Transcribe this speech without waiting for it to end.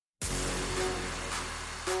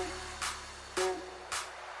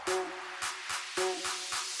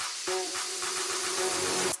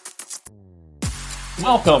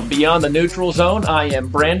Welcome Beyond the Neutral Zone. I am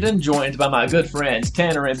Brandon, joined by my good friends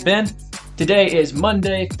Tanner and Ben. Today is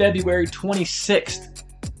Monday, February 26th.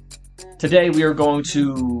 Today we are going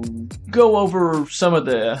to go over some of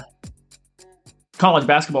the college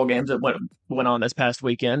basketball games that went on this past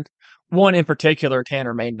weekend. One in particular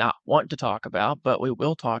Tanner may not want to talk about, but we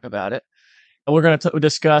will talk about it. And we're going to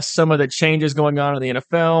discuss some of the changes going on in the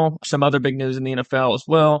NFL, some other big news in the NFL as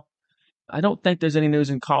well. I don't think there's any news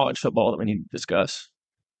in college football that we need to discuss.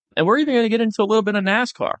 And we're even going to get into a little bit of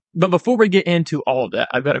NASCAR. But before we get into all of that,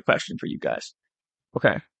 I've got a question for you guys.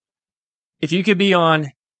 Okay. If you could be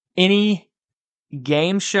on any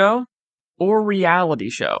game show or reality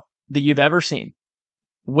show that you've ever seen,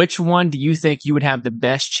 which one do you think you would have the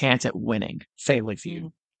best chance at winning? Family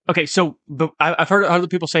Feud. Okay, so I've heard other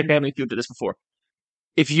people say Family Feud to this before.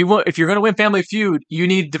 If you're going to win Family Feud, you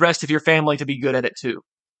need the rest of your family to be good at it too.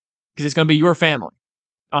 Because it's going to be your family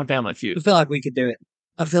on Family Feud. I feel like we could do it.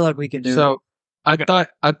 So I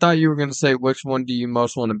thought you were going to say which one do you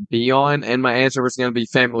most want to be on, and my answer was going to be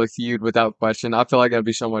Family Feud without question. I feel like that'd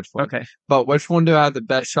be so much fun. Okay. But which one do I have the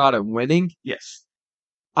best shot at winning? Yes.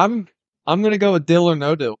 I'm going to go with Deal or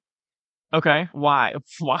No Deal. Okay. Why?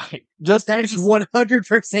 That's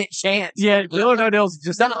 100% chance. Yeah, Deal or No Deal's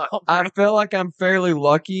just I feel like I'm fairly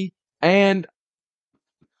lucky and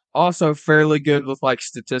also fairly good with like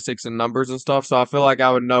statistics and numbers and stuff. So I feel like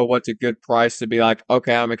I would know what's a good price to be like,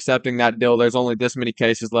 okay, I'm accepting that deal. There's only this many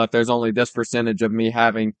cases left. There's only this percentage of me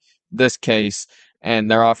having this case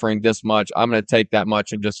and they're offering this much. I'm going to take that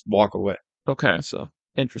much and just walk away. Okay. So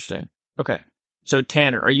interesting. Okay. So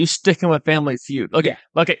Tanner, are you sticking with Family Feud? Okay.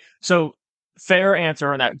 Yeah. Okay. So fair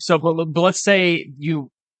answer on that. So but let's say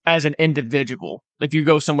you, as an individual, if you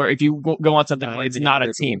go somewhere, if you go on something, it's not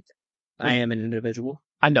a team. I am an individual.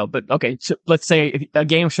 I know, but okay. So let's say a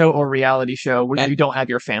game show or reality show where you don't have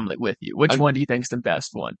your family with you. Which one do you think is the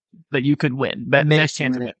best one that you could win? Best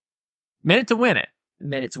chance to win. Minute to win it.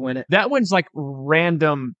 Minute to win it. That one's like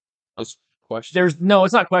random. Question.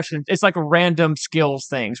 It's not questions. It's like random skills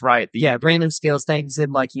things, right? Yeah, random skills things,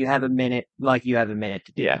 and like you have a minute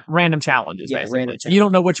to do. Yeah, random challenges. Yeah, basically. random challenges. You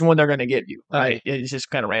don't know which one they're going to give you, right? It's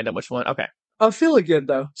just kind of random which one. Okay. I'm feeling good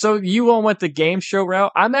though. So you all went the game show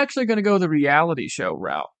route. I'm actually going to go the reality show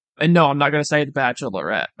route. And no, I'm not going to say The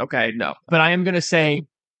Bachelorette. Okay, no. But I am going to say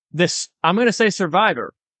this. I'm going to say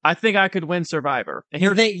Survivor. I think I could win Survivor. And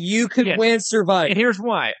you think you could win Survivor? And here's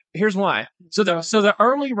why. So the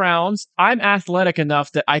early rounds, I'm athletic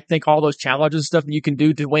enough that I think all those challenges and stuff that you can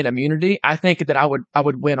do to win immunity, I think that I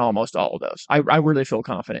would win almost all of those. I really feel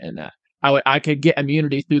confident in that. I could get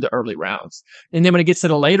immunity through the early rounds. And then when it gets to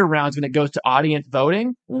the later rounds, when it goes to audience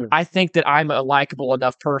voting, I think that I'm a likable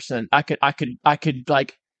enough person. I could,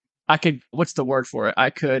 what's the word for it?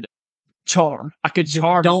 I could charm.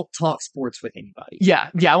 Don't talk sports with anybody.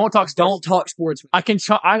 Yeah, I won't talk sports. Don't talk sports with I can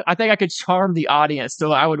I think I could charm the audience,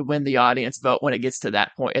 so I would win the audience vote when it gets to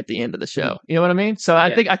that point at the end of the show. You know what I mean? So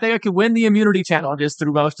I think I could win the immunity challenges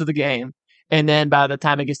through most of the game. And then by the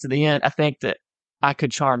time it gets to the end, I think that I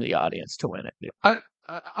could charm the audience to win it.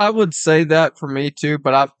 I would say that for me too,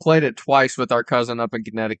 but I've played it twice with our cousin up in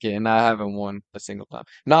Connecticut, and I haven't won a single time.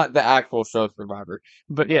 Not the actual show Survivor,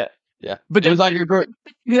 but yeah. But it was like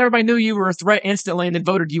everybody knew you were a threat instantly, and then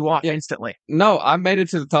voted you off instantly. No, I made it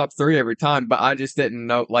to the top 3 every time, but I just didn't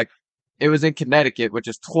know. Like, it was in Connecticut, which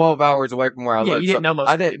is 12 hours away from where I live. You didn't know most.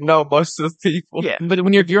 I didn't know most of the people. Yeah, but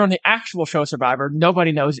when you're on the actual show Survivor,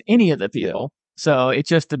 nobody knows any of the people. So it's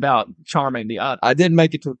just about charming the audience. I did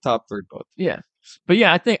make it to the top 3 both. Yeah. But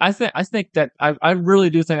yeah, I think that I really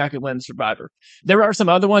do think I could win Survivor. There are some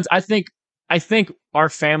other ones. I think our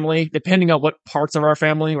family, depending on what parts of our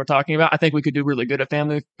family we're talking about, I think we could do really good at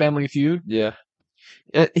Family Feud. Yeah.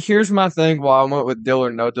 Here's my thing why I went with Deal or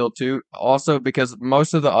No Deal too. Also because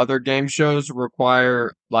most of the other game shows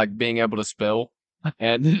require like being able to spell.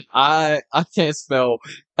 And I can't spell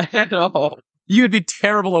at all. You would be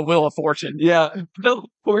terrible at Wheel of Fortune. Yeah. Wheel of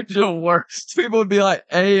Fortune. The worst. People would be like,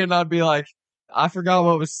 A, and I'd be like, I forgot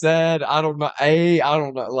what was said. I don't know. I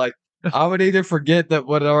don't know. Like, I would either forget that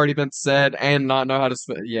what had already been said and not know how to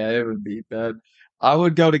spell. Yeah, it would be bad. I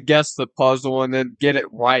would go to guess the puzzle and then get it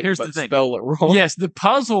right, but spell it wrong. Yes, the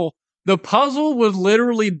puzzle would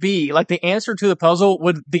literally be like the answer to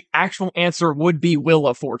the actual answer would be Wheel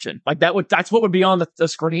of Fortune. Like that's what would be on the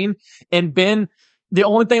screen. And Ben, the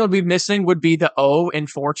only thing that would be missing would be the O in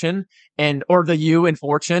Fortune or the U in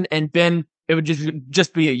Fortune. And Ben, it would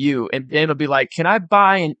just be a U. And Ben would be like, "Can I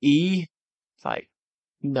buy an E?" It's like,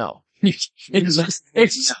 no. It's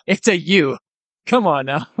a U. Come on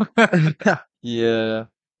now. Yeah.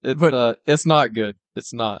 It's not good.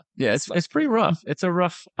 It's not. Yeah, it's pretty rough. It's a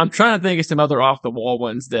rough. I'm trying to think of some other off the wall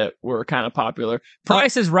ones that were kind of popular.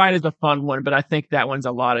 Price is Right is a fun one, but I think that one's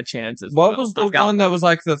a lot of chances. What was the one that was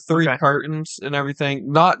like the three Okay. curtains and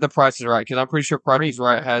everything? Not The Price is Right, because I'm pretty sure Price is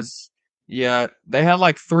Right has. Yeah, they had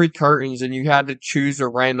like three curtains, and you had to choose a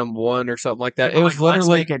random one or something like that. It was Let's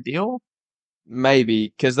literally Make a Deal.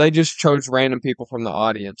 maybe because they just chose random people from the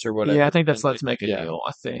audience or whatever. Yeah, I think that's And Let's Make a yeah. Deal.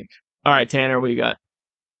 I think. All right, Tanner, what you got?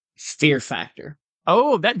 Fear factor.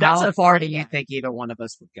 Oh, that's How far do you think either one of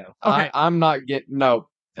us would go? Okay. I'm not getting no.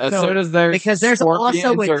 As So- soon as there's Because there's also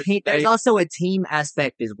scorpions or there's also a team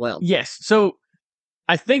aspect as well. yes. So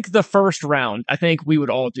I think the first round, I think we would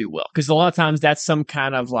all do well because a lot of times that's some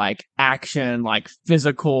kind of like action, like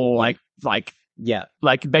physical, like Yeah.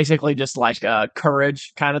 basically just like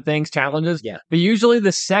courage kind of things, challenges. Yeah. But usually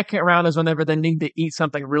the second round is whenever they need to eat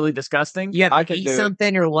something really disgusting. You have I to could eat do it.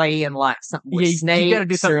 something or lay in like something with Yeah, you snakes gotta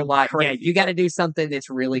do something or like crazy. you got to do something that's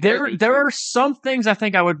really There are some things I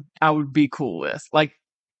think I would be cool with.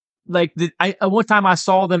 One time I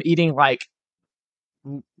saw them eating like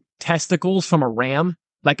testicles from a ram,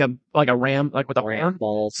 like a ram, like with a ram.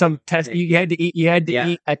 balls. You had to Yeah.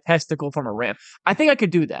 eat a testicle from a ram. I think I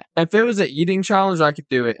could do that. If it was an eating challenge, I could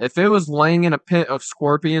do it. If it was laying in a pit of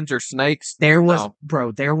scorpions or snakes, There was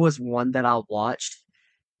no. there was one that I watched.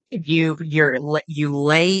 You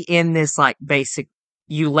lay in this like basic.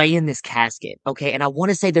 You lay in this casket, okay? And I want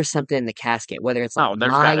to say there's something in the casket, whether it's like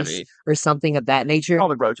There's gotta mice be. or something of that nature.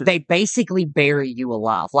 Probably roaches. They basically bury you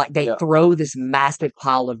alive. Like they Yeah. throw this massive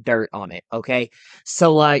pile of dirt on it, okay?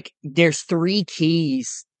 So like there's three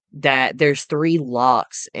there's three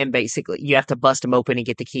locks, and basically you have to bust them open and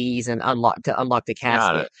get the keys and unlock the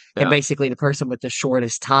casket. Yeah. And basically the person with the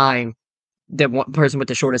shortest time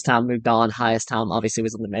moved on. Highest time obviously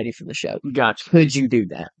was eliminated from the show. Gotcha. Could you do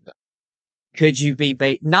that? Could you be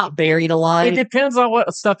not buried alive? It depends on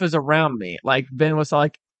what stuff is around me. Like Ben was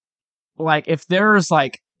like if there's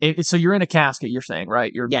like, so you're in a casket, you're saying,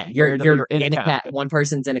 right? You're in a cat. One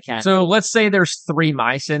person's in a casket. So let's say there's 3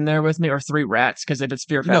 mice in there with me, or 3 rats, because if it's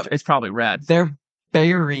fear factor, it's probably rats. They're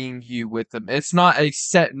burying you with them. It's not a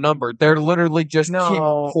set number. They're literally just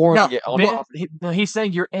pouring it on top. He's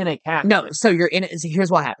saying you're in a casket. No, so you're in it. So here's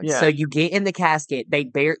what happens. Yeah. So you get in the casket. They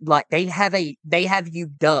have you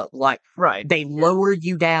dug. Like Right. they lower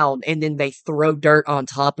you down and then they throw dirt on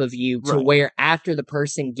top of you to Right. where after the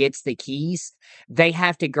person gets the keys, they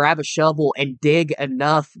have to grab a shovel and dig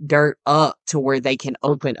enough dirt up to where they can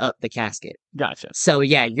open up the casket. Gotcha. So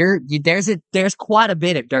yeah, there's quite a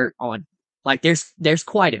bit of dirt on. Like there's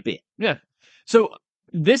quite a bit. Yeah. So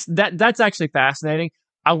that's actually fascinating.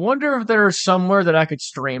 I wonder if there's somewhere that I could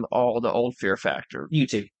stream all the old Fear Factor.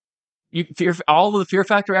 YouTube. All of the Fear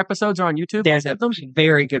Factor episodes are on YouTube. There's a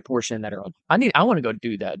very good portion that are on. I want to go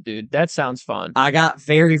do that, dude. That sounds fun. I got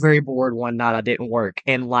very, very bored one night. I didn't work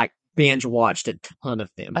and like binge watched a ton of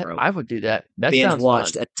them, bro. I would do that. That binge sounds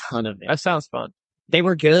watched fun. a ton of them. That sounds fun. They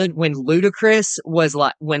were good when Ludacris was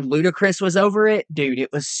over it, dude. It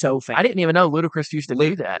was so fast. I didn't even know Ludacris used to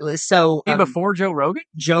do that. So Even before Joe Rogan?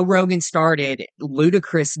 Joe Rogan started,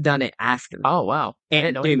 Ludacris done it after. Oh wow.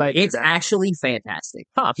 And dude, it's actually fantastic.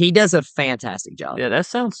 Huh. He does a fantastic job. Yeah, that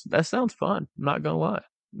sounds fun. I'm not gonna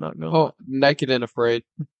lie. Naked and Afraid.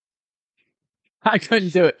 I couldn't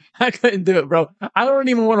do it, bro. I don't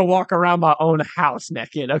even want to walk around my own house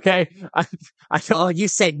naked, okay? Oh, you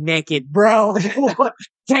said naked, bro.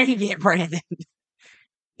 Dang it, Brandon.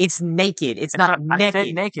 It's naked. It's not naked. I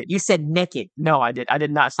said naked. You said naked. No, I did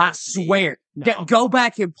not say I swear. No. Go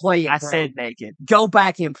back and play it. I Brandon. said naked. Go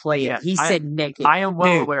back and play it. Yes, He said naked. I am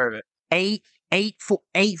well Dude, aware of it.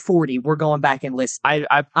 8:40. We're going back and listen.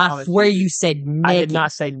 I swear you said naked. I did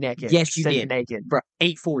not say naked. Yes, you I said did. naked. Bro,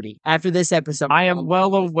 8:40. After this episode, I am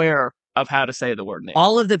well aware of how to say the word naked.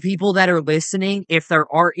 all of the people that are listening, if there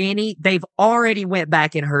are any, they've already went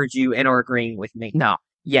back and heard you and are agreeing with me. No,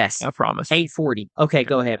 Yes. I promise. 8:40. Okay,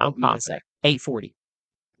 go ahead. I'm What were you gonna say? 8:40.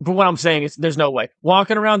 But what I'm saying is there's no way.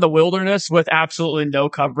 Walking around the wilderness with absolutely no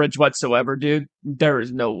coverage whatsoever, dude, there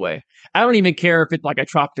is no way. I don't even care if it's like a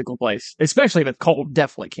tropical place, especially if it's cold.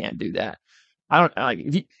 Definitely can't do that. I don't like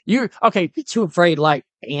if you're okay. Be too afraid like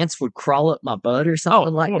ants would crawl up my butt or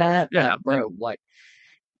something like that. yeah. Bro. Like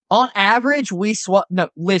on average,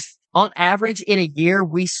 on average in a year,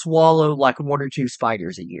 we swallow like 1 or 2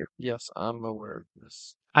 spiders a year. Yes, I'm aware of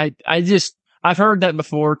this. I've heard that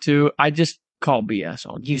before too. I just call BS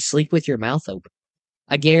on you. You sleep with your mouth open.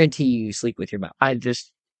 I guarantee you sleep with your mouth. I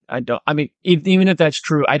don't. I mean, even if that's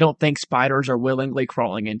true, I don't think spiders are willingly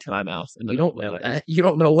crawling into my mouth. You don't know that. You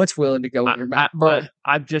don't know what's willing to go in your mouth. But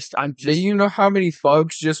I'm just. Do you know how many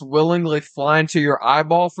folks just willingly fly into your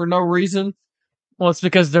eyeball for no reason? Well, it's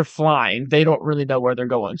because they're flying. They don't really know where they're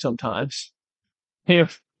going sometimes. They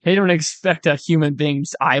don't expect a human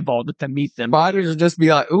being's eyeball to meet them. Spiders would just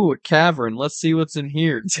be like, ooh, a cavern. Let's see what's in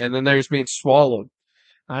here. And then they're just being swallowed.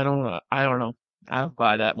 I don't know. I don't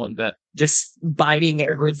buy that one bit. Just biting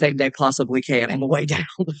everything they possibly can on the way down.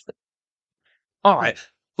 All right,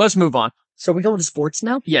 let's move on. So we going to sports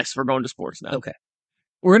now? Yes, we're going to sports now. Okay.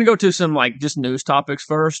 We're gonna go to some like just news topics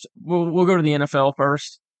first. We'll go to the NFL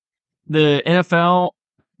first. The NFL,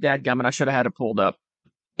 dadgummit, I should have had it pulled up,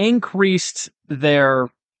 increased their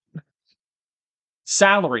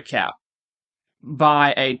salary cap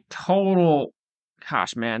by a total,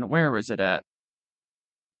 gosh, man, where was it at?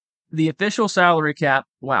 The official salary cap,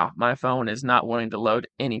 wow, my phone is not wanting to load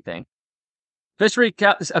anything.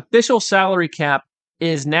 Official salary cap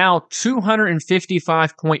is now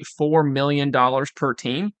 $255.4 million per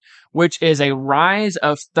team, which is a rise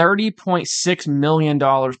of $30.6 million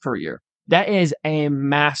per year. That is a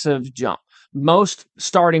massive jump. Most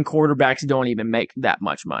starting quarterbacks don't even make that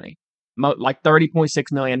much money. Like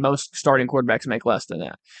 $30.6 million, most starting quarterbacks make less than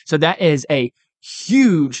that. So that is a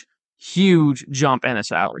huge jump in a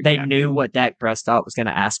salary They cap. knew what Dak Prescott was going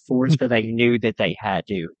to ask for, so they knew that they had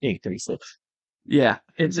to increase it. Yeah,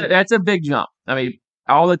 that's a big jump. I mean,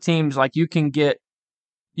 all the teams, like, you can get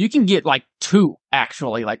like two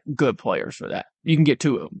actually like good players for that. You can get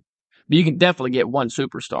two of them, but you can definitely get one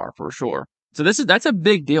superstar for sure. So that's a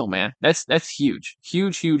big deal, man. That's huge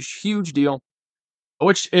deal.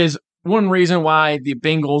 Which is one reason why the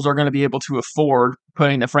Bengals are going to be able to afford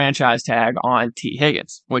putting the franchise tag on T.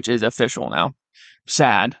 Higgins, which is official now.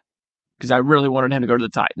 Sad, because I really wanted him to go to the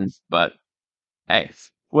Titans, but hey,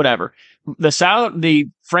 whatever.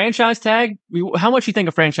 The franchise tag, how much do you think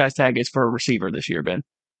a franchise tag is for a receiver this year, Ben?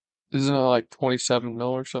 Isn't it like 27 mil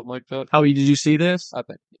or something like that? Oh, did you see this? I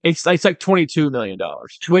think it's like $22 million,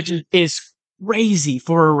 which is crazy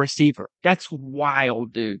for a receiver. That's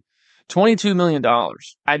wild, dude. $22 million.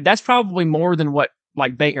 That's probably more than what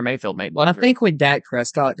like Baker Mayfield made. Well, I think when Dak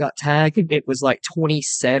Prescott got tagged, it was like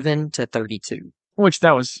 27 to 32. Which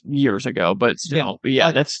that was years ago, but still,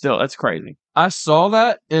 that's crazy. I saw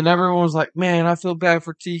that, and everyone was like, man, I feel bad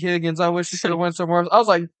for T. Higgins. I wish he could have went somewhere else. I was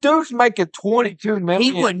like, dude's making $22 million.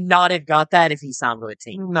 He would not have got that if he signed with a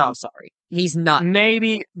team. No. I'm sorry. He's not.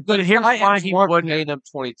 Maybe, but here's why he would paid him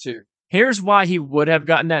 22. Here's why he would have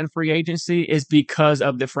gotten that in free agency is because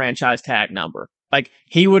of the franchise tag number. Like,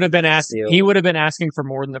 he would have been asking for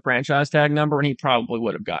more than the franchise tag number, and he probably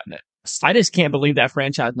would have gotten it. I just can't believe that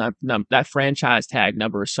that franchise tag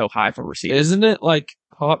number is so high for receivers. Isn't it like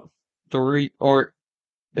top 3 or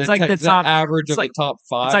it's like the top average of the top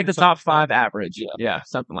 5? It's like the top 5 average. Yeah,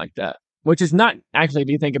 something like that. Which is not actually, if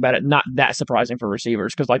you think about it, not that surprising for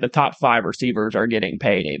receivers, because like the top 5 receivers are getting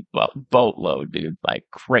paid a boatload, dude, like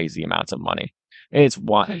crazy amounts of money. It's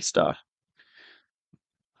wild stuff.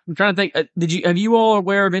 I'm trying to think. Have you all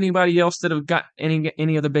aware of anybody else that have got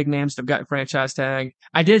any of the big names that have gotten franchise tag?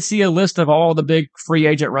 I did see a list of all the big free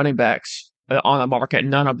agent running backs on the market.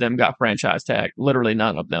 None of them got franchise tag. Literally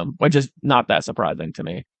none of them, which is not that surprising to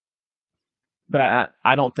me. But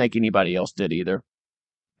I don't think anybody else did either.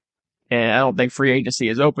 And I don't think free agency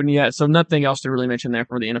is open yet, so nothing else to really mention there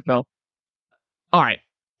for the NFL. All right,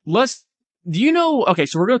 do you know? Okay,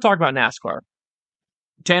 so we're going to talk about NASCAR.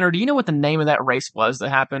 Tanner, do you know what the name of that race was that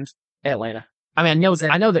happened? Atlanta. I mean,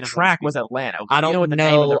 I know the track was Atlanta. I don't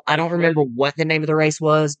know. I don't remember what the name of the race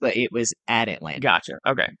was, but it was at Atlanta. Gotcha.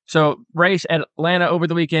 Okay. So race at Atlanta over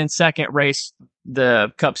the weekend, second race,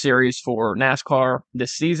 the Cup Series for NASCAR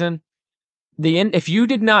this season. If you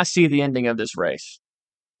did not see the ending of this race,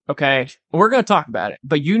 okay, we're going to talk about it,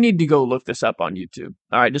 but you need to go look this up on YouTube.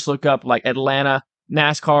 All right, just look up like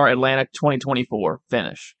NASCAR Atlanta 2024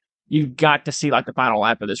 finish. You've got to see like the final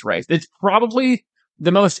lap of this race. It's probably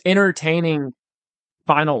the most entertaining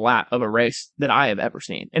final lap of a race that I have ever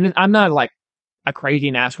seen. And I'm not like a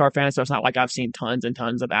crazy NASCAR fan, so it's not like I've seen tons and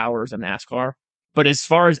tons of hours of NASCAR. But as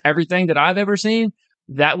far as everything that I've ever seen,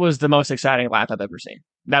 that was the most exciting lap I've ever seen.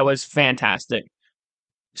 That was fantastic.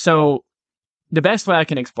 So the best way I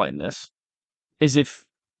can explain this is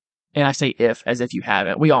and I say if, as if you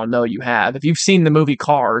haven't. We all know you have. If you've seen the movie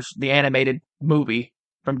Cars, the animated movie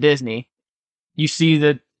from Disney, you see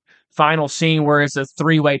the final scene where it's a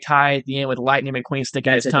 3-way tie at the end with Lightning McQueen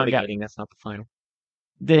sticking his tongue out. That's not the final.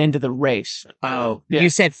 The end of the race. Oh, yeah.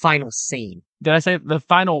 You said final scene. Did I say the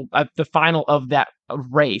final? The final of that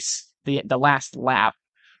race, the last lap,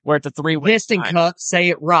 where it's a 3-way Piston tie. Cup. Say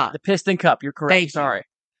it right. The Piston Cup. You're correct. Sorry.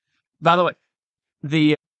 By the way,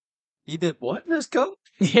 he did what in this cup?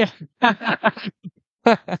 Yeah.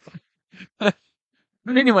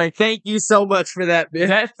 Anyway, Thank you so much for that, man.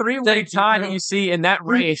 that three-way Thank you, tie bro. that you see in that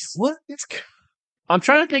race. What? I'm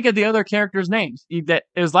trying to think of the other characters' names. That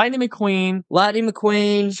it was Lightning McQueen, Lightning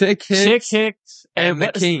McQueen. Chick Chick Hicks, Hicks, and the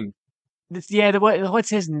what is- King. what's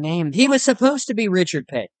his name? He was supposed to be Richard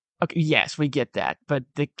Petty. Okay, yes, we get that, but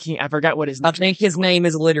the king, I forgot what his I name. think his name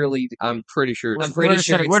is literally the I'm pretty sure. I'm pretty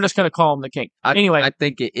sure We're just gonna call him the king. Anyway, I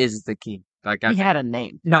think it is the King. Like he had a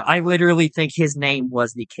name. No, I literally think his name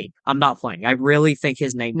was the king. I'm not playing. I really think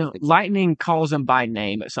his name No, was the king. Lightning calls him by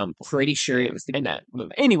name at some point. Pretty sure it was the In king. that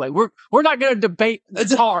movie. Anyway, we're not going to debate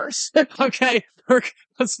the cars. Okay,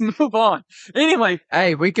 let's move on. Anyway,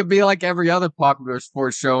 Hey, we could be like every other popular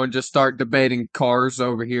sports show and just start debating cars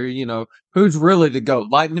over here. You know, who's really the GOAT,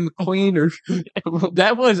 Lightning McQueen or?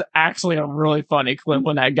 that was actually a really funny clip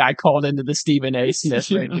when that guy called into the Stephen A. Smith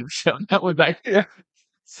radio show. That was that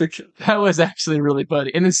was actually really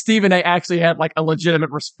funny. And then Stephen A. actually had like a legitimate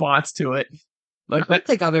response to it. Like, I don't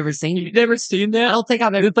think I've ever seen you've it. never seen that? I don't think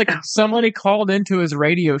I've ever. It's like somebody called into his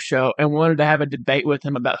radio show and wanted to have a debate with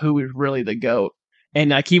him about who was really the GOAT. And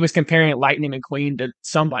like he was comparing Lightning McQueen to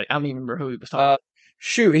somebody. I don't even remember who he was talking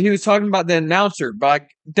Shoot, he was talking about the announcer, by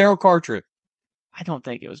Daryl Cartrip. I don't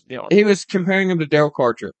think it was Bill. He was comparing him to Daryl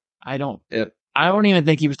Cartrip. I don't Yep. I don't even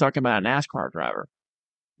think he was talking about a NASCAR driver.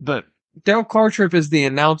 But Daryl Cartrip is the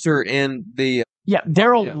announcer in the yeah,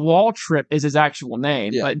 Daryl Yeah. Waltrip is his actual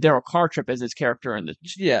name, Yeah. but Daryl Cartrip is his character in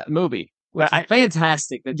the movie. Well,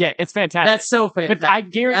 Fantastic. yeah, it's fantastic. That's so fantastic. But I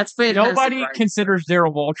guarantee That's fantastic. nobody right? considers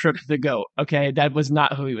Daryl Waltrip the GOAT. Okay, that was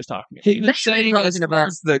not who he was talking about. he was saying as far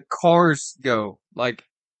as the cars go, like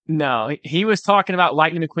No, he was talking about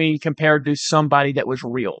Lightning McQueen compared to somebody that was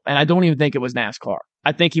real, and I don't even think it was NASCAR.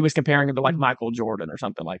 I think he was comparing him to like Michael Jordan or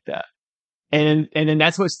something like that. And then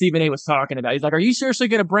that's what Stephen A. was talking about. He's like, "Are you seriously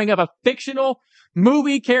going to bring up a fictional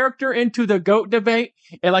movie character into the GOAT debate?"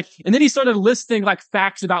 And then he started listing like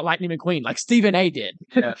facts about Lightning McQueen, like Stephen A. did,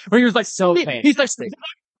 Yeah. where he was like, So he's like, fantastic.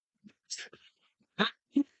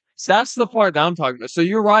 that's the part that I'm talking about. So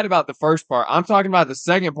you're right about the first part. I'm talking about the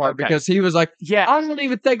second part Okay. because he was like, yeah, I don't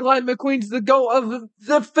even think Lightning McQueen's the GOAT of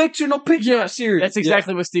the fictional picture series. that's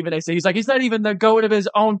exactly what Stephen A. said. He's like, he's not even the GOAT of his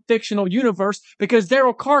own fictional universe because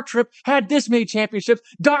Daryl Cartrip had this many championships.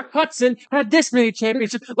 Doc Hudson had this many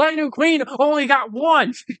championships. Lightning McQueen only got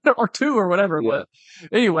one or two or whatever it was.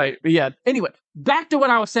 Anyway, back to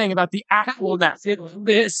what I was saying about the actual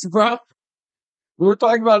This, bro. We were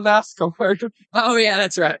talking about NASCAR. Oh yeah,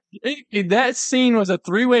 that's right. That scene was a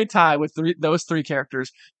three-way tie with those three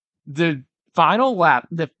characters. The final lap,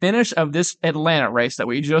 the finish of this Atlanta race that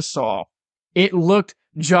we just saw, it looked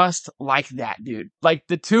just like that, dude. Like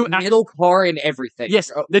the two Middle car and everything.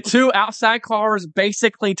 yes, the two outside cars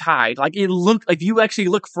basically tied. Like it looked like you actually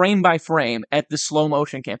look frame by frame at the slow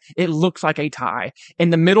motion cam. It looks like a tie.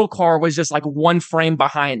 And the middle car was just like one frame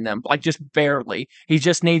behind them, like just barely. He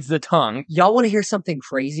just needs the tongue. Y'all want to hear something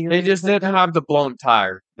crazy? They just didn't have the blown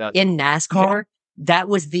tire. In NASCAR, that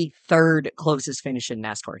was the third closest finish in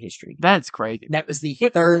NASCAR history. That's crazy. That was the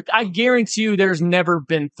third. I guarantee you there's never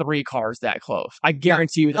been three cars that close. I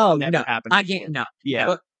guarantee you that Oh never no, happened. I can't. No, Yeah.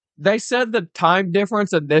 But they said the time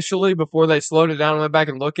difference initially before they slowed it down and went back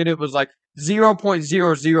and looked at it was like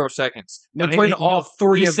 0.00 seconds between all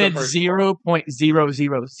three he of said them.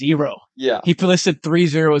 0.000. Yeah. He listed 3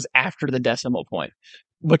 zeros after the decimal point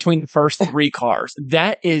between the first three cars.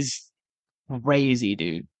 That is crazy,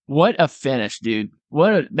 dude. What a finish, dude.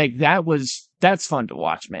 That's fun to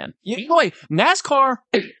watch, man. Anyway, NASCAR,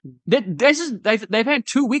 they've had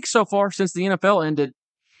 2 weeks so far since the NFL ended,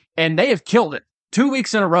 and they have killed it. 2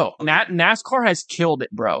 weeks in a row. NASCAR has killed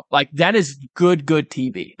it, bro. Like, that is good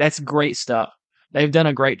TV. That's great stuff. They've done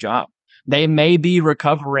a great job. They may be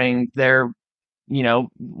recovering their,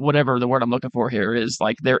 whatever the word I'm looking for here is,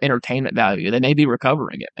 like their entertainment value. They may be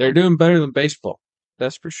recovering it. They're doing better than baseball.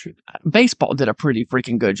 That's for sure. Baseball did a pretty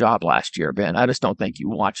freaking good job last year, Ben. I just don't think you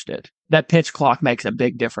watched it. That pitch clock makes a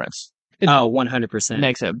big difference. oh, It 100%.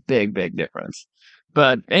 makes a big difference.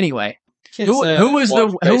 But anyway, Can't who say I was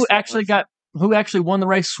watched baseball. who actually won the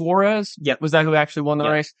race? Suarez? Yep. Was that who actually won the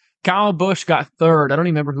Yep. race? Kyle Busch got third. I don't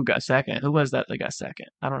even remember who got second. Who was that got second?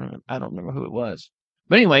 I don't remember who it was.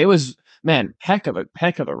 But anyway, it was, man, heck of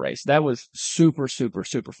a race. That was super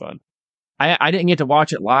fun. I didn't get to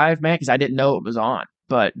watch it live, man, because I didn't know it was on.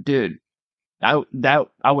 But dude, I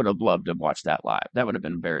would have loved to watch that live. That would have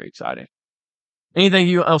been very exciting.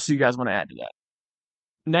 Anything else you guys want to add to that?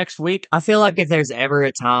 Next week, I feel like if there's ever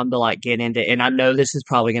a time to like get into, and I know this is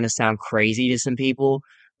probably going to sound crazy to some people,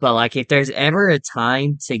 but like if there's ever a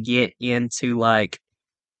time to get into like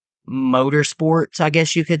motorsports, I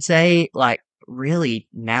guess you could say, like really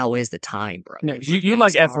now is the time, bro. No, you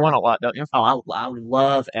like F1 a lot, don't you? Oh, I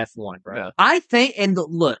love F1, bro. Yeah. I think, and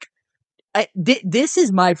look, this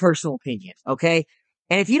is my personal opinion, okay?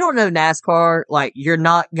 And if you don't know NASCAR, like, you're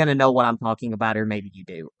not gonna know what I'm talking about, or maybe you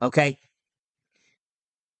do, okay?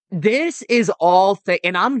 This is all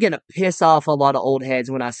and I'm gonna piss off a lot of old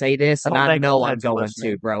heads when I say this, and I know I'm going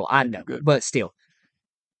to, bro. I know, but still.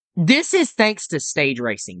 This is thanks to stage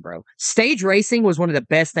racing, bro. Stage racing was one of the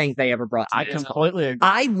best things they ever brought to I completely agree.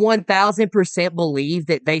 I 1000% believe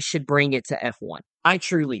that they should bring it to F1. I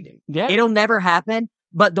truly do. Yeah. It'll never happen,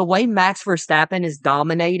 but the way Max Verstappen is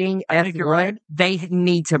dominating F1, right. they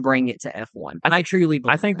need to bring it to F1. And I truly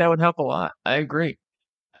believe I think that would help a lot. I agree.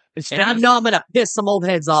 And I know I'm going to piss some old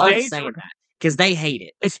heads off saying that because they hate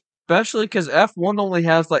it. Especially because F1 only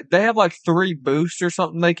has they have 3 boosts or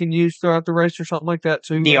something they can use throughout the race or something like that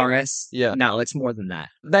too. DRS? Yeah. No, it's more than that.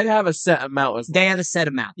 They have a set amount. They have a set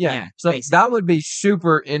amount. Yeah. So that would be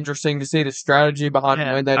super interesting to see the strategy behind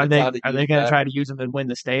when they decide to use Are they going to try to use them and win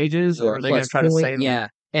the stages, or are they going to try to save them? Yeah.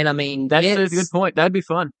 And I mean, that's a good point. That'd be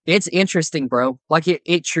fun. It's interesting, bro. Like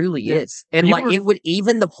it truly is. And it would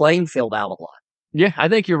even the playing field out a lot. Yeah, I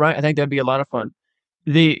think you're right. I think that'd be a lot of fun.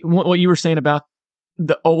 What you were saying about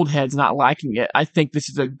the old heads not liking it, I think this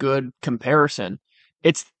is a good comparison.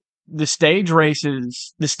 It's the stage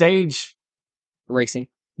races, the stage racing.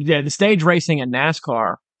 Yeah, the stage racing in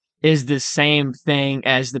NASCAR is the same thing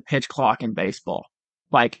as the pitch clock in baseball.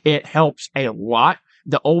 Like, it helps a lot.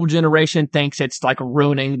 The old generation thinks it's like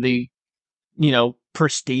ruining the,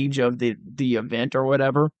 prestige of the event or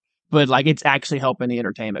whatever. But it's actually helping the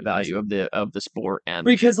entertainment value of the sport. And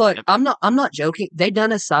because I'm not joking. They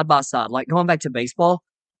done a side by side, going back to baseball,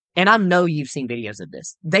 and I know you've seen videos of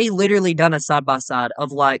this. They literally done a side by side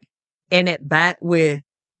of an at bat with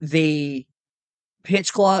the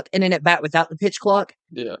pitch clock and an at bat without the pitch clock.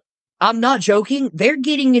 Yeah, I'm not joking. They're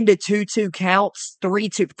getting into 2-2 counts,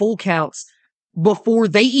 3-2 full counts before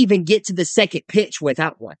they even get to the second pitch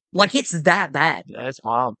without one. It's that bad. That's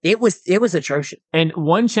wild. It was atrocious. And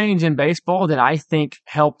one change in baseball that I think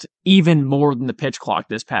helped even more than the pitch clock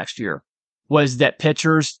this past year was that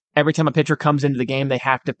pitchers, every time a pitcher comes into the game, they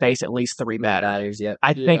have to face at least 3 batters. Yeah.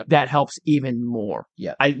 I think that helps even more.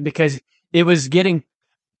 Yeah. Because it was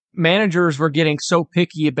managers were getting so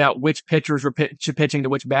picky about which pitchers were pitching to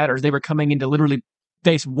which batters. They were coming in to literally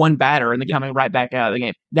face one batter and then coming right back out of the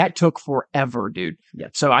game. That took forever, dude. Yeah.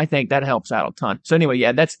 So I think that helps out a ton. So anyway,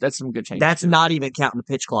 yeah, that's some good changes. That's not even counting the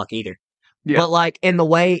pitch clock either. Yeah. But in the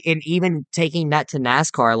way, and even taking that to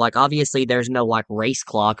NASCAR, obviously there's no race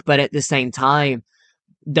clock, but at the same time,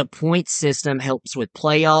 the point system helps with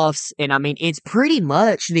playoffs. And I mean, it's pretty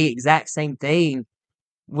much the exact same thing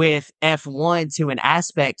with F1 to an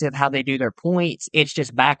aspect of how they do their points. It's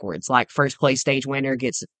just backwards. First place stage winner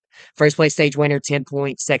gets 10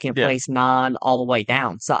 points, second place 9, all the way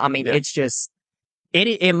down. So I mean, it's just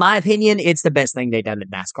in my opinion, it's the best thing they've done at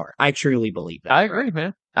NASCAR. I truly believe that. I agree,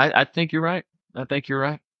 man. I think you're right.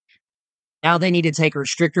 Now they need to take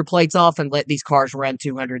restrictor plates off and let these cars run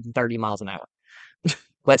 230 miles an hour.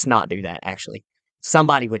 Let's not do that, actually.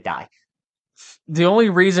 Somebody would die. The only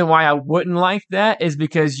reason why I wouldn't like that is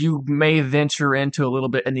because you may venture into a little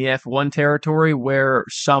bit in the F1 territory where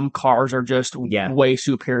some cars are just way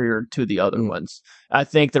superior to the other ones. I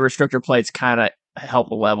think the restrictor plates kind of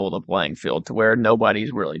help level the playing field to where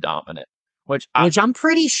nobody's really dominant. Which I'm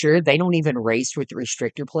pretty sure they don't even race with the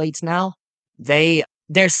restrictor plates now.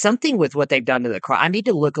 There's something with what they've done to the car. I need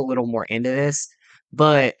to look a little more into this,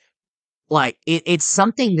 but it's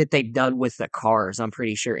something that they've done with the cars, I'm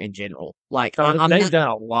pretty sure, in general. They've done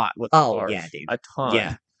a lot with the cars. Yeah, dude. A ton.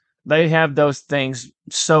 Yeah. They have those things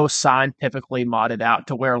so scientifically modded out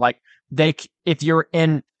to where, if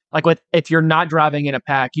you're not driving in a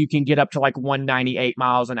pack, you can get up to 198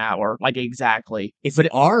 miles an hour, exactly. If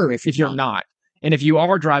you're not. And if you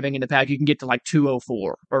are driving in the pack, you can get to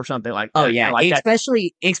 204 or something like that. Oh, yeah.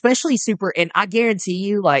 Especially super. And I guarantee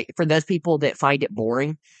you, for those people that find it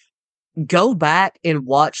boring, go back and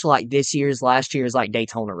watch last year's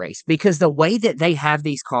Daytona race, because the way that they have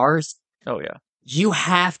these cars, you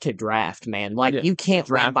have to draft, man. You can't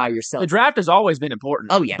run by yourself. The draft has always been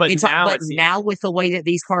important. Oh yeah, but now with the way that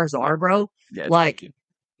these cars are, bro,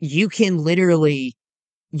 you can literally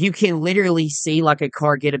see a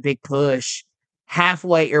car get a big push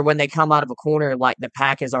halfway, or when they come out of a corner, the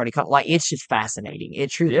pack has already come. It's just fascinating.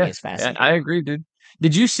 It truly is fascinating. Yeah, I agree, dude.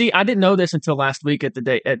 Did you see? I didn't know this until last week at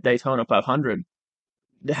Daytona 500.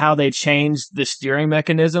 How they changed the steering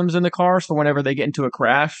mechanisms in the cars for whenever they get into a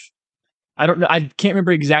crash. I don't know. I can't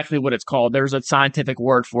remember exactly what it's called. There's a scientific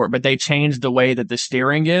word for it, but they changed the way that the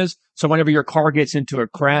steering is. So whenever your car gets into a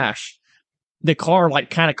crash, the car like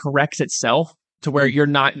kind of corrects itself to where you're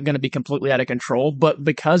not going to be completely out of control. But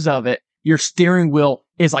because of it, your steering wheel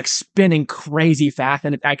is like spinning crazy fast,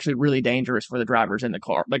 and it's actually really dangerous for the drivers in the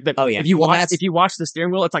car. Like, if you watch the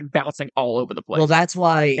steering wheel, it's like bouncing all over the place. Well, that's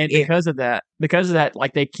why. And because of that,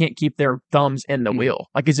 like they can't keep their thumbs in the wheel.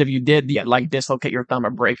 Like, as if you did, like dislocate your thumb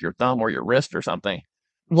or break your thumb or your wrist or something.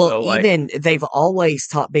 Well, so, even they've always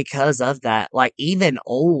taught because of that. Like even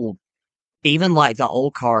like the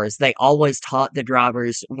old cars, they always taught the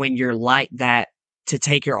drivers when you're like that to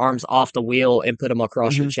take your arms off the wheel and put them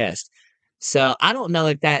across your chest. So I don't know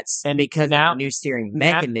if that's because now, of the new steering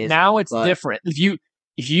mechanism. Now it's different.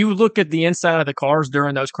 If you look at the inside of the cars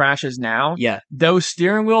during those crashes now, those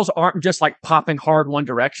steering wheels aren't just like popping hard one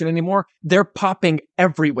direction anymore. They're popping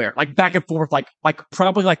everywhere, like back and forth, like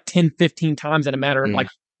probably like 10, 15 times in a matter of like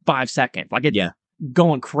 5 seconds. Like it's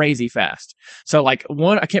going crazy fast. So like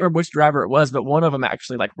I can't remember which driver it was, but one of them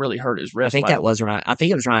actually like really hurt his wrist. I think that was Ryan. I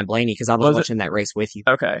think it was Ryan Blaney because I was watching that race with you.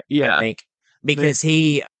 Okay, yeah. I think because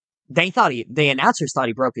the announcers thought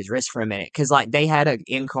he broke his wrist for a minute because like they had an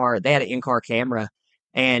in-car camera,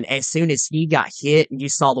 and as soon as he got hit and you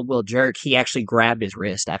saw the wheel jerk, he actually grabbed his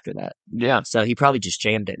wrist after that. Yeah. So he probably just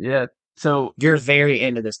jammed it. Yeah. So you're very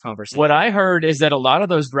into this conversation. What I heard is that a lot of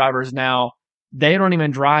those drivers now, they don't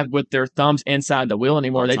even drive with their thumbs inside the wheel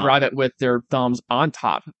anymore. They drive it with their thumbs on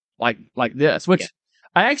top, like this, which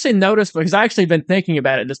I actually noticed because I actually been thinking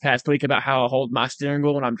about it this past week about how I hold my steering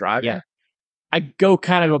wheel when I'm driving. Yeah. I go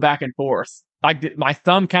back and forth. Like my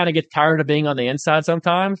thumb kind of gets tired of being on the inside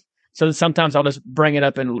sometimes. So sometimes I'll just bring it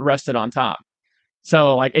up and rest it on top.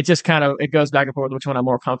 So like it just it goes back and forth which one I'm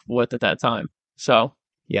more comfortable with at that time. So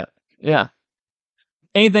yeah.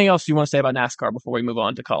 Anything else you want to say about NASCAR before we move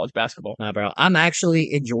on to college basketball? Nah, bro. I'm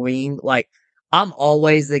actually enjoying, like, I'm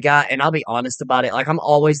always the guy, and I'll be honest about it, like, I'm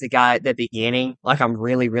always the guy at the beginning, like, I'm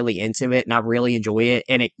really, really into it, and I really enjoy it,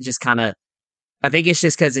 and it just I think it's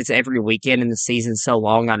just because it's every weekend and the season's so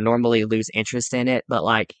long, I normally lose interest in it, but,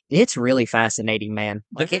 like, it's really fascinating, man.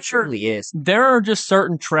 Like, it truly is. There are just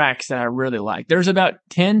certain tracks that I really like. There's about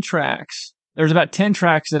 10 tracks.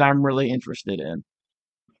 That I'm really interested in.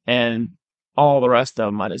 And all the rest of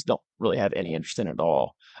them, I just don't really have any interest in at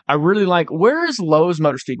all. I really like, where is Lowe's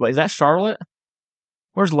Motor Speedway? Is that Charlotte?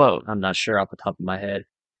 Where's Lowe's? I'm not sure off the top of my head.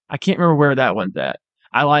 I can't remember where that one's at.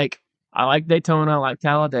 I like Daytona. I like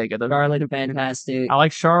Talladega. Charlotte, fantastic. I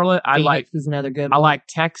like Charlotte. Phoenix is another good one. I like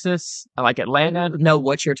Texas. I like Atlanta. I don't know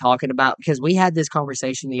what you're talking about because we had this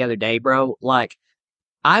conversation the other day, bro. Like,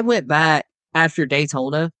 I went back after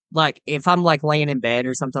Daytona. Like, if I'm like laying in bed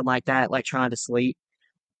or something like that, like trying to sleep,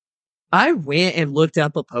 I went and looked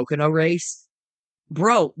up a Pocono race.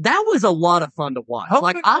 Bro, that was a lot of fun to watch.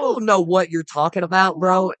 Like, I don't know what you're talking about,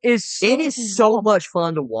 bro. It is so much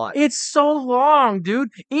fun to watch. It's so long, dude.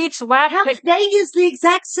 Each lap. Talladega is the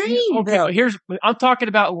exact same. Okay, I'm talking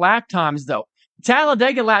about lap times, though.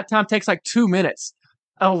 Talladega lap time takes like 2 minutes.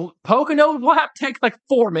 A Pocono lap takes like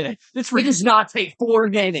 4 minutes. It does not take 4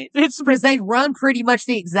 minutes. It's because they run pretty much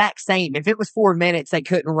the exact same. If it was 4 minutes, they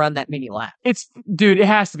couldn't run that many laps. Dude, it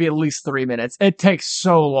has to be at least 3 minutes. It takes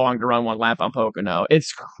so long to run one lap on Pocono.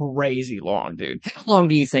 It's crazy long, dude. How long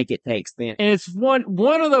do you think it takes, Ben? And it's one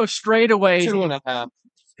of those straightaways. 2.5.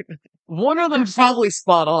 One of them probably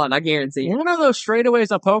spot on, I guarantee. One of those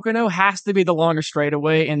straightaways on Pocono has to be the longest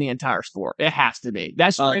straightaway in the entire sport. It has to be.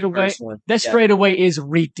 That straightaway is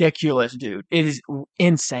ridiculous, dude. It is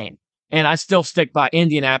insane. And I still stick by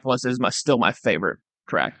Indianapolis is still my favorite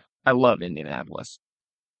track. I love Indianapolis.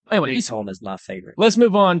 Anyway, Daytona is my favorite. Let's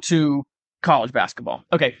move on to college basketball.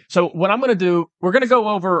 Okay, so what I'm going to do, we're going to go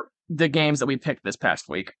over the games that we picked this past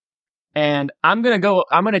week. And I'm going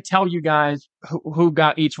to tell you guys who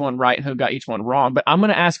got each one right and who got each one wrong. But I'm going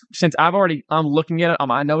to ask, since I'm looking at it on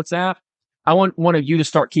my notes app, I want one of you to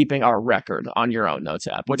start keeping our record on your own notes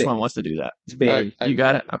app. Which one wants to do that? It's big. You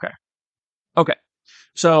got it? Okay.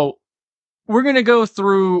 So we're just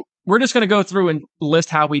going to go through and list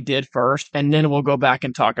how we did first. And then we'll go back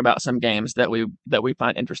and talk about some games that we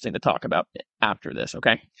find interesting to talk about after this.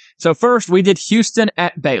 Okay. So first we did Houston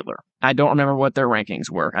at Baylor. I don't remember what their rankings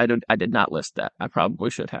were. I did not list that. I probably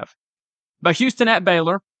should have. But Houston at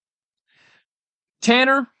Baylor.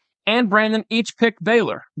 Tanner and Brandon each picked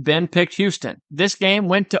Baylor. Ben picked Houston. This game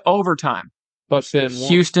went to overtime. But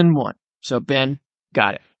Houston won. So Ben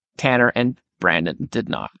got it. Tanner and Brandon did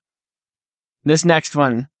not. This next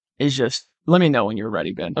one is just, let me know when you're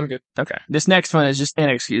ready, Ben. I'm good. Okay. This next one is just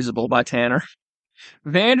inexcusable by Tanner.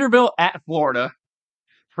 Vanderbilt at Florida.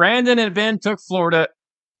 Brandon and Ben took Florida.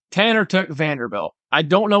 Tanner took Vanderbilt. I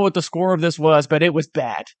don't know what the score of this was, but it was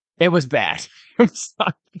bad. It was bad. I'm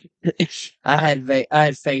sorry. I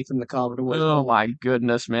had faith in the Commodores. Oh my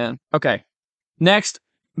goodness, man. Okay. Next,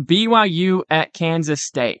 BYU at Kansas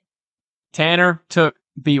State. Tanner took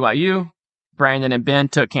BYU. Brandon and Ben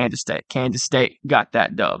took Kansas State. Kansas State got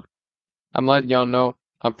that dub. I'm letting y'all know.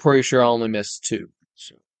 I'm pretty sure I only missed 2.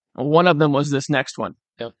 So. One of them was this next one.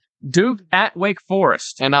 Yep. Duke at Wake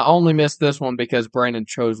Forest. And I only missed this one because Brandon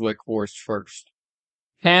chose Wake Forest first.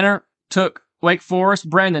 Tanner took Wake Forest.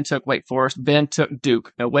 Brandon took Wake Forest. Ben took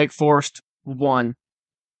Duke. Now, Wake Forest won.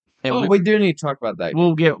 And we do need to talk about that.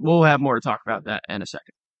 We'll have more to talk about that in a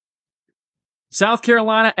second. South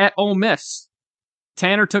Carolina at Ole Miss.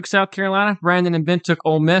 Tanner took South Carolina. Brandon and Ben took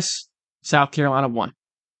Ole Miss. South Carolina won.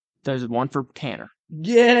 There's one for Tanner.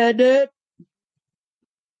 Yeah, dude.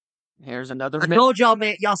 Here's another. I told y'all,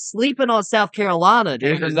 man, y'all sleeping on South Carolina,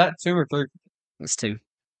 dude. Is that 2 or 3? It's 2.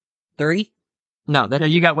 3? No, Yeah,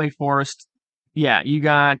 you got Wake Forest. Yeah, you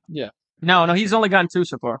got. Yeah. No, he's only gotten 2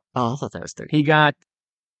 so far. Oh, I thought that was 3.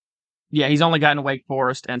 He's only gotten Wake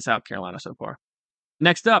Forest and South Carolina so far.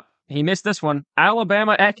 Next up, he missed this one.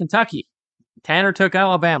 Alabama at Kentucky. Tanner took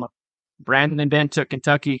Alabama. Brandon and Ben took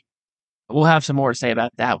Kentucky. We'll have some more to say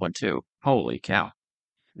about that one, too. Holy cow.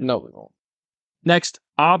 No, we won't. Next,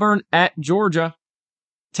 Auburn at Georgia.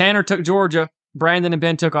 Tanner took Georgia. Brandon and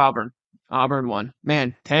Ben took Auburn. Auburn won.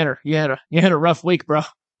 Man, Tanner, you had a rough week, bro.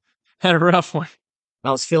 Had a rough one.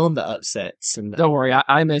 I was feeling the upsets. And Don't worry,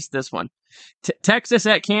 I missed this one. Texas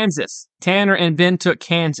at Kansas. Tanner and Ben took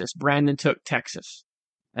Kansas. Brandon took Texas.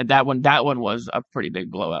 And that one was a pretty big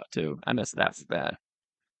blowout, too. I missed that bad.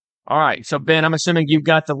 All right, so Ben, I'm assuming you've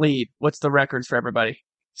got the lead. What's the records for everybody?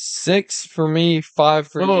 6 for me, 5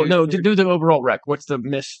 for you. No, do the overall rec. What's the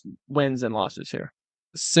wins and losses here?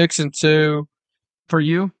 6 and 2. For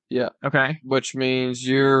you? Yeah. Okay. Which means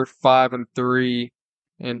you're 5 and 3,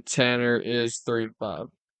 and Tanner is 3 and 5.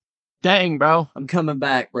 Dang, bro. I'm coming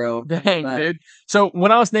back, bro. Dang, dude. So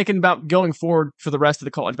when I was thinking about going forward for the rest of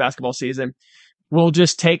the college basketball season, we'll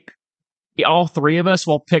just take all 3 of us.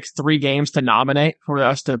 We'll pick 3 games to nominate for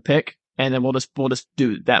us to pick, and then we'll just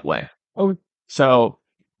do it that way. Oh, so,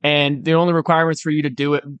 and the only requirements for you to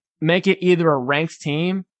do it, make it either a ranked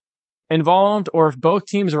team involved, or if both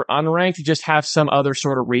teams are unranked, just have some other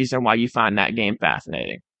sort of reason why you find that game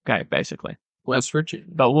fascinating. Okay, basically. West Virginia.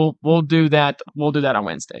 But we'll do that. We'll do that on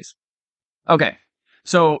Wednesdays. Okay,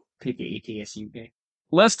 so pick a ETSU game.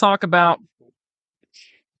 Let's talk about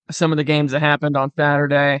some of the games that happened on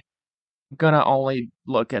Saturday. I'm gonna only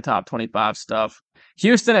look at top 25 stuff.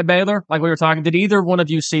 Houston at Baylor, like we were talking. Did either one of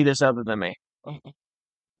you see this other than me?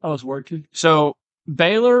 I was working. So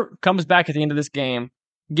Baylor comes back at the end of this game,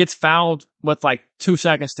 gets fouled with like 2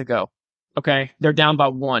 seconds to go. Okay, they're down by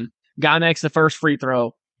 1. Guy makes the first free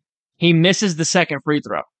throw. He misses the second free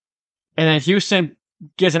throw. And then Houston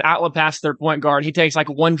gets an outlet pass to their point guard. He takes like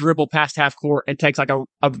 1 dribble past half court and takes like a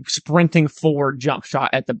sprinting forward jump shot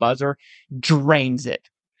at the buzzer, drains it.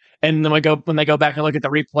 And then when they go back and look at the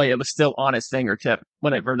replay, it was still on his fingertip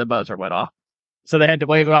whenever the buzzer went off. So they had to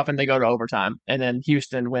wave it off and they go to overtime. And then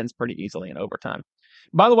Houston wins pretty easily in overtime.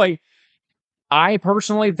 By the way, I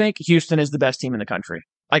personally think Houston is the best team in the country.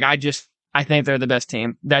 Like I think they're the best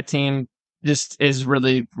team. That team just is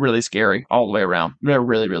really, really scary all the way around. They're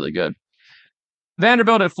really, really good.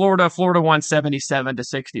 Vanderbilt at Florida. Florida won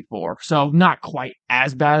 77-64. So not quite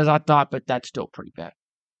as bad as I thought, but that's still pretty bad.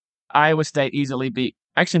 Iowa State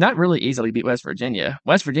actually not really easily beat West Virginia.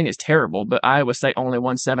 West Virginia is terrible, but Iowa State only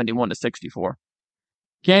won 71-64.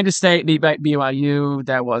 Kansas State beat BYU.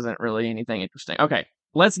 That wasn't really anything interesting. Okay,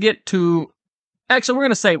 let's get to. Actually,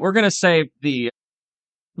 we're gonna save the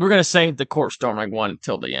court storming one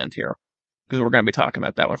until the end here, because we're gonna be talking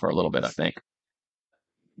about that one for a little bit, I think.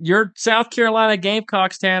 Your South Carolina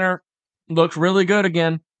Gamecocks, Tanner, looked really good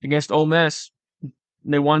again against Ole Miss.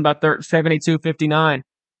 They won by 72-59.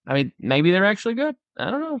 I mean, maybe they're actually good. I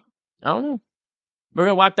don't know. We're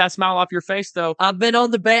gonna wipe that smile off your face, though. I've been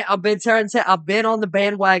on the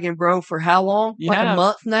bandwagon, bro, for how long? You like have. A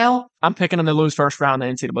month now? I'm picking them to lose first round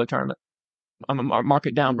in the NCAA tournament. I'm gonna mark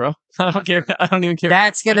it down, bro. I don't care. I don't even care.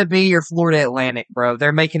 That's gonna be your Florida Atlantic, bro.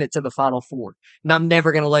 They're making it to the Final Four, and I'm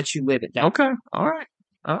never gonna let you live it down. Okay. All right.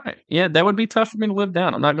 Yeah, that would be tough for me to live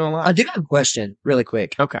down. I'm not gonna lie. I do have a question, really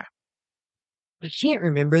quick. Okay. I can't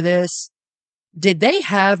remember this. Did they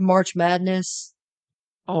have March Madness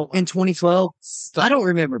in 2012? I don't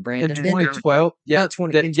remember, Brandon. In 2012? Yeah.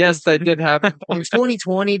 Yes, they did have. In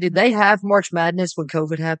 2020, did they have March Madness when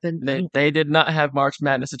COVID happened? They did not have March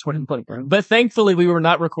Madness in 2020. But thankfully, we were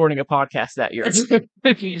not recording a podcast that year.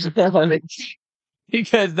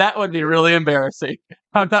 Because that would be really embarrassing.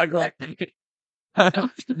 I'm not glad.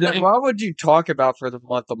 Then what would you talk about for the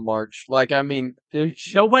month of March? Like, I mean,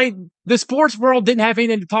 Nobody, the sports world didn't have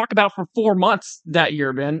anything to talk about for 4 months that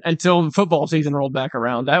year, Ben, until the football season rolled back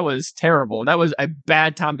around. That was terrible. That was a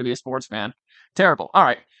bad time to be a sports fan. Terrible. All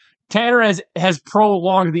right. Tanner has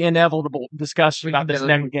prolonged the inevitable discussion about this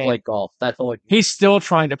next game. Play golf. That's all. He's still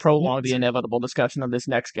trying to prolong the inevitable discussion of this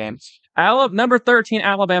next game. Number 13,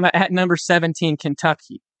 Alabama at number 17,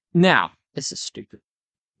 Kentucky. Now, This is stupid.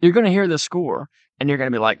 you're going to hear the score, and you're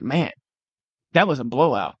going to be like, man, that was a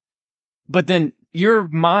blowout. But then your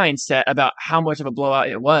mindset about how much of a blowout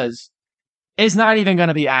it was is not even going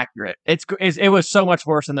to be accurate. It was so much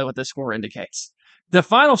worse than what the score indicates. The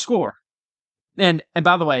final score, and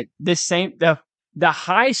by the way, the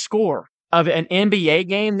high score of an NBA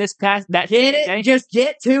game this past that game, Just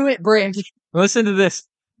get to it, Brandon. listen to this.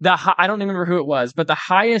 I don't even remember who it was, but the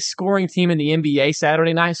highest scoring team in the NBA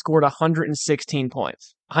Saturday night scored 116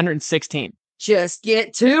 points. 116. Just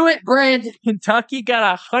get to it, Brandon. Kentucky got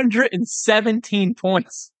 117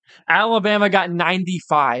 points. Alabama got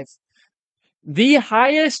 95. The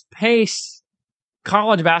highest pace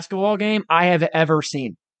college basketball game I have ever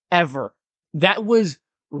seen. Ever. That was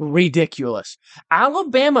ridiculous.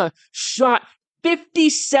 Alabama shot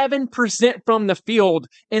 57% from the field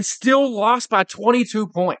and still lost by 22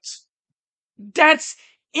 points. That's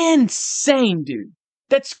insane, dude.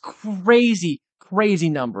 That's crazy, crazy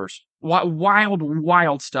numbers. Wild,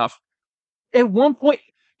 wild stuff. At one point,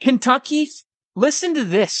 Kentucky, listen to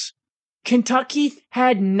this. Kentucky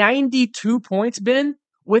had 92 points, Ben,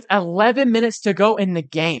 with 11 minutes to go in the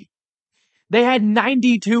game. They had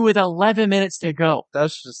 92 with 11 minutes to go.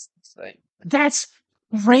 that's just insane. That's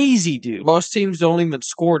crazy, dude. Most teams don't even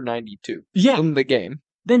score 92 Yeah. in the game.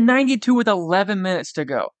 Then 92 with 11 minutes to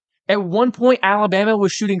go. At one point, Alabama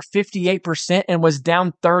was shooting 58% and was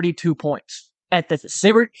down 32 points.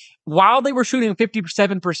 While they were shooting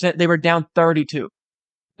 57%, they were down 32.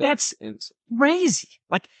 That's Insane. crazy.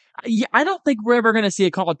 Like, I don't think we're ever going to see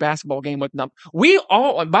a college basketball game with numbers.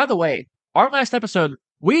 By the way, our last episode,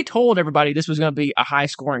 we told everybody this was going to be a high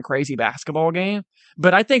scoring, crazy basketball game,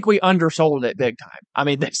 but I think we undersold it big time. I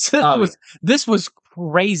mean, this was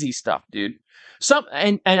crazy stuff, dude.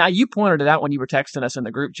 You pointed it out when you were texting us in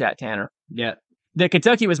the group chat, Tanner. Yeah. That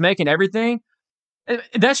Kentucky was making everything.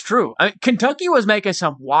 That's true. Kentucky was making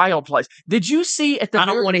some wild plays. Did you see at the? I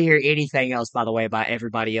don't want to hear anything else, by the way, about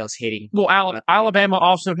everybody else hitting. Well, Alabama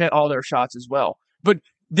also hit all their shots as well. But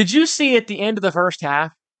did you see at the end of the first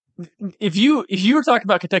half? If you were talking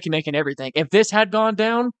about Kentucky making everything, if this had gone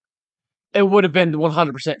down, it would have been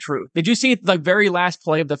 100% true. Did you see the very last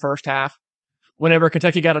play of the first half? Whenever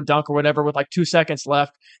Kentucky got a dunk or whatever with like 2 seconds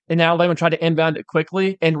left, and Alabama tried to inbound it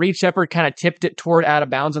quickly, and Reed Shepherd kind of tipped it toward out of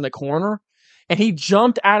bounds in the corner, and he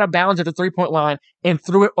jumped out of bounds at the 3-point line and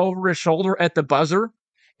threw it over his shoulder at the buzzer,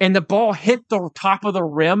 and the ball hit the top of the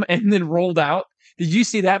rim and then rolled out. Did you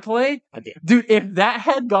see that play? I did. Dude, if that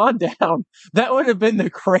had gone down, that would have been the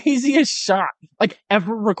craziest shot like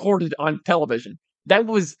ever recorded on television. That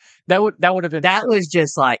would have been. That was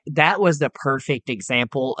just that was the perfect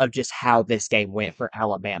example of just how this game went for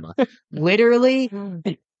Alabama. Literally,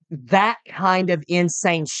 that kind of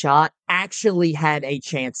insane shot actually had a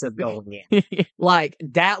chance of going in.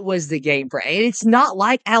 That was the game and it's not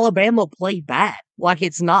like Alabama played bad.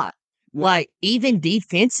 It's not. Even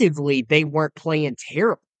defensively, they weren't playing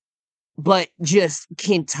terrible. But just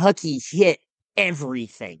Kentucky hit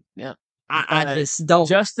everything. Yeah. I just don't.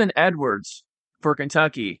 Justin Edwards for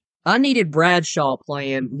Kentucky. I needed Bradshaw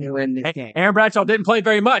playing in this game. Aaron Bradshaw didn't play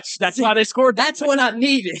very much. That's why they scored. That's what I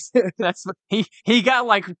needed. He got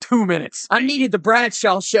like 2 minutes. I needed the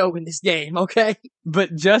Bradshaw show in this game, okay?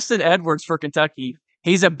 But Justin Edwards for Kentucky,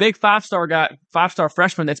 he's a big 5-star guy, 5-star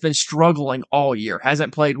freshman that's been struggling all year,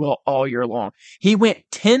 hasn't played well all year long. He went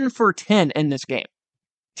 10 for 10 in this game.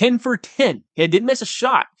 10 for 10. He didn't miss a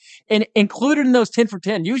shot. And included in those 10 for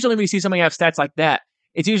 10, usually when you see somebody have stats like that,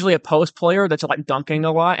 it's usually a post player that's like dunking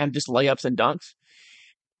a lot and just layups and dunks.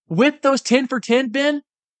 With those 10 for 10, Ben,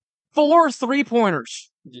 4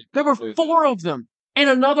 3-pointers. There were 4 of them. And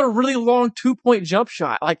another really long 2-point jump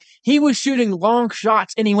shot. He was shooting long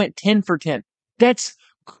shots and he went 10 for 10. That's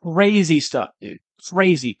crazy stuff, dude.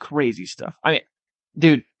 Crazy, crazy stuff. I mean,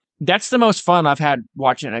 dude, that's the most fun I've had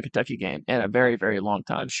watching a Kentucky game in a very, very long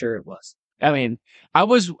time. I'm sure it was. I mean, I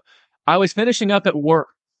was finishing up at work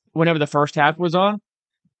whenever the first half was on.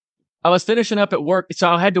 I was finishing up at work, so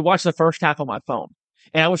I had to watch the first half on my phone.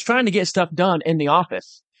 And I was trying to get stuff done in the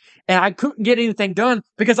office. And I couldn't get anything done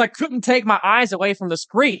because I couldn't take my eyes away from the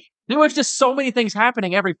screen. There was just so many things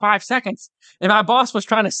happening every 5 seconds. And my boss was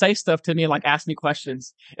trying to say stuff to me and ask me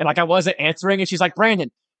questions. And I wasn't answering. And she's like, Brandon,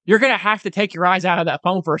 you're going to have to take your eyes out of that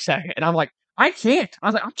phone for a second. And I'm like, I can't. I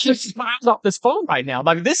was like, I'm just my eyes off this phone right now.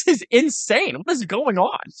 Like, this is insane. What is going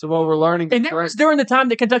on? So what we're learning, and that was during the time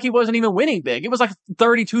that Kentucky wasn't even winning big. It was like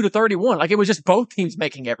 32-31. Like, it was just both teams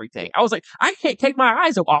making everything. I was like, I can't take my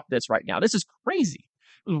eyes off this right now. This is crazy.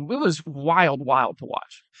 It was wild to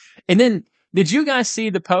watch. And then, did you guys see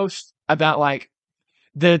the post about like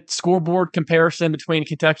the scoreboard comparison between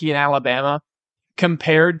Kentucky and Alabama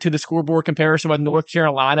compared to the scoreboard comparison with North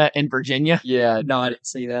Carolina and Virginia? Yeah, No, I didn't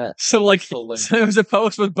see that. So like, so it was a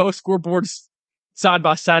post with both scoreboards side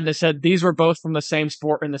by side, and it said these were both from the same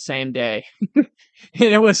sport in the same day. And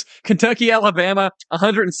it was Kentucky, Alabama,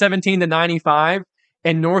 117-95,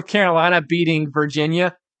 and North Carolina beating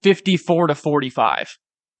Virginia 54-45.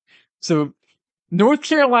 So North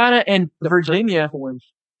Carolina and Virginia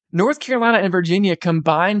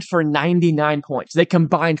combined for 99 points. They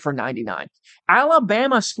combined for 99.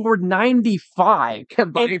 Alabama scored 95.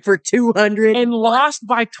 Combined for 200. And lost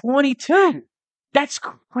by 22. That's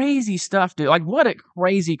crazy stuff, dude. Like, what a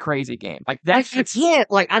crazy game. Like, I can't,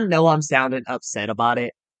 like, I know I'm sounding upset about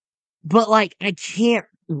it, but, like, I can't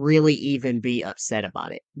really even be upset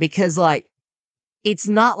about it because, like, it's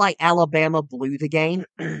not like Alabama blew the game.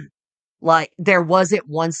 Like, there wasn't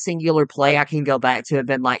one singular play I can go back to and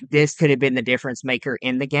been like, this could have been the difference maker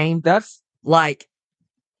in the game. that's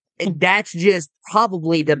Just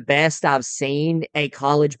probably the best I've seen a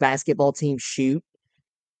college basketball team shoot.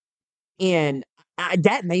 And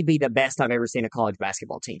that may be the best I've ever seen a college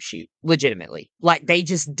basketball team shoot. Legitimately. Like, they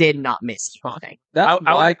just did not miss anything.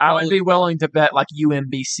 I would be willing to bet like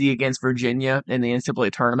UMBC against Virginia in the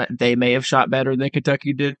NCAA tournament. They may have shot better than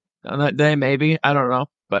Kentucky did on that day, maybe. I don't know.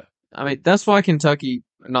 But I mean, that's why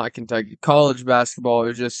college basketball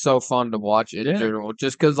is just so fun to watch in general.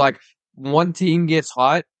 Just because, like, one team gets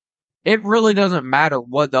hot, it really doesn't matter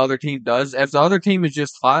what the other team does. If the other team is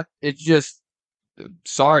just hot, it's just,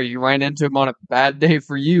 sorry, you ran into them on a bad day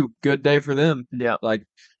for you, good day for them. Yeah. Like,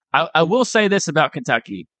 I will say this about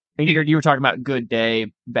Kentucky. You were talking about good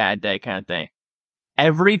day, bad day kind of thing.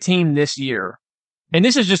 Every team this year, and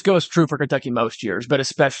this just goes true for Kentucky most years, but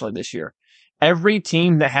especially this year, every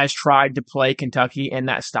team that has tried to play Kentucky in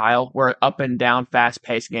that style, where up and down,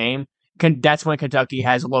 fast-paced game, that's when Kentucky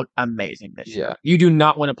has looked amazing this year. You do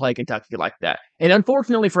not want to play Kentucky like that. And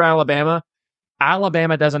unfortunately for Alabama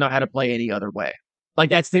doesn't know how to play any other way.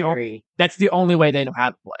 Like, that's the only way they know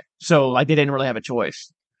how to play. So, like, they didn't really have a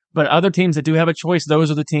choice. But other teams that do have a choice,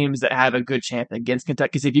 those are the teams that have a good chance against Kentucky.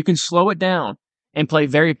 Because if you can slow it down and play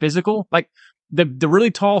very physical, like the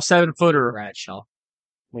really tall 7-footer, Bradshaw.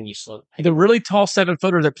 When you slow the really tall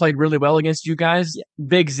 7-footer that played really well against you guys,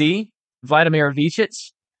 Big Z, Vladimir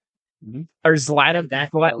Vicic, or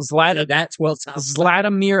Zlatamir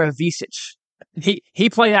Vicic. He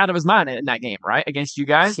played out of his mind in that game, right, against you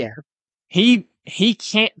guys. Yeah, he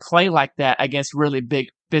can't play like that against really big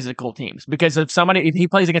physical teams, because if he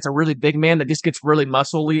plays against a really big man that just gets really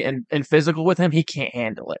muscly and physical with him, he can't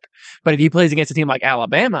handle it. But if he plays against a team like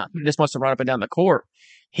Alabama, who just wants to run up and down the court,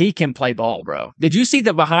 he can play ball, bro. Did you see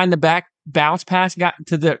the behind the back bounce pass got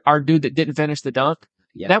to our dude that didn't finish the dunk?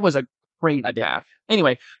 Yeah. That was a crazy pass.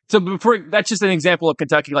 Anyway, so that's just an example of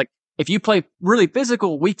Kentucky. Like, if you play really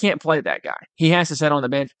physical, we can't play that guy. He has to sit on the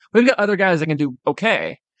bench. We've got other guys that can do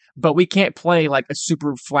okay, but we can't play like a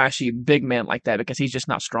super flashy big man like that because he's just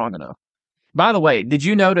not strong enough. By the way, did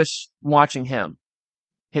you notice watching him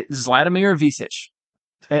hit Zlatamir Vicic?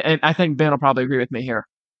 And I think Ben will probably agree with me here.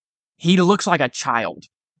 He looks like a child.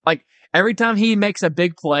 Like, every time he makes a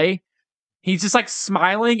big play, he's just like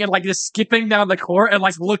smiling and like just skipping down the court and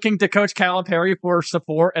like looking to Coach Calipari for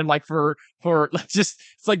support and like for just,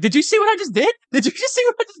 it's like, did you see what I just did? Did you just see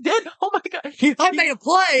what I just did? Oh my God. I made a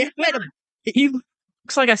play. He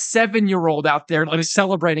looks like a 7-year-old out there like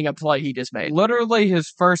celebrating a play he just made. Literally his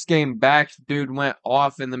first game back, dude went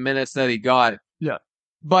off in the minutes that he got. Yeah.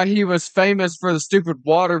 But he was famous for the stupid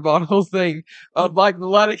water bottle thing of like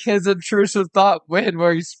letting his intrusive thought win,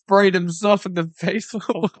 where he sprayed himself in the face.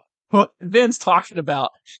 What Ben's talking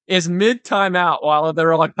about is mid timeout while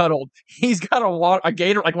they're like huddled. He's got a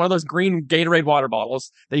Gator, like one of those green Gatorade water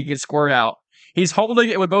bottles that you can squirt out. He's holding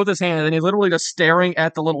it with both his hands and he's literally just staring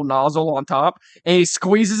at the little nozzle on top, and he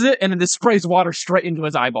squeezes it and then just sprays water straight into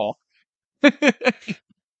his eyeball.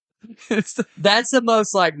 That's the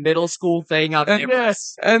most like middle school thing I've ever.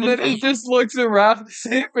 Yes, and then he just looks around and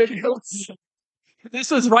sees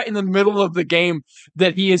This was right in the middle of the game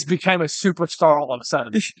that he has become a superstar all of a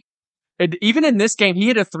sudden. And even in this game, he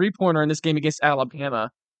hit a 3-pointer in this game against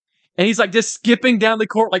Alabama. And he's like just skipping down the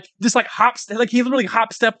court, like just like he literally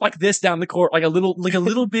hop step like this down the court, like a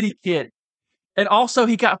little bitty kid. And also,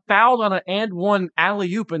 he got fouled on an and one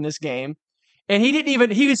alley-oop in this game. And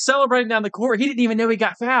he was celebrating down the court. He didn't even know he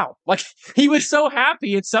got fouled. Like, he was so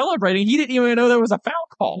happy and celebrating. He didn't even know there was a foul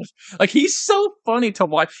called. Like, he's so funny to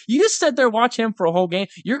watch. You just sit there, watch him for a whole game.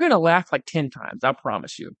 You're going to laugh like 10 times. I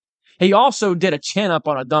promise you. He also did a chin up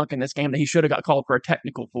on a dunk in this game that he should have got called for a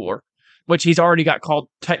technical for, which he's already got called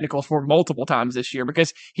technical for multiple times this year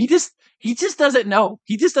because he just doesn't know.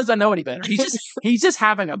 He just doesn't know any better. He's just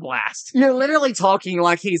having a blast. You're literally talking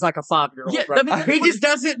like he's like a 5-year-old. Yeah, Right? I mean, he just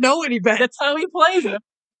doesn't know any better. That's how he plays it.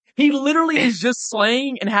 He literally is just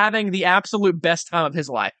slaying and having the absolute best time of his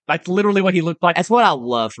life. That's literally what he looked like. That's what I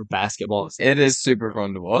love for basketball. It is super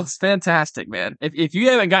fun to watch. It's fantastic, man. If you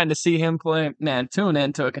haven't gotten to see him play, man, tune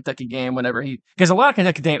into a Kentucky game whenever because a lot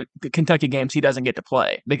of Kentucky games he doesn't get to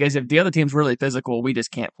play because if the other team's really physical, we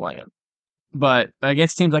just can't play him. But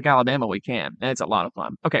against teams like Alabama, we can, and it's a lot of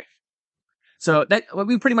fun. Okay, so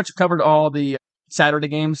we pretty much covered all the Saturday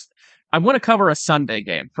games. I want to cover a Sunday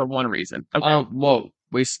game for one reason. Okay. Whoa.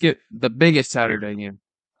 We skipped the biggest Saturday game.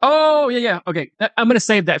 Oh, yeah. Okay. I'm going to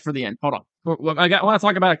save that for the end. Hold on. I want to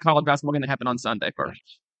talk about a college basketball game that happened on Sunday first.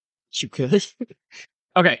 You could.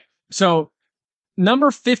 Okay. So,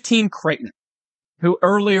 number 15, Creighton, who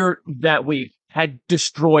earlier that week had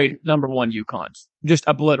destroyed number 1 UConn. Just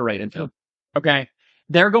obliterated them. Okay.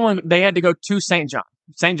 They had to go to St. John's.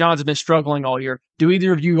 St. John's has been struggling all year. Do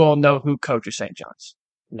either of you all know who coaches St. John's?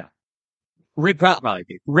 No. Rick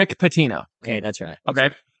Pitino. Okay, that's right. Okay.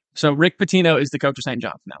 So Rick Pitino is the coach of St.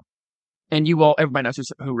 John's now. And everybody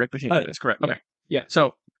knows who Rick Pitino is, correct? Okay. Yeah.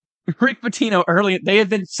 So Rick Pitino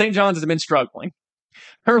St. John's has been struggling.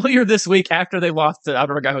 Earlier this week after they lost to, I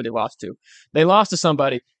forgot who they lost to. They lost to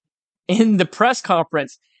somebody. In the press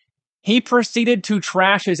conference, he proceeded to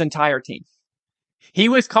trash his entire team. He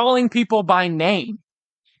was calling people by name.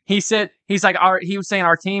 He was saying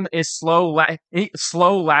our team is slow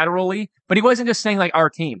laterally, but he wasn't just saying like our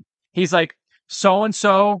team. He's like,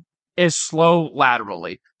 so-and-so is slow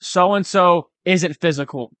laterally. So-and-so isn't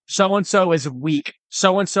physical. So-and-so is weak.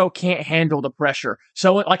 So-and-so can't handle the pressure.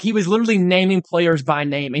 So like he was literally naming players by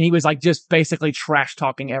name and he was like just basically trash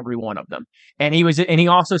talking every one of them. And he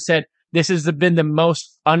also said, this has been the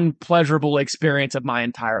most unpleasurable experience of my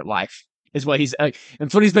entire life. Is what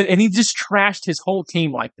that's what he's been, and he just trashed his whole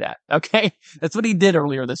team like that. Okay, that's what he did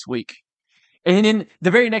earlier this week. And then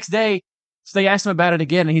the very next day, so they asked him about it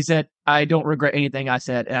again, and he said, "I don't regret anything I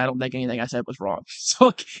said, and I don't think anything I said was wrong."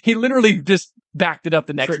 So he literally just backed it up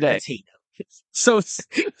the next day. So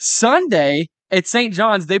Sunday at St.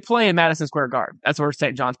 John's, they play in Madison Square Garden. That's where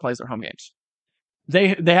St. John's plays their home games. They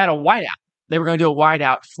had a whiteout. They were going to do a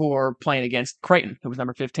whiteout for playing against Creighton, who was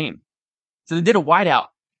number 15. So they did a whiteout.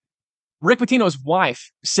 Rick Pitino's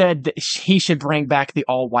wife said that he should bring back the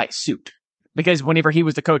all-white suit because whenever he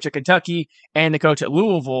was the coach at Kentucky and the coach at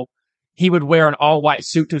Louisville, he would wear an all-white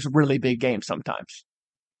suit to some really big games sometimes.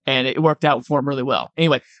 And it worked out for him really well.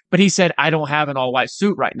 Anyway, but he said, I don't have an all-white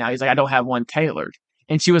suit right now. He's like, I don't have one tailored.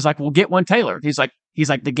 And she was like, well, get one tailored. He's like,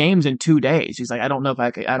 the game's in 2 days. He's like, I don't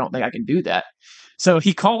think I can do that. So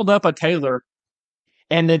he called up a tailor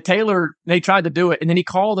and the tailor, they tried to do it. And then he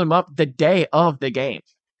called him up the day of the game.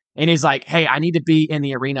 And he's like, hey, I need to be in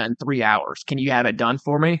the arena in 3 hours. Can you have it done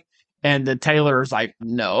for me? And the tailor's like,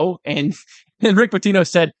 no. And Rick Pitino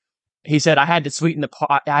said, I had to sweeten the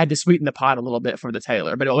pot. I had to sweeten the pot a little bit for the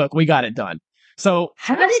tailor, but look, we got it done. So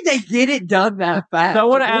how did they get it done that fast? So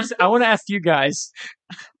I want to ask you guys,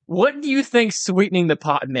 what do you think sweetening the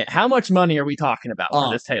pot meant? How much money are we talking about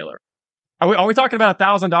for this tailor? Are we talking about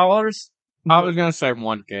 $1,000? I was gonna say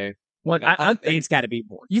 $1,000. It's got to be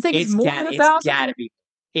more. You think it's more than $1,000? It's got to be.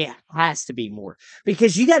 It has to be more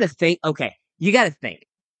because you got to think. Okay, you got to think.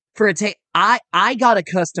 I got a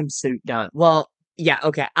custom suit done. Well, yeah,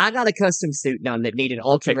 okay. I got a custom suit done that needed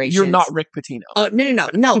alterations. You're not Rick Pitino.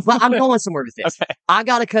 No. But I'm going somewhere with this. Okay. I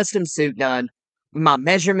got a custom suit done, my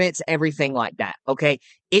measurements, everything like that. Okay,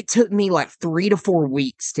 it took me like 3 to 4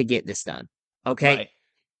 weeks to get this done. Okay. Right.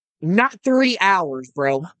 Not 3 hours,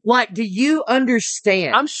 bro. Like, do you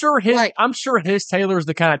understand? I'm sure his tailor is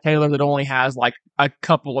the kind of tailor that only has like a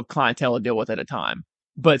couple of clientele to deal with at a time.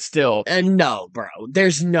 But still, no, bro.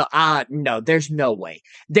 There's no way.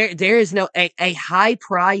 There is no a high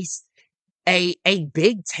price, a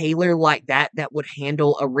big tailor like that would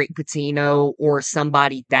handle a Rick Pitino or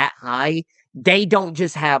somebody that high. They don't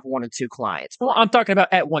just have 1 or 2 clients. Well, I'm talking about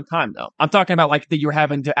at one time though. I'm talking about like that you're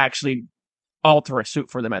having to actually alter a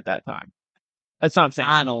suit for them at that time. That's what I'm saying.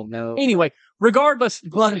 I don't know. Anyway, regardless,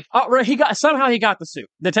 But he got the suit.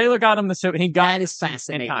 The tailor got him the suit, and he got that is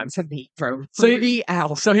fascinating to me, bro. So 3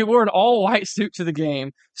 hours. So he wore an all-white suit to the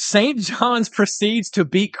game. St. John's proceeds to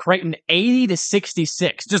beat Creighton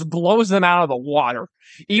 80-66, just blows them out of the water.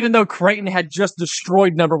 Even though Creighton had just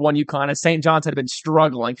destroyed number 1 UConn, and St. John's had been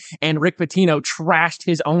struggling, and Rick Pitino trashed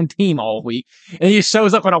his own team all week, and he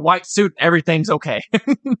shows up in a white suit, and everything's okay.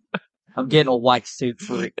 I'm getting a white suit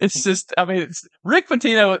for it. It's just, I mean, Rick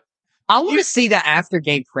Pitino. I want to see that after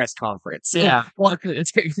game press conference. Yeah,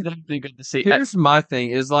 it's definitely good to see. Here's my thing: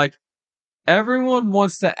 is like everyone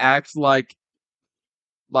wants to act like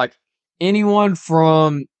anyone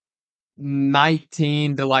from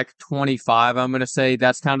 19 to like 25. I'm gonna say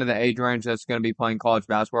that's kind of the age range that's gonna be playing college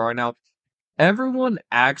basketball right now. Everyone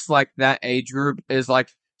acts like that age group is like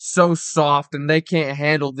so soft and they can't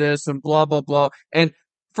handle this and blah blah blah. And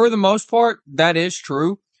for the most part, that is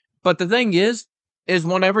true. But the thing is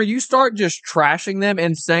whenever you start just trashing them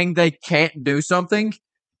and saying they can't do something,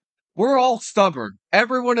 we're all stubborn.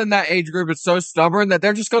 Everyone in that age group is so stubborn that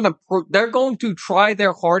they're just they're going to try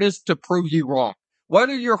their hardest to prove you wrong.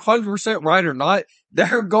 Whether you're 100% right or not,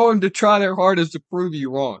 they're going to try their hardest to prove you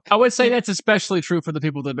wrong. I would say that's especially true for the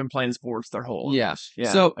people that have been playing sports their whole life. Yes.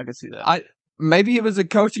 Yeah, So I can see that. Maybe it was a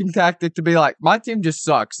coaching tactic to be like, my team just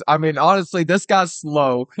sucks. I mean, honestly, this guy's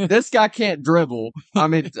slow. This guy can't dribble. I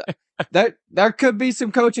mean, there could be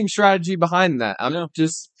some coaching strategy behind that. I'm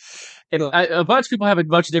just... A bunch of people have a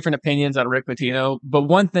bunch of different opinions on Rick Pitino, but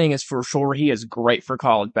one thing is for sure, he is great for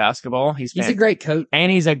college basketball. He's a great coach.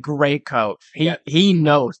 And he's a great coach. He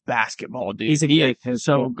knows basketball, dude. He is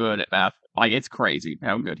so good at basketball. Like, it's crazy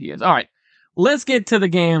how good he is. All right, let's get to the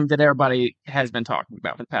game that everybody has been talking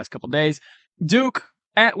about for the past couple of days. Duke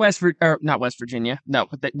at not West Virginia. No,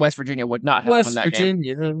 West Virginia would not have won that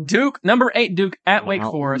game. Duke, number 8 Duke at Wake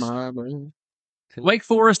Forest. Wake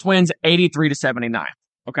Forest wins 83-79.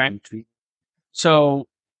 Okay. So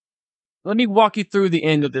let me walk you through the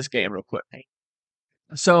end of this game real quick.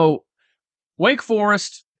 So Wake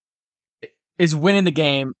Forest is winning the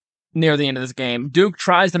game near the end of this game. Duke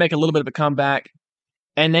tries to make a little bit of a comeback,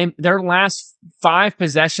 and their last 5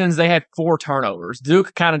 possessions, they had 4 turnovers.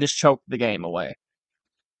 Duke kind of just choked the game away.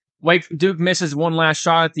 Duke misses one last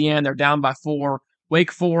shot at the end. They're down by 4.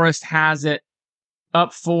 Wake Forest has it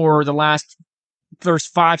up for there's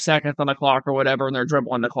 5 seconds on the clock or whatever, and they're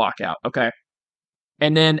dribbling the clock out. Okay.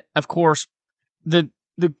 And then, of course, the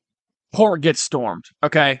court gets stormed.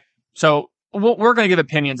 Okay. So we're going to give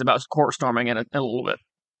opinions about court storming in a little bit.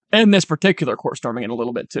 And this particular court storming in a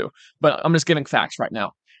little bit too. But I'm just giving facts right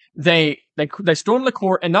now. They storm the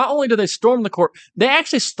court, and not only do they storm the court, they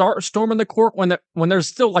actually start storming the court when there's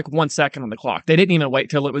still like 1 second on the clock. They didn't even wait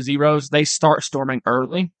till it was zeros. They start storming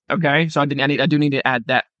early. Okay, so I do need to add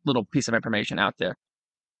that little piece of information out there.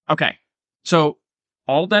 Okay, so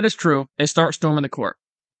all that is true. They start storming the court.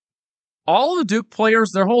 All the Duke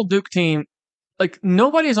players, their whole Duke team, like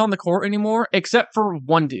nobody's on the court anymore except for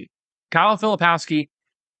one dude, Kyle Filipowski,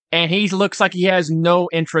 and he looks like he has no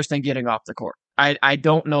interest in getting off the court. I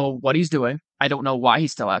don't know what he's doing. I don't know why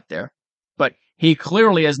he's still out there, but he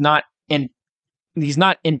clearly is not he's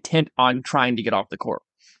not intent on trying to get off the court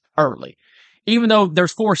early. Even though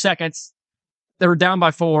there's 4 seconds, they were down by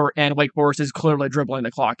 4, and Wake Forest is clearly dribbling the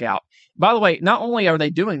clock out. By the way, not only are they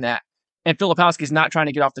doing that, and Filipowski's not trying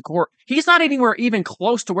to get off the court, he's not anywhere even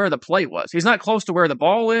close to where the play was. He's not close to where the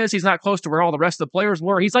ball is. He's not close to where all the rest of the players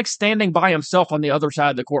were. He's like standing by himself on the other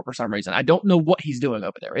side of the court for some reason. I don't know what he's doing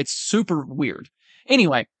over there. It's super weird.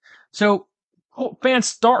 Anyway, so fans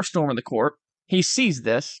start storming the court. He sees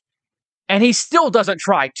this, and he still doesn't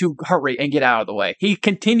try to hurry and get out of the way. He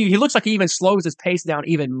looks like he even slows his pace down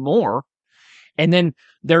even more. And then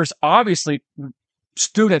there's obviously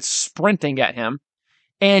students sprinting at him.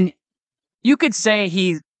 And you could say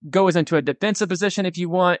he goes into a defensive position if you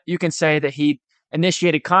want. You can say that he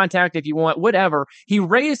initiated contact if you want, whatever. He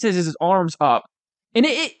raises his arms up. And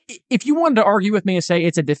if you wanted to argue with me and say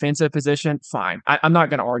it's a defensive position, fine. I'm not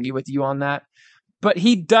going to argue with you on that. But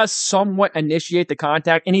he does somewhat initiate the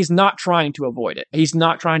contact, and he's not trying to avoid it. He's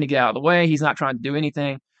not trying to get out of the way. He's not trying to do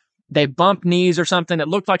anything. They bump knees or something. It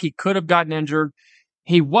looked like he could have gotten injured.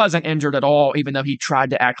 He wasn't injured at all, even though he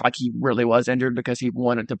tried to act like he really was injured because he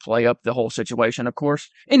wanted to play up the whole situation, of course.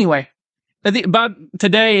 Anyway, but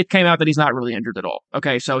today it came out that he's not really injured at all.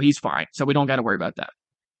 Okay, so he's fine. So we don't got to worry about that.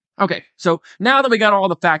 Okay, so now that we got all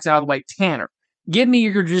the facts out of the way, Tanner, give me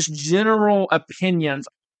your just general opinions.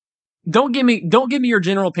 Don't give me your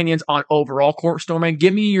general opinions on overall court storming.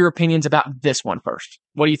 Give me your opinions about this one first.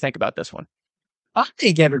 What do you think about this one? I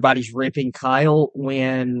think everybody's ripping Kyle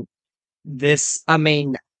when I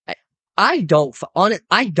I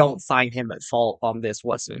don't find him at fault on this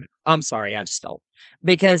whatsoever. I'm sorry, I just don't.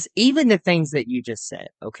 Because even the things that you just said,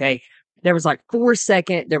 okay, there was 4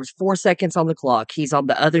 seconds on the clock. He's on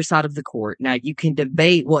the other side of the court. Now you can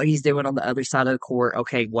debate what he's doing on the other side of the court.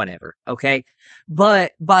 Okay, whatever. Okay.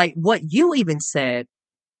 But by what you even said,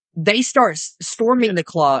 they start storming the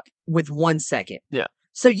clock with 1 second. Yeah.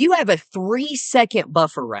 So you have a 3-second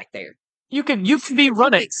buffer right there. You can be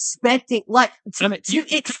running. Expecting,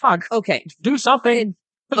 okay. Do something.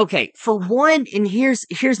 Okay, for one, and here's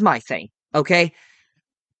my thing, okay?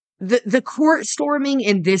 The court storming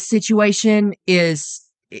in this situation is,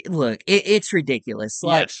 look, it's ridiculous.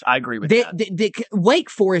 Yes, I agree with that. The Wake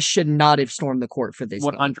Forest should not have stormed the court for this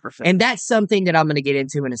 100%. And that's something that I'm going to get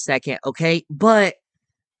into in a second, okay? But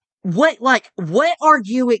what are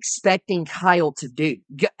you expecting Kyle to do?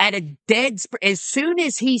 At a as soon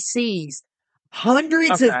as he sees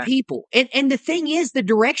hundreds of people, and the thing is, the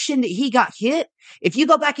direction that he got hit, if you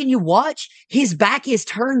go back and you watch, his back is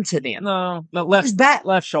turned to them. No, his back,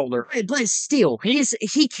 left shoulder. But still, he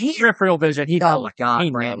can't. Peripheral vision. Oh my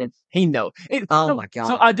God, Brandon. He knows. My God.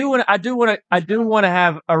 So I do want to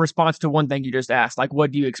have a response to one thing you just asked. Like,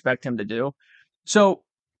 what do you expect him to do? So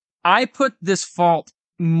I put this fault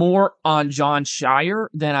more on John Shire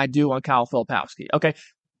than I do on Kyle Filipowski. Okay.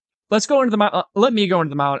 Let me go into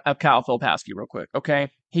the mount of Kyle Filipowski real quick.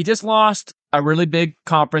 Okay. He just lost a really big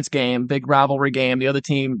conference game, big rivalry game. The other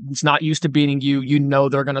team is not used to beating you. You know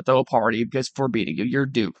they're going to throw a party because for beating you. You're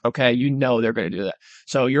Duke. Okay. You know they're going to do that.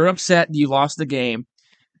 So you're upset you lost the game.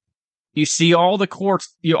 You see all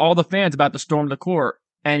the fans about to storm the court,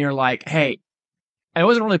 and you're like, hey, I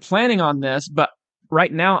wasn't really planning on this, but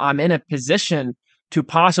right now I'm in a position to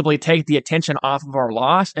possibly take the attention off of our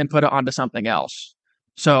loss and put it onto something else.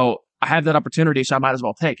 So I have that opportunity, so I might as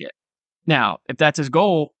well take it. Now, if that's his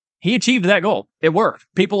goal, he achieved that goal. It worked.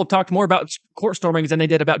 People have talked more about court stormings than they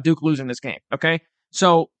did about Duke losing this game. Okay.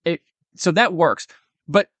 So that works.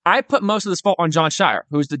 But I put most of this fault on John Shire,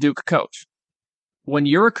 who's the Duke coach. When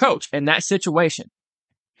you're a coach in that situation,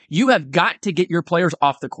 you have got to get your players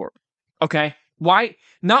off the court. Okay. Why?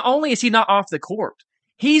 Not only is he not off the court,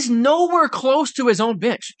 he's nowhere close to his own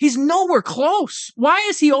bench. He's nowhere close. Why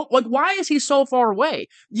is he so far away?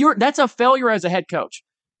 That's a failure as a head coach.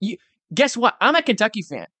 Guess what? I'm a Kentucky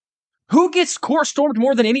fan. Who gets court stormed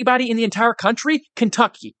more than anybody in the entire country?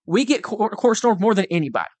 Kentucky. We get court stormed more than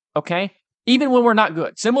anybody. Okay. Even when we're not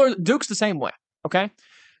good. Similar, Duke's the same way. Okay.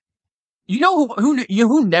 You know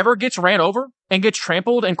who never gets ran over and gets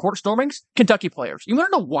trampled in court stormings? Kentucky players. You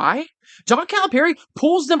want to know why? John Calipari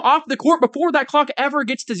pulls them off the court before that clock ever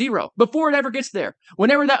gets to zero, before it ever gets there.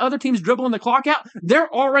 Whenever that other team's dribbling the clock out, they're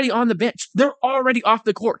already on the bench. They're already off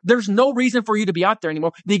the court. There's no reason for you to be out there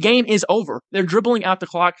anymore. The game is over. They're dribbling out the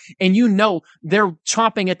clock, and you know they're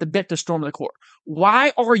chomping at the bit to storm the court.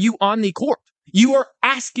 Why are you on the court? You are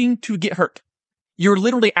asking to get hurt. You're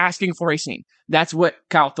literally asking for a scene. That's what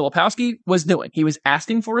Kyle Filipowski was doing. He was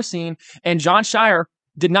asking for a scene, and John Shire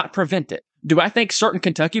did not prevent it. Do I think certain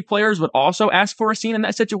Kentucky players would also ask for a scene in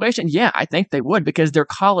that situation? Yeah, I think they would because they're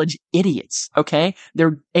college idiots, okay?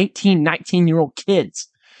 They're 18, 19-year-old kids,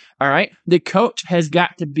 all right? The coach has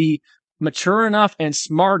got to be mature enough and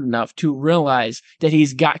smart enough to realize that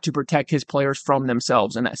he's got to protect his players from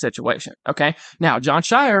themselves in that situation, okay? Now, John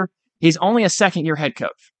Shire, he's only a second-year head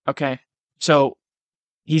coach, okay? So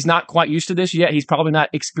he's not quite used to this yet. He's probably not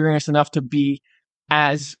experienced enough to be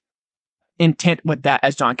as intent with that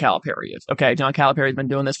as John Calipari is. Okay. John Calipari has been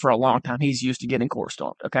doing this for a long time. He's used to getting court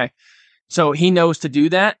stormed. Okay. So he knows to do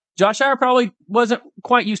that. Josh Shire probably wasn't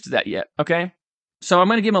quite used to that yet. Okay. So I'm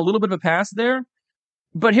going to give him a little bit of a pass there.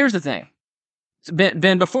 But here's the thing.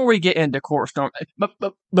 Ben, before we get into court storm, but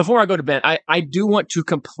before I go to Ben, I do want to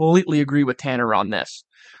completely agree with Tanner on this.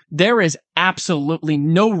 There is absolutely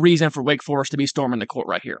no reason for Wake Forest to be storming the court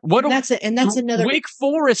right here. That's another. Wake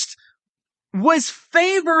Forest was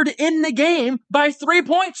favored in the game by 3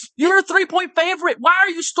 points. You're a 3-point favorite. Why are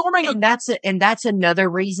you storming? And that's another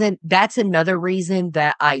reason. That's another reason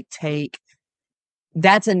that I take.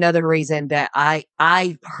 That's another reason that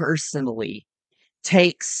I personally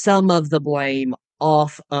take some of the blame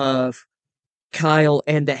off of Kyle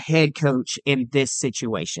and the head coach in this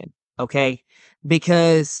situation. Okay.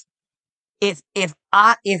 Because if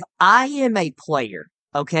I am a player,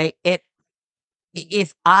 okay,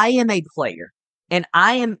 if I am a player and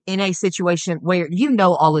I am in a situation where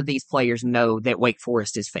all of these players know that Wake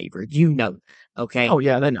Forest is favored, okay? Oh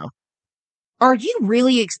yeah, they know. Are you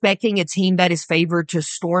really expecting a team that is favored to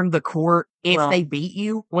storm the court if they beat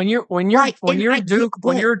you? When you're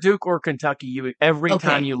Duke or Kentucky, every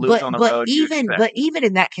time you lose on the road, even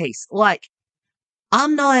in that case,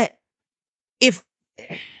 I'm not if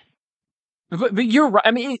But you're right.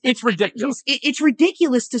 I mean, it's ridiculous. it's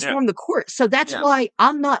ridiculous to storm the court. So that's why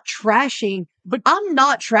I'm not trashing. But I'm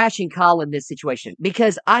not trashing Kyle in this situation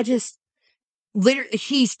because I just literally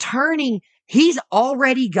he's turning. He's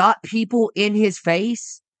already got people in his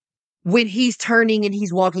face when he's turning and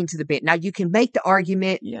he's walking to the bench. Now you can make the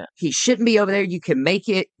argument he shouldn't be over there. You can make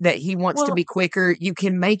it that he wants to be quicker. You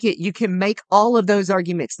can make all of those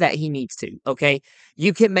arguments that he needs to. Okay,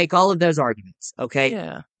 you can make all of those arguments.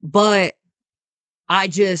 Okay, but I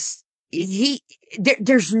just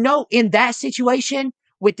there's no in that situation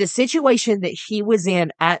with the situation that he was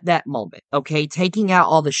in at that moment. Okay, taking out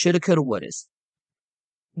all the shoulda, coulda, wouldas.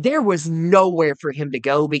 There was nowhere for him to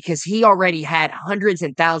go because he already had hundreds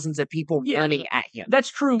and thousands of people running at him. That's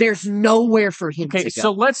true. There's nowhere for him to go. Okay,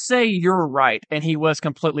 so let's say you're right and he was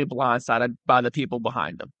completely blindsided by the people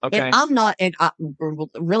behind him. Okay. And I'm not, and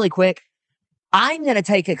really quick, I'm going to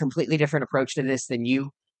take a completely different approach to this than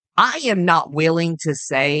you. I am not willing to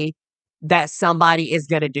say that somebody is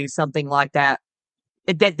going to do something like that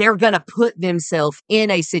they're going to put themselves in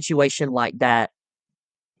a situation like that.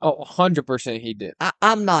 Oh, 100% he did.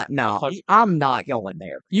 I'm not going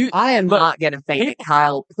there. I am not going to think that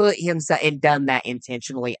Kyle put himself and done that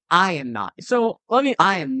intentionally. I am not. So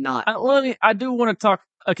I am not. I do want to talk.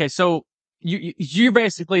 Okay, so you're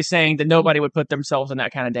basically saying that nobody would put themselves in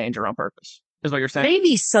that kind of danger on purpose, is what you're saying?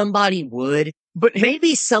 Maybe somebody would, but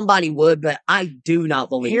I do not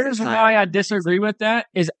believe. Here's why I disagree with that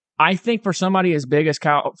is I think for somebody as big as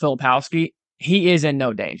Kyle Filipowski, he is in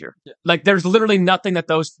no danger. Like there's literally nothing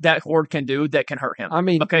that horde can do that can hurt him. I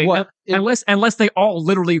mean, okay, unless they all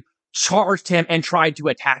literally charged him and tried to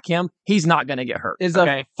attack him, he's not going to get hurt. Is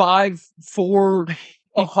a 5'4",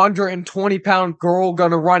 120-pound girl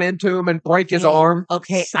going to run into him and break his arm?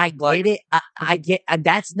 Okay, I get it. I get.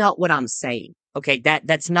 That's not what I'm saying. Okay,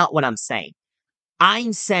 that's not what I'm saying.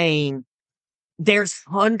 I'm saying there's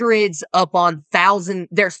hundreds upon thousands.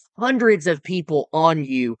 There's hundreds of people on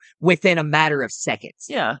you within a matter of seconds.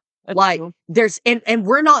 Yeah. Like cool. And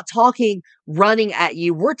we're not talking running at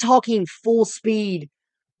you. We're talking full speed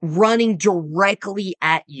running directly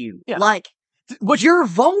at you. Yeah. Like you're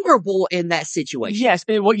vulnerable in that situation. Yes.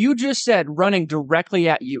 And what you just said, running directly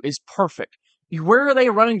at you is perfect. Where are they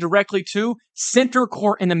running directly to? Center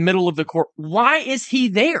court in the middle of the court. Why is he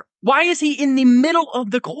there? Why is he in the middle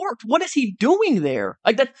of the court? What is he doing there?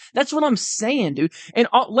 Like that's what I'm saying, dude. And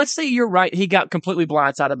let's say you're right. He got completely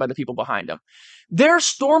blindsided by the people behind him. They're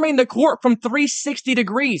storming the court from 360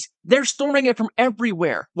 degrees. They're storming it from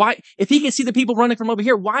everywhere. Why? If he can see the people running from over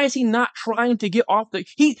here, why is he not trying to get off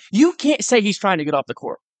you can't say he's trying to get off the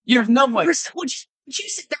court. There's no way. Would you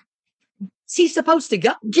sit there? Is he supposed to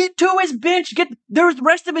go? Get to his bench. The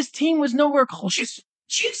rest of his team was nowhere close.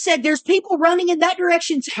 You said there's people running in that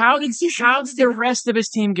direction. How did the rest of his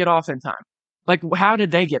team get off in time? Like, how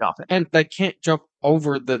did they get off it? And they can't jump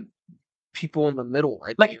over the people in the middle,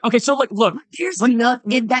 right? Like, okay, so look. There's enough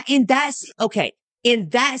in that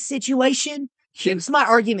situation. Here's my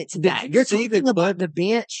argument to that. You're talking about the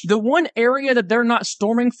bench. The one area that they're not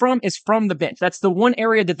storming from is from the bench. That's the one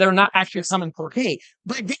area that they're not actually coming for. Okay,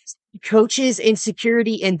 but there's coaches and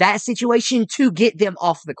security in that situation to get them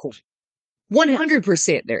off the court.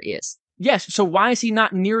 100% there is. Yes. So why is he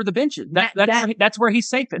not near the benches? That's where he's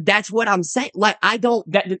safe. That's what I'm saying. Like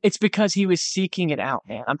it's because he was seeking it out,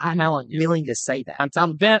 man. I'm not willing to say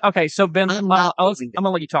that. Ben. Okay, so Ben, I'm gonna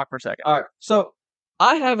let you talk for a second. All right. So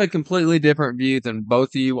I have a completely different view than both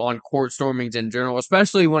of you on court stormings in general,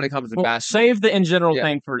 especially when it comes to basketball. Save the in general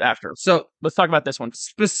thing for after. So let's talk about this one.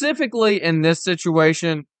 Specifically in this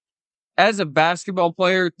situation, as a basketball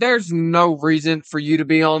player, there's no reason for you to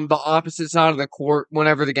be on the opposite side of the court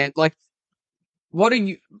whenever the game,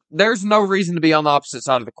 there's no reason to be on the opposite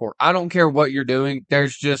side of the court. I don't care what you're doing.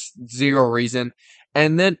 There's just zero reason.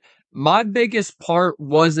 And then my biggest part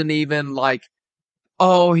wasn't even like,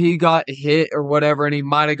 oh, he got hit or whatever, and he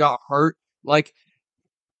might have got hurt. Like,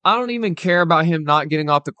 I don't even care about him not getting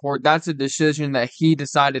off the court. That's a decision that he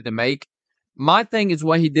decided to make. My thing is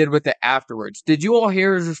what he did with it afterwards. Did you all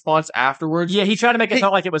hear his response afterwards? Yeah, he tried to make it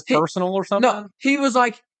sound like it was personal or something. No, he was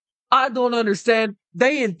like, I don't understand.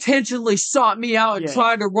 They intentionally sought me out and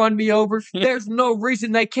tried to run me over. There's no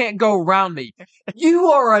reason they can't go around me. You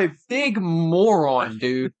are a big moron,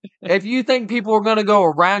 dude. If you think people are going to go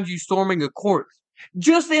around you storming a court.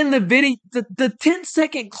 Just in the video, the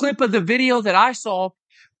 10-second clip of the video that I saw,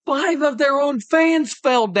 5 of their own fans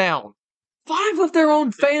fell down. 5 of their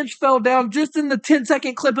own fans fell down just in the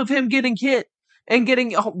 10-second clip of him getting hit and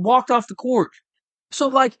getting walked off the court. So,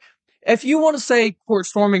 like, if you want to say court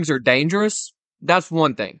stormings are dangerous, that's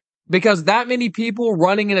one thing. Because that many people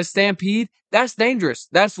running in a stampede, that's dangerous.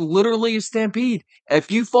 That's literally a stampede. If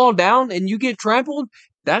you fall down and you get trampled,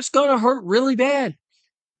 that's going to hurt really bad.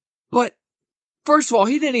 But first of all,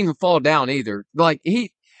 he didn't even fall down either.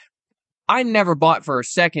 I never bought for a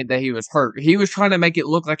second that he was hurt. He was trying to make it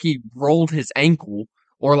look like he rolled his ankle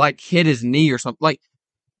or like hit his knee or something. Like,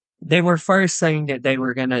 They were first saying that they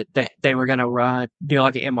were gonna run do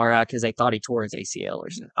like an MRI because they thought he tore his ACL or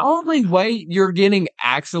something. the only way you're getting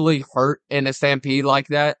actually hurt in a stampede like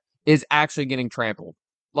that is actually getting trampled.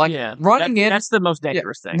 Like, that's the most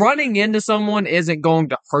dangerous thing. Running into someone isn't going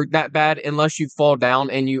to hurt that bad unless you fall down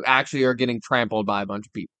and you actually are getting trampled by a bunch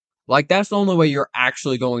of people. Like, that's the only way you're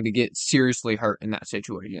actually going to get seriously hurt in that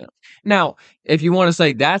situation. Now, if you want to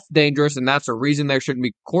say that's dangerous and that's a reason there shouldn't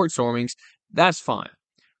be court stormings, that's fine.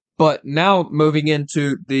 But now moving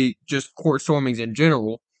into the just court stormings in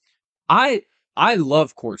general, I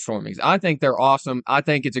love court stormings. I think they're awesome. I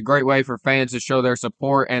think it's a great way for fans to show their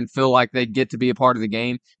support and feel like they get to be a part of the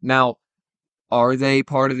game. Now, are they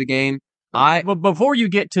part of the game? But before you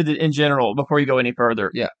get to before you go any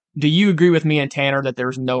further, do you agree with me and Tanner that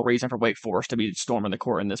there's no reason for Wake Forest to be storming the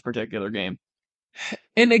court in this particular game?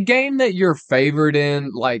 In a game that you're favored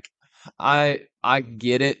in, like, I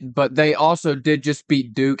get it, but they also did just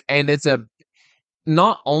beat Duke, and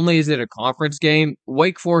not only is it a conference game,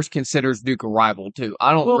 Wake Forest considers Duke a rival too.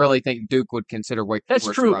 I don't really think Duke would consider Wake Forest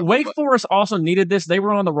That's true. a rival, Wake Forest also needed this. They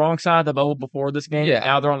were on the wrong side of the bubble before this game. Yeah.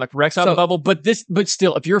 Now they're on the correct side of the bubble. But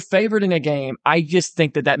still, if you're favored in a game, I just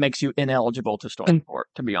think that makes you ineligible to storm the court,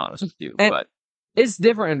 to be honest with you. But it's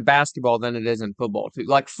different in basketball than it is in football too.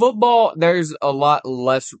 Like football, there's a lot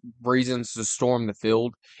less reasons to storm the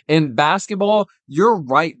field. In basketball, you're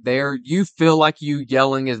right there. You feel like you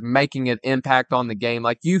yelling is making an impact on the game.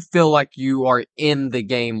 Like you feel like you are in the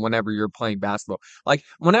game whenever you're playing basketball. Like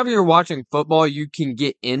whenever you're watching football, you can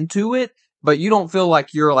get into it, but you don't feel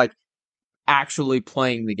like you're like actually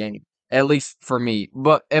playing the game. At least for me.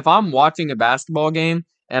 But if I'm watching a basketball game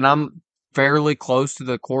and I'm fairly close to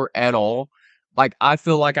the court at all, like, I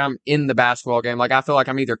feel like I'm in the basketball game. Like, I feel like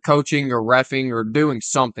I'm either coaching or reffing or doing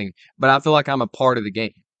something, but I feel like I'm a part of the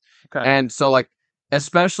game. Okay. And so, like,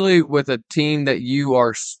 especially with a team that you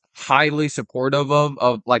are highly supportive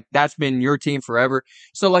of, like, that's been your team forever.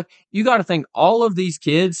 So, like, you got to think all of these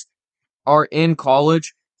kids are in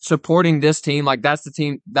college supporting this team. Like, that's the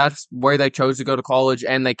team, that's where they chose to go to college,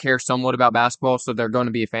 and they care somewhat about basketball, so they're going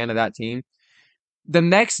to be a fan of that team. The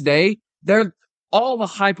next day, all the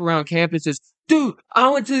hype around campus is, dude, I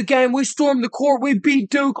went to the game. We stormed the court. We beat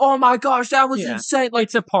Duke. Oh my gosh, that was insane. Like,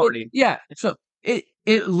 it's a party. So it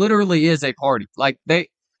literally is a party. Like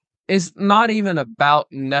it's not even about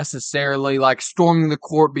necessarily like storming the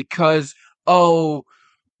court because, oh,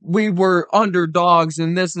 we were underdogs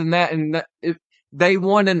and this and that. And that. They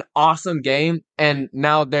won an awesome game, and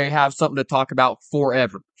now they have something to talk about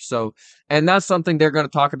forever. So, and that's something they're going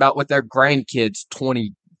to talk about with their grandkids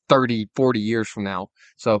 20, 30, 40 years from now.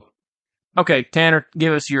 So, okay, Tanner,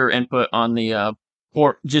 give us your input on the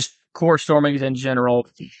court stormings in general.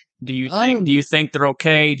 Do you think they're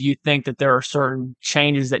okay? Do you think that there are certain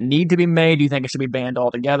changes that need to be made? Do you think it should be banned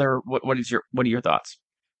altogether? What are your thoughts?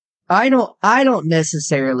 I don't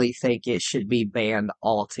necessarily think it should be banned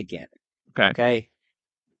altogether. Okay.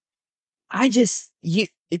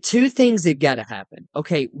 Two things have got to happen.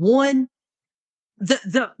 Okay, one,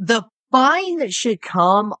 the fine that should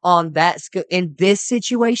come on that in this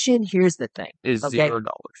situation. Here's the thing: is $0.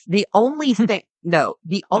 The only thing,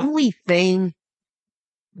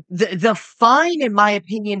 the fine, in my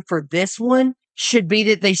opinion, for this one should be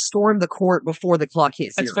that they storm the court before the clock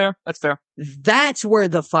hits zero. That's fair. That's where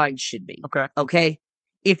the fine should be. Okay.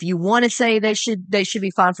 If you want to say they should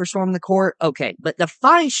be fined for storming the court, okay. But the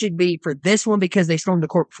fine should be for this one because they stormed the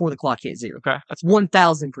court before the clock hit zero. Okay. That's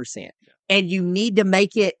 1,000%. And you need to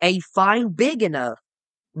make it a fine big enough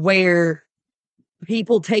where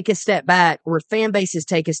people take a step back or fan bases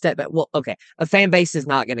take a step back. Well, okay. A fan base is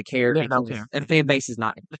not going to care. A fan base is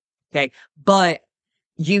not. Okay. But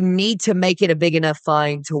you need to make it a big enough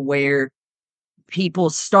fine to where people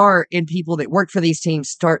that work for these teams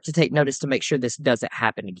start to take notice to make sure this doesn't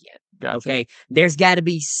happen again. Gotcha. Okay. There's got to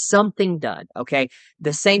be something done. Okay.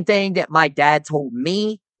 The same thing that my dad told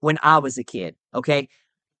me when I was a kid. Okay.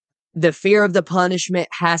 The fear of the punishment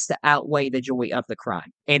has to outweigh the joy of the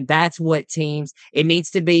crime. And that's what it needs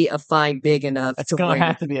to be a fine big enough. It's going to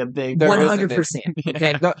have to be a big 100%.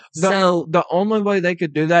 Okay. So the only way they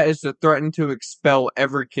could do that is to threaten to expel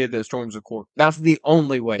every kid that storms the court. That's the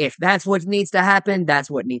only way. If that's what needs to happen, that's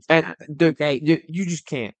what needs to happen. Okay. You just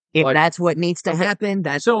can't. If Like, that's what needs to happen,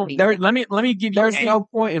 that's So what needs there, to let me give you. there's no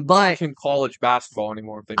point in But- watching college basketball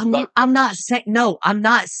anymore. If they I'm not saying no. I'm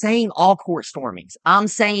not saying all court stormings. I'm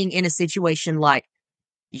saying in a situation like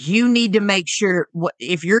you need to make sure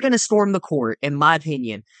if you're going to storm the court. In my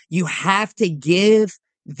opinion, you have to give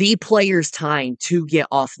the players time to get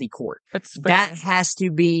off the court. That has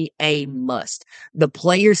to be a must. The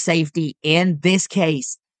player safety in this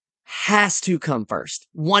case has to come first.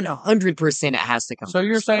 100% it has to come So first.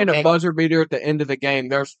 you're saying a buzzer beater at the end of the game,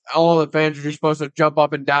 there's all the fans are just supposed to jump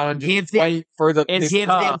up and down and just wait for the give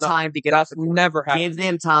them time to get off the court. Never happened. Give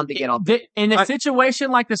them time to get off the court. In a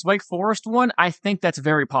situation like this Wake Forest one, I think that's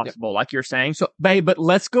very possible, like you're saying. So, but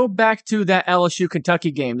let's go back to that LSU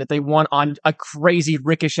Kentucky game that they won on a crazy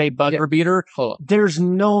ricochet buzzer beater. There's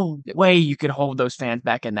no way you could hold those fans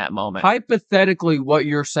back in that moment. Hypothetically, what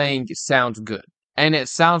you're saying sounds good. And it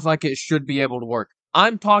sounds like it should be able to work.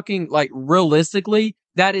 I'm talking like realistically,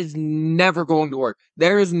 that is never going to work.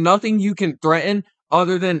 There is nothing you can threaten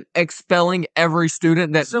other than expelling every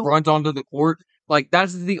student that runs onto the court. Like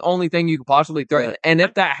that's the only thing you could possibly threaten. And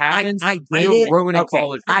if that happens, you're ruining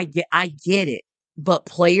college. I get it. But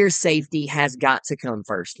player safety has got to come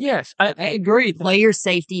first. Yes, I agree. Player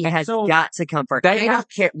safety has got to come first. They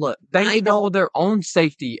don't care. Look, they hold their own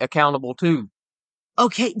safety accountable too.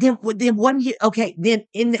 Okay, then what do you? Okay, then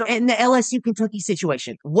in the LSU Kentucky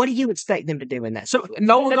situation, what do you expect them to do in that? So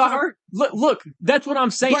no one got hurt. Look, that's what I'm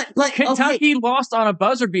saying. But Kentucky lost on a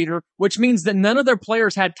buzzer beater, which means that none of their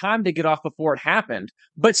players had time to get off before it happened.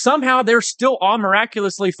 But somehow they're still all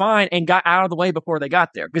miraculously fine and got out of the way before they got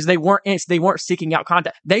there because they weren't seeking out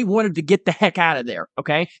contact. They wanted to get the heck out of there.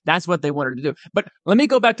 Okay, that's what they wanted to do. But let me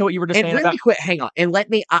go back to what you were just saying. Really quick, hang on, and let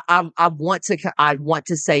me. I want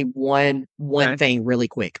to say one thing really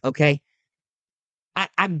quick. Okay,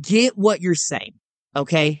 I get what you're saying.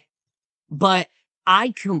 Okay, but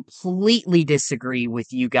I completely disagree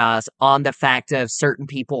with you guys on the fact of certain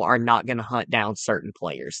people are not going to hunt down certain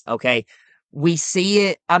players. Okay. We see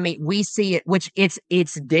it. I mean, we see it, which it's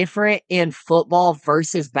different in football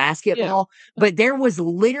versus basketball, but there was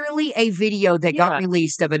literally a video that got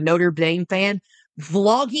released of a Notre Dame fan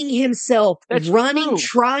vlogging himself running,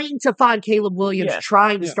 trying to find Caleb Williams,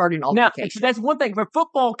 trying to start an altercation. Now, that's one thing. For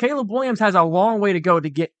football, Caleb Williams has a long way to go to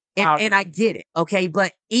get out. And I get it, okay?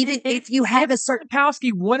 But even if you have a certain...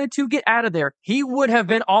 Palski wanted to get out of there, he would have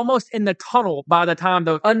been almost in the tunnel by the time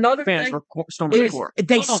the fans were storming the court.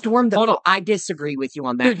 They stormed the court. I disagree with you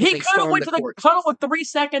on that. He could have went to the tunnel with 3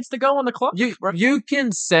 seconds to go on the clock. You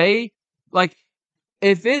can say, like,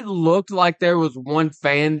 if it looked like there was one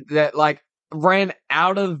fan that, like, ran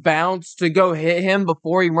out of bounds to go hit him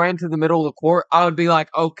before he ran to the middle of the court, I would be like,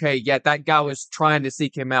 okay, yeah, that guy was trying to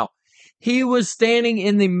seek him out. He was standing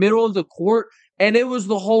in the middle of the court, and it was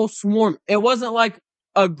the whole swarm. It wasn't like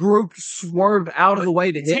a group swerved out of the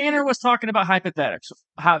way to hit. Tanner was talking about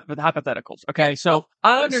hypotheticals. Okay, so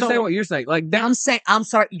I understand what you're saying. Like I'm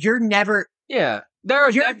sorry, you're never. Yeah,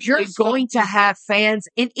 you're going to have fans,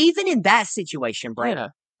 and even in that situation, Brandon.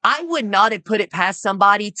 I would not have put it past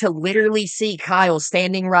somebody to literally see Kyle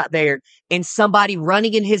standing right there and somebody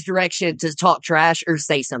running in his direction to talk trash or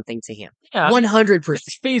say something to him. 100%.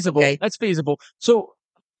 It's feasible. Okay? That's feasible. So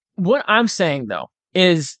what I'm saying, though,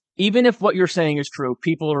 is even if what you're saying is true,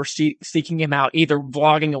 people are seeking him out, either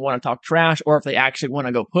vlogging and want to talk trash, or if they actually want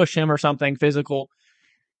to go push him or something physical.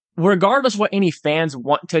 Regardless what any fans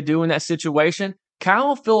want to do in that situation,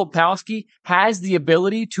 Kyle Filipowski has the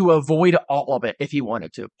ability to avoid all of it if he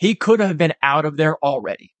wanted to. He could have been out of there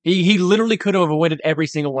already. He literally could have avoided every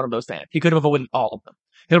single one of those fans. He could have avoided all of them.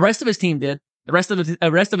 The rest of his team did. The rest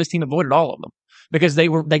of his team avoided all of them because they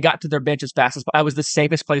got to their bench as fast as possible. That was the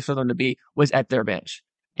safest place for them to be, was at their bench,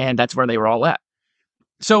 and that's where they were all at.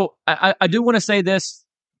 So I do want to say this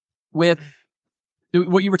with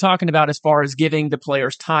what you were talking about as far as giving the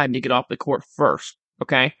players time to get off the court first.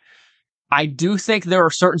 Okay. I do think there are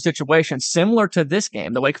certain situations similar to this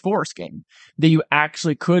game, the Wake Forest game, that you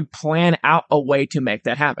actually could plan out a way to make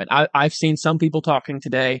that happen. I've seen some people talking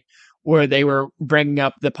today where they were bringing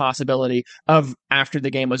up the possibility of, after the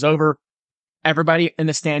game was over, everybody in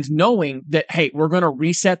the stands knowing that, hey, we're going to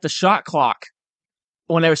reset the shot clock.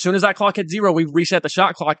 As soon as that clock hits 0, we reset the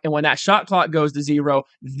shot clock. And when that shot clock goes to 0,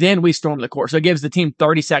 then we storm the court. So it gives the team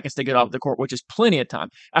 30 seconds to get off the court, which is plenty of time.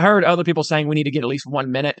 I heard other people saying we need to get at least 1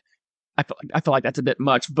 minute. I feel like that's a bit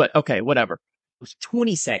much, but okay, whatever. It was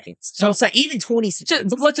 20 seconds. So even 20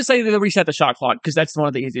 seconds. Let's just say they reset the shot clock, because that's one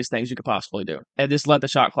of the easiest things you could possibly do. And just let the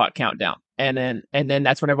shot clock count down. And then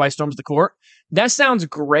that's when everybody storms the court. That sounds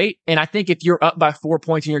great. And I think if you're up by 4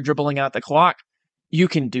 points and you're dribbling out the clock, you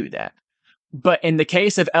can do that. But in the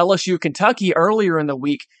case of LSU Kentucky earlier in the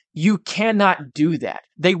week, You cannot do that.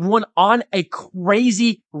 They won on a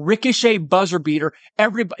crazy ricochet buzzer beater.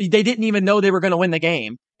 Everybody, they didn't even know they were going to win the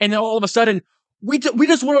game. And then all of a sudden, we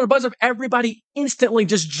just won on a buzzer. Everybody instantly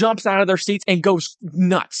just jumps out of their seats and goes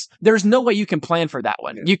nuts. There's no way you can plan for that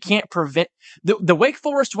one. You can't prevent the Wake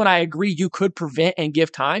Forest one. I agree. You could prevent and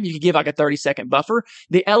give time. You could give like a 30-second buffer.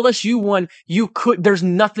 The LSU one, there's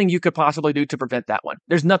nothing you could possibly do to prevent that one.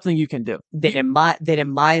 There's nothing you can do. That in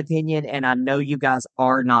my opinion, and I know you guys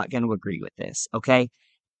are not going to agree with this, okay?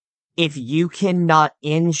 If you cannot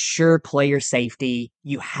ensure player safety,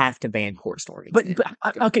 you have to ban court storming. But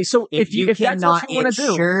okay, so if that's what you want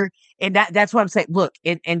to do, and that's what I'm saying. Look,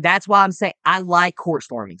 and that's why I'm saying I like court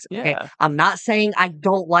stormings. Okay, Yeah. I'm not saying I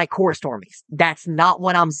don't like court stormings. That's not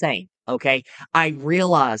what I'm saying. Okay, I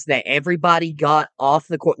realize that everybody got off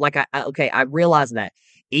the court. Like I realize that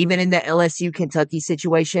even in the LSU Kentucky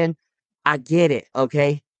situation, I get it.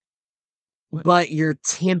 Okay, but you're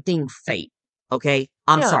tempting fate. Okay,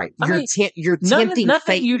 I'm sorry. You're tempting nothing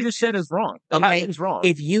fate. you just said is wrong. Okay, It's wrong.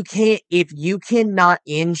 if you cannot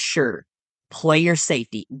ensure player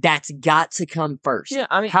safety, that's got to come first. Yeah,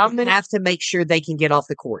 I mean, you have to make sure they can get off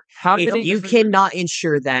the court. If you cannot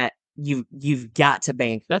ensure that, you've got to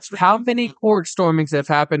ban. How many court stormings have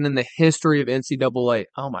happened in the history of NCAA?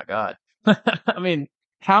 Oh my God. I mean,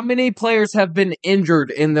 how many players have been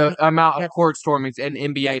injured in the amount of court stormings in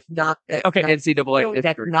NBA? NCAA That's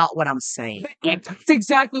history. not what I'm saying. That's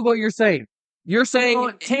exactly what you're saying. You're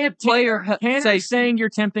saying Tanner's saying you're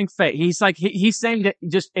tempting fate. He's like he's saying that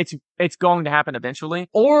it's going to happen eventually,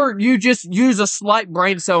 or you just use a slight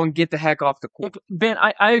brain cell and get the heck off the court. Ben,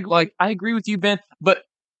 I agree with you, Ben, but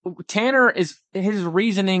Tanner his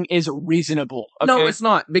reasoning is reasonable. Okay? No, it's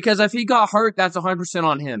not, because if he got hurt, that's 100%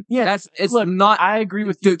 on him. Yeah, I agree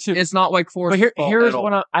with you too. It's not Wake Forest. But here's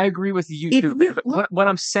what I agree with you too. What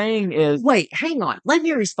I'm saying is, wait, hang on. Let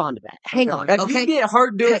me respond to that. Hang on. If you get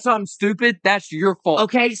hurt doing something stupid, that's your fault.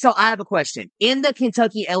 Okay, so I have a question. In the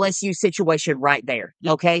Kentucky LSU situation right there,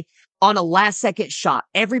 okay, on a last-second shot,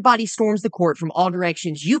 everybody storms the court from all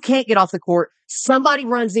directions. You can't get off the court. Somebody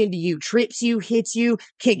runs into you, trips you, hits you,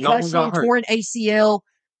 concussion, torn ACL.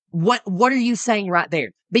 What are you saying right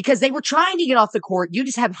there? Because they were trying to get off the court. You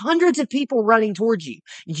just have hundreds of people running towards you.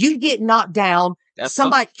 You get knocked down.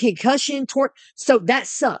 Concussion, torn. So that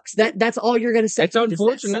sucks. That's all you're going to say. It's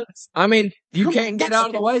unfortunate. I mean, you can't get out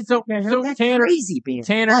of the way. So that's Tanner, crazy, Ben.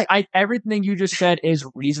 Tanner, everything you just said is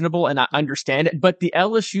reasonable, and I understand it. But the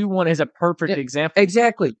LSU one is a perfect example.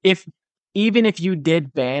 Exactly. Even if you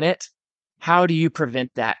did ban it, how do you prevent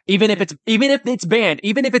that? Even if it's banned,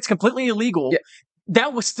 even if it's completely illegal,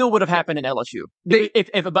 that still would have happened in LSU. If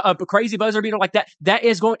a crazy buzzer beater like that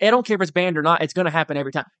is going, I don't care if it's banned or not, it's going to happen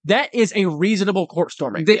every time. That is a reasonable court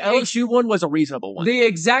storming. The LSU one was a reasonable one. The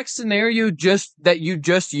exact scenario that you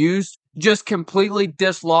just used just completely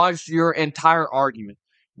dislodged your entire argument,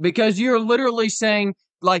 because you're literally saying,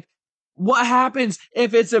 like, what happens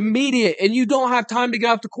if it's immediate and you don't have time to get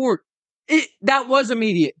off the court? That was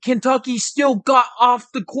immediate. Kentucky still got off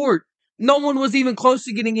the court. No one was even close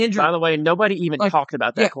to getting injured. By the way, nobody even talked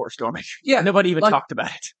about that court storming. Yeah. Nobody even talked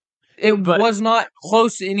about it. It was not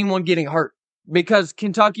close to anyone getting hurt, because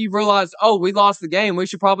Kentucky realized, we lost the game. We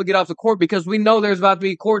should probably get off the court, because we know there's about to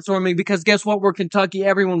be court storming, because guess what? We're Kentucky.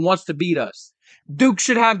 Everyone wants to beat us. Duke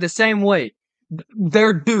should have the same way.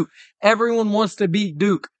 They're Duke. Everyone wants to beat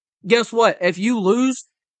Duke. Guess what? If you lose,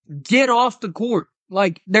 get off the court.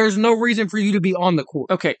 Like, there's no reason for you to be on the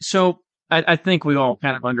court. Okay, so I think we all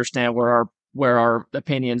kind of understand where our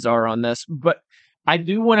opinions are on this, but I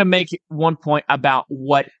do want to make one point about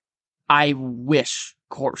what I wish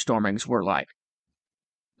court stormings were like.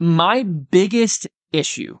 My biggest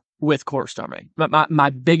issue with court storming,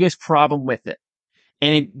 my biggest problem with it,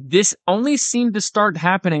 and this only seemed to start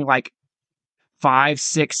happening like 5,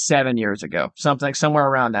 6, 7 years ago, somewhere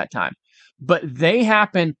around that time, but they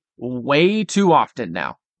happen way too often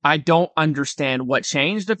now. I don't understand what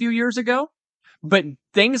changed a few years ago, but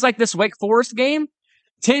things like this Wake Forest game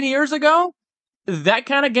 10 years ago, that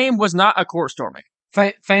kind of game was not a court storming.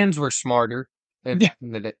 Fans were smarter. Let's be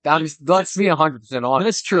 100% honest.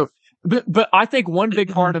 That's true. But I think one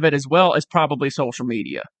big part of it as well is probably social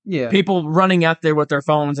media. Yeah. People running out there with their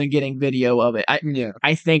phones and getting video of it.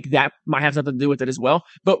 I think that might have something to do with it as well.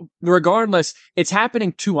 But regardless, it's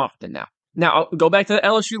happening too often now. Now, I'll go back to the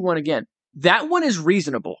LSU one again. That one is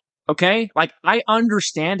reasonable, okay? Like, I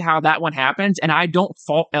understand how that one happens, and I don't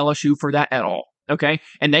fault LSU for that at all, okay?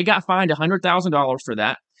 And they got fined $100,000 for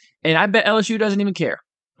that, and I bet LSU doesn't even care,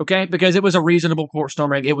 okay? Because it was a reasonable court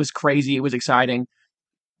storming. It was crazy. It was exciting.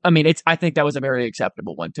 I mean, I think that was a very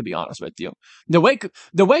acceptable one, to be honest with you. The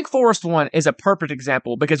Wake Forest one is a perfect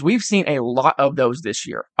example because we've seen a lot of those this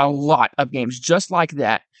year. A lot of games just like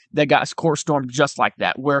that got court stormed just like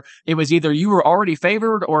that, where it was either you were already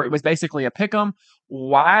favored or it was basically a pick 'em.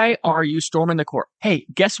 Why are you storming the court? Hey,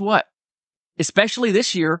 guess what? Especially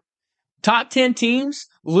this year, top 10 teams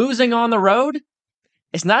losing on the road,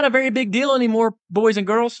 it's not a very big deal anymore, boys and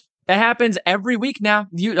girls. It happens every week now.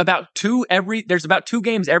 There's about 2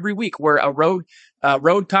 games every week where a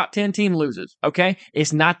road top 10 team loses. Okay.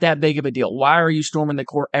 It's not that big of a deal. Why are you storming the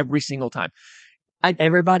court every single time?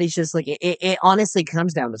 Everybody's just looking. It honestly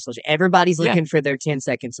comes down to social. Everybody's looking for their 10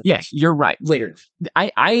 seconds. Yes, you're right. Literally.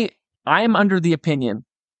 I am under the opinion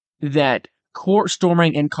that court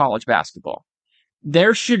storming in college basketball,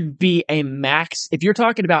 there should be a max. If you're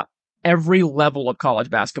talking about every level of college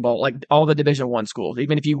basketball, like all the Division I schools,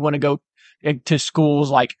 even if you want to go to schools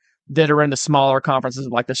like that are in the smaller conferences,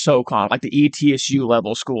 like the SoCon, like the ETSU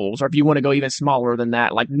level schools, or if you want to go even smaller than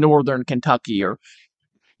that, like Northern Kentucky or,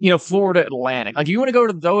 Florida Atlantic, like you want to go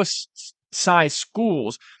to those size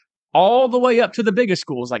schools all the way up to the biggest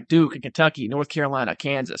schools like Duke and Kentucky, North Carolina,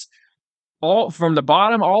 Kansas, all from the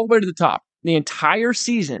bottom all the way to the top, the entire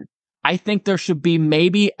season. I think there should be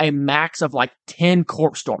maybe a max of like 10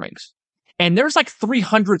 court stormings. And there's like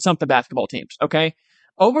 300 something basketball teams, okay?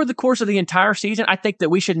 Over the course of the entire season, I think that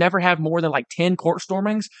we should never have more than like 10 court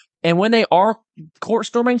stormings. And when they are court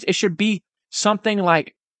stormings, it should be something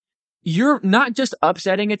like you're not just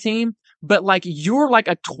upsetting a team, but like you're like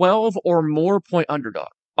a 12 or more point underdog.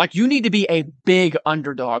 Like you need to be a big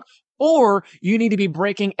underdog. Or you need to be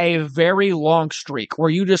breaking a very long streak where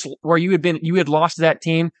you had lost to that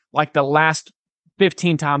team like the last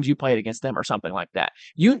 15 times you played against them or something like that.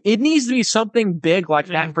 It needs to be something big like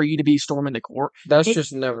that for you to be storming the court. That's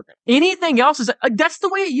just never gonna. Anything else is that's the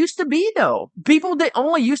way it used to be though. People that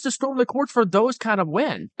only used to storm the court for those kind of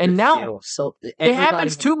wins, and now so it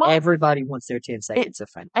happens too much. Everybody wants their 10 seconds of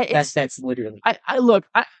fun. That's literally.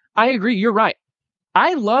 I agree. You're right.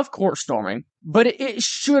 I love court storming, but it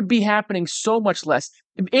should be happening so much less.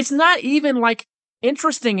 It's not even like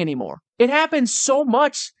interesting anymore. It happens so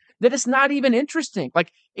much that it's not even interesting.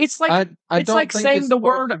 Like it's like I don't like think saying it's the supposed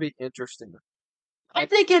word to be interesting. I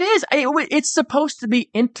think it is. It's supposed to be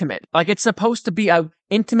intimate. Like it's supposed to be a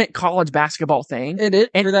intimate college basketball thing. It is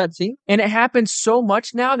for that team, and it happens so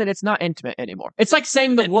much now that it's not intimate anymore. It's like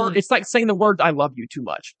saying the word. It's like saying the word "I love you" too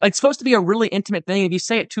much. Like, it's supposed to be a really intimate thing. If you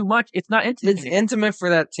say it too much, it's not intimate. It's intimate for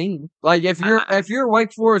that team. Like if you're a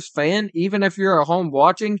Wake Forest fan, even if you're at home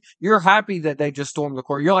watching, you're happy that they just stormed the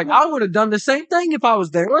court. You're like, I would have done the same thing if I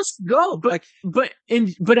was there. Let's go. But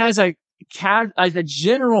as a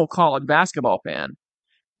general college basketball fan,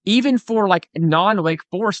 even for like non-Wake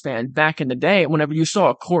Forest fans back in the day, whenever you saw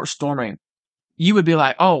a court storming, you would be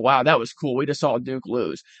like, "Oh wow, that was cool. We just saw Duke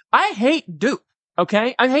lose." I hate Duke.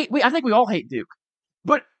 Okay, I think we all hate Duke,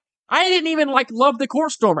 but I didn't even love the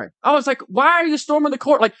court storming. I was like, "Why are you storming the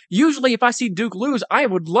court?" Like usually, if I see Duke lose, I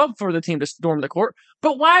would love for the team to storm the court.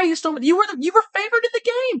 But why are you storming? You were favored in the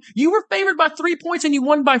game. You were favored by 3 points and you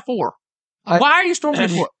won by 4. Why are you storming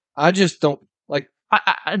the court? I just don't like.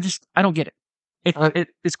 I don't get it.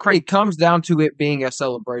 It's crazy. It comes down to it being a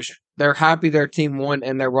celebration. They're happy their team won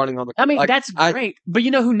and they're running on the court. I mean, that's great. But you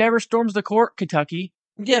know who never storms the court? Kentucky.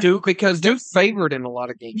 Yeah, Duke. Because Duke's favored in a lot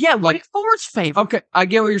of games. Yeah, Wake Forest favored. Okay, I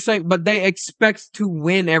get what you're saying, but they expect to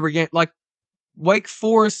win every game. Like, Wake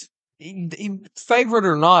Forest, favored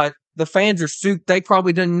or not, the fans are stupid. They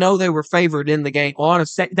probably didn't know they were favored in the game.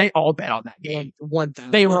 Honestly, they all bet on that game.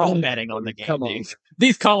 They were all betting on the game. Come on.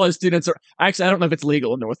 These college students are actually, I don't know if it's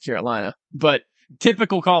legal in North Carolina, but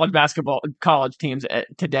typical college teams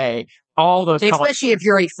today, all those especially if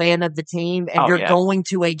you're a fan of the team and you're going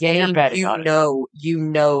to a game, you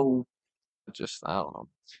know. Just, I don't know.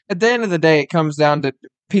 At the end of the day, it comes down to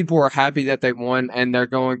people are happy that they won and they're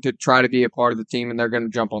going to try to be a part of the team and they're going to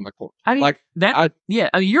jump on the court. I mean,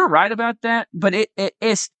 you're right about that, but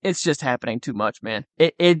it's just happening too much, man.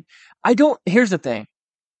 Here's the thing.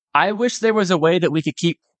 I wish there was a way that we could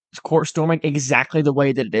keep court storming exactly the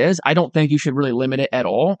way that it is. I don't think you should really limit it at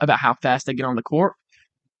all about how fast they get on the court.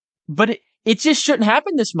 But it just shouldn't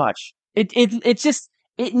happen this much. It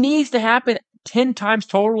needs to happen 10 times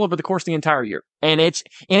total over the course of the entire year. And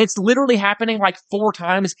it's literally happening like 4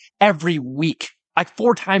 times every week. Like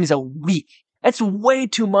 4 times a week. That's way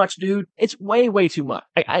too much, dude. It's way, way too much.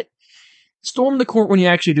 I storm the court when you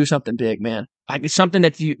actually do something big, man. Like it's something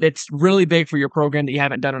that's really big for your program that you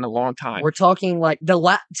haven't done in a long time. We're talking like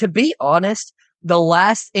to be honest, the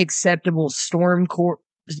last acceptable court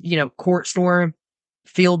storm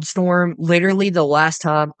field storm. Literally, the last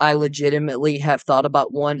time I legitimately have thought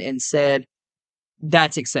about one and said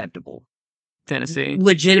that's acceptable. Tennessee.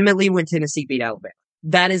 Legitimately, when Tennessee beat Alabama,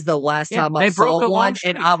 that is the last time I saw one,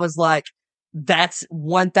 and I was like, "That's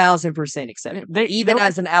 1,000% acceptable." Even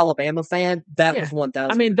as an Alabama fan, that was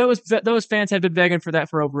 1,000. I mean, those fans have been begging for that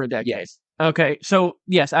for over a decade. Yes. Okay, so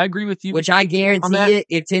yes, I agree with you. Which I guarantee it,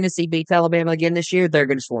 if Tennessee beats Alabama again this year, they're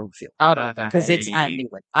going to storm the field. Because it's at New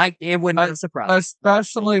England. It would not surprise.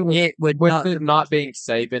 Especially with it not being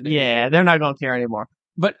Saban. Yeah, they're not going to care anymore.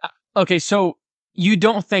 But, okay, so you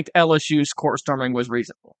don't think LSU's court storming was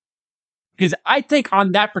reasonable? Because I think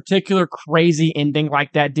on that particular crazy ending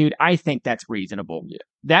like that, dude, I think that's reasonable. Yeah.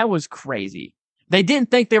 That was crazy. They didn't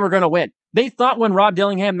think they were going to win. They thought when Rob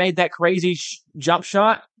Dillingham made that crazy jump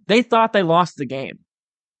shot, they thought they lost the game.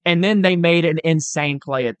 And then they made an insane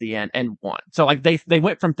play at the end and won. So like they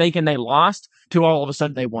went from thinking they lost to all of a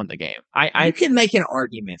sudden they won the game. You can make an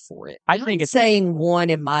argument for it. I think it's saying one,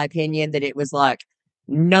 in my opinion, that it was like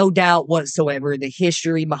no doubt whatsoever, the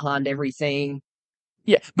history behind everything.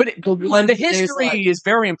 Yeah, but the history is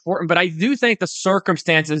very important, but I do think the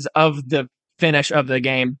circumstances of the finish of the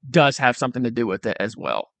game does have something to do with it as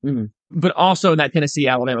well. Mm-hmm. But also in that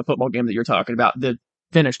Tennessee-Alabama football game that you're talking about, the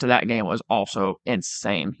finish to that game was also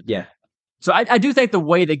insane. Yeah. So I do think the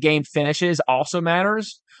way the game finishes also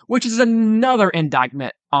matters, which is another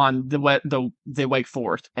indictment on the Wake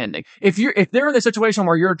Forest ending. If they're in a situation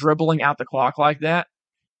where you're dribbling out the clock like that,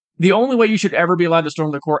 the only way you should ever be allowed to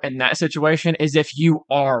storm the court in that situation is if you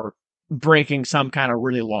are breaking some kind of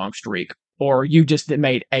really long streak, or you just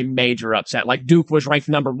made a major upset. Like Duke was ranked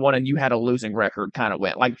number 1 and you had a losing record kind of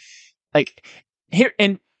win. Like here,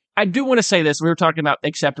 and I do want to say this. We were talking about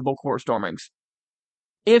acceptable court stormings.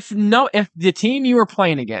 If the team you were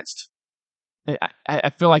playing against,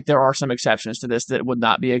 I feel like there are some exceptions to this that would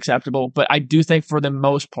not be acceptable, but I do think for the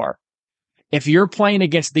most part, if you're playing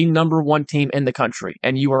against the number 1 team in the country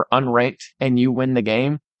and you are unranked and you win the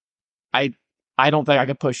game, I don't think I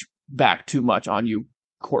could push back too much on you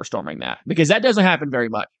court storming that, because that doesn't happen very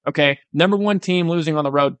much. Okay, number 1 team losing on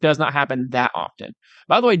the road does not happen that often.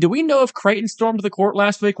 By the way, do we know if Creighton stormed the court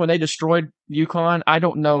last week when they destroyed UConn? I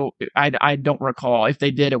don't know. I don't recall. If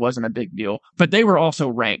they did, it wasn't a big deal, but they were also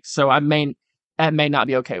ranked, so that may not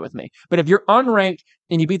be okay with me. But if you're unranked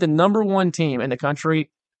and you beat the number 1 team in the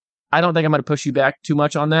country, I don't think I'm going to push you back too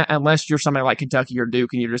much on that, unless you're somebody like Kentucky or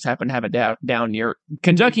Duke and you just happen to have a down year.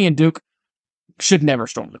 Kentucky and Duke should never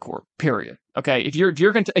storm the court, period. Okay, if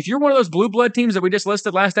you're one of those blue blood teams that we just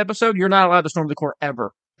listed last episode, you're not allowed to storm the court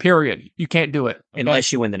ever, period. You can't do it. Okay?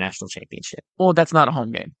 Unless you win the national championship. Well, that's not a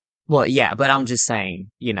home game. Well, yeah, but I'm just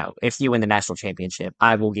saying, if you win the national championship,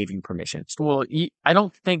 I will give you permission. Well, I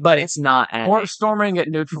don't think, but it's not court storming at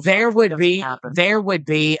neutral. There would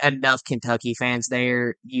be enough Kentucky fans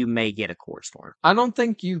there. You may get a court storm. I don't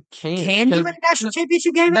think you can. Can you win a national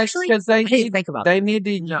championship game? Actually, because they think about they need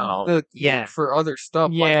to for other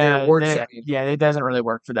stuff. Yeah, it doesn't really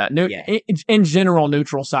work for that. In general,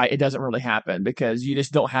 neutral site, it doesn't really happen because you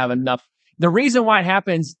just don't have enough. The reason why it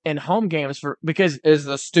happens in home games because is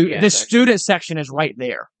the student section is right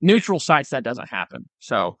there. Neutral sites, that doesn't happen.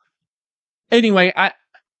 So anyway,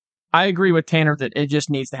 I agree with Tanner that it just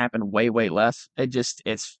needs to happen way, way less.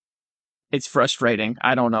 It's frustrating.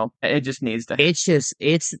 I don't know. It just needs to.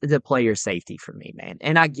 It's the player safety for me, man.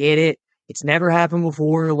 And I get it. It's never happened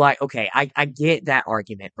before. Like, okay, I get that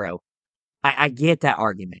argument, bro. I get that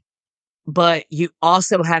argument. But you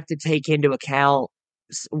also have to take into account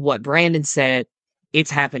what Brandon said.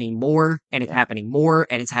 It's happening more, and it's happening more,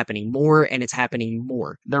 and it's happening more, and it's happening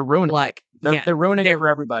more. They're ruining they're ruining it for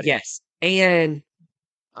everybody. Yes. And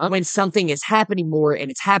when something is happening more,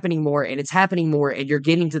 and it's happening more, and it's happening more, and you're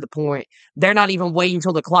getting to the point, they're not even waiting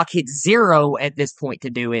until the clock hits 0 at this point to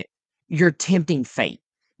do it. You're tempting fate.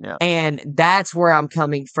 Yeah. And that's where I'm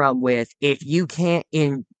coming from with if you can't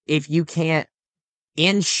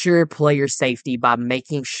ensure player safety by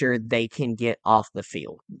making sure they can get off the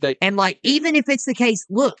field. And even if it's the case,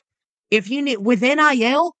 look, if you need with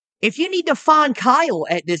NIL, if you need to find Kyle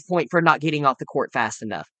at this point for not getting off the court fast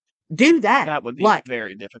enough, do that. That would be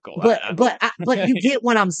very difficult. But you get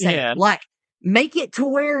what I'm saying. Yeah. Make it to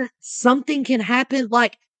where something can happen.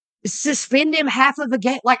 Suspend him half of a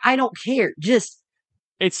game. I don't care. Just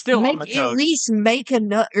it's still at least make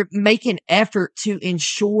an effort to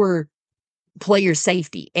ensure player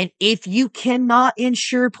safety. And if you cannot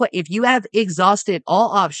ensure if you have exhausted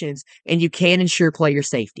all options and you can't ensure player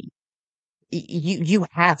safety, you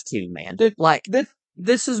have to, man.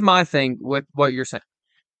 This is my thing with what you're saying.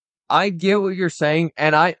 I get what you're saying,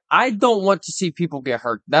 and I don't want to see people get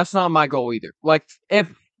hurt. That's not my goal either.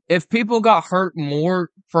 If if people got hurt more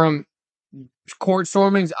from court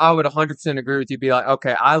stormings, I would 100% agree with you. Be like,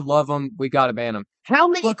 okay, I love them. We got to ban them. How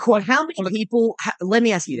many people? Let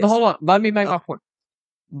me ask you this. Hold on. Let me make my point.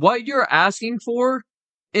 What you're asking for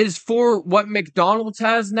is for what McDonald's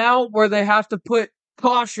has now, where they have to put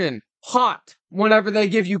caution hot whenever they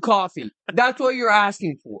give you coffee. That's what you're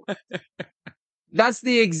asking for. That's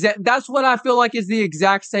what I feel like is the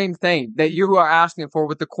exact same thing that you are asking for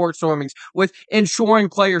with the court stormings, with ensuring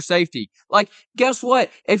player safety. Like, guess what?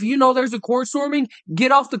 If you know there's a court storming,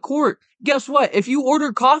 get off the court. Guess what? If you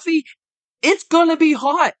order coffee, it's gonna be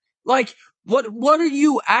hot. Like, what are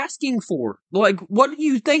you asking for? Like, what do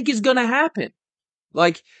you think is gonna happen?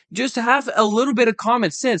 Like, just have a little bit of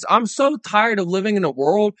common sense. I'm so tired of living in a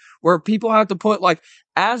world where people have to put, like,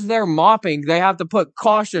 as they're mopping, they have to put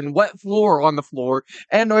caution, wet floor on the floor.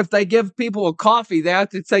 And if they give people a coffee, they have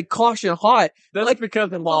to say caution hot. That's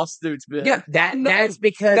because of lawsuits, man. Yeah, That's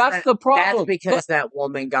because that's the problem. That's because that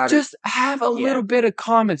woman got just have a little bit of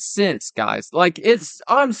common sense, guys. Like,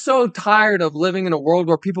 I'm so tired of living in a world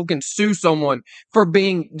where people can sue someone for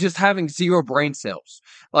just having zero brain cells.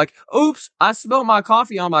 Like, oops, I spilled my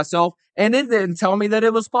coffee on myself and it didn't tell me that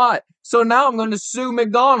it was hot. So now I'm going to sue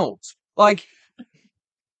McDonald's. Like,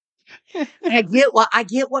 I get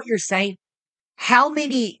what you're saying. Let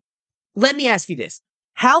me ask you this.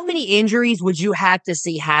 How many injuries would you have to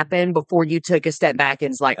see happen before you took a step back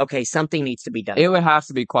and it's like, okay, something needs to be done? it would have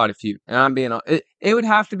to be quite a few. And I'm being honest. It would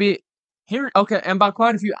have to be here. Okay. And by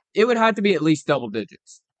quite a few, it would have to be at least double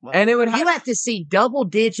digits. And you have to see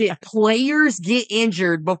double-digit players get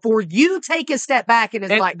injured before you take a step back and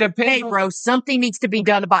it's like, hey, bro, something needs to be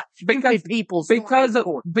done about people's because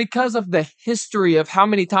of the history of how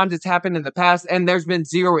many times it's happened in the past, and there's been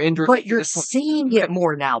zero injuries. But you're seeing it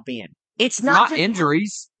more now, Ben. It's not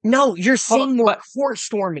injuries. No, you're seeing more court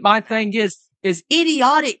storming. My thing is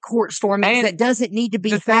idiotic court storming that doesn't need to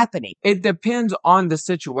be happening. It depends on the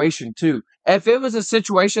situation too. If it was a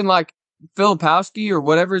situation like Filipowski or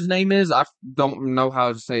whatever his name is, I don't know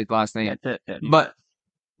how to say his last name. But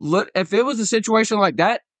look, if it was a situation like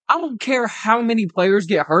that, I don't care how many players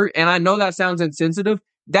get hurt, and I know that sounds insensitive.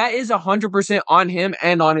 That is 100% on him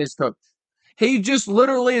and on his coach. He just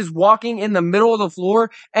literally is walking in the middle of the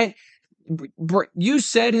floor, and you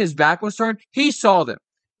said his back was turned. He saw them.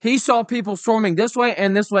 He saw people storming this way,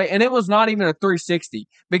 and it was not even a 360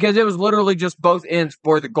 because it was literally just both ends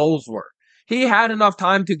where the goals were. He had enough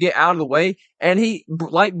time to get out of the way, and he,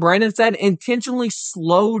 like Brandon said, intentionally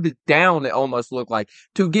slowed down, it almost looked like,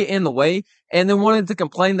 to get in the way, and then wanted to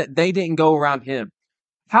complain that they didn't go around him.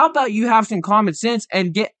 How about you have some common sense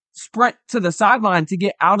and sprint to the sideline to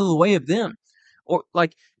get out of the way of them? Or,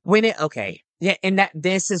 like, yeah, and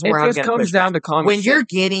this is where I'm going to comes down to common sense.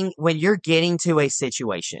 When you're getting to a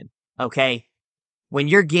situation, okay? When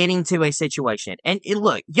you're getting to a situation, and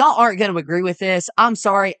look, y'all aren't going to agree with this. I'm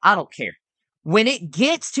sorry, I don't care. When it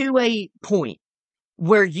gets to a point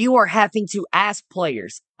where you are having to ask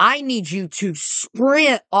players, I need you to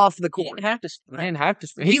sprint off the court. He didn't have to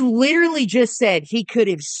sprint. You literally just said he could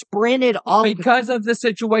have sprinted off because of the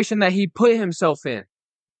situation that he put himself in.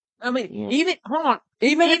 I mean, even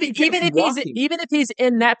if he's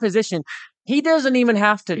in that position, he doesn't even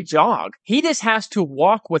have to jog. He just has to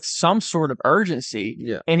walk with some sort of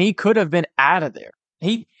urgency, and he could have been out of there.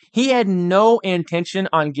 He had no intention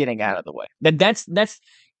on getting out of the way. That's.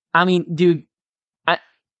 I mean, dude,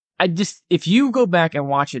 I just, if you go back and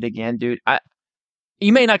watch it again, dude,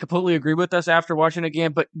 you may not completely agree with us after watching it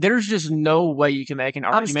again, but there's just no way you can make an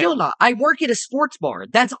argument. I'm still not. I work at a sports bar.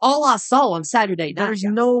 That's all I saw on Saturday night. There's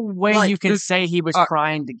no way you can say he was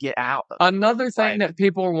trying to get out. Another thing that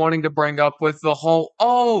people are wanting to bring up with the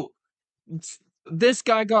whole, this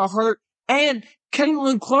guy got hurt, and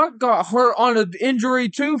Caitlin Clark got hurt on an injury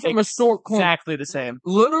too from a stork corming. Exactly the same.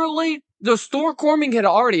 Literally, the stork corming had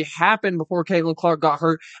already happened before Caitlin Clark got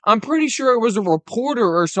hurt. I'm pretty sure it was a reporter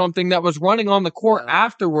or something that was running on the court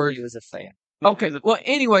afterwards. He was a fan. Okay, well,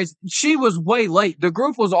 anyways, she was way late. The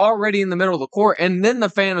group was already in the middle of the court, and then the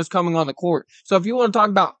fan was coming on the court. So if you want to talk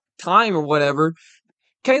about time or whatever,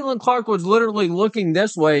 Caitlin Clark was literally looking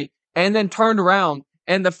this way and then turned around,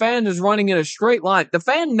 and the fan is running in a straight line. The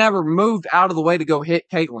fan never moved out of the way to go hit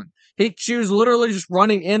Caitlin. She was literally just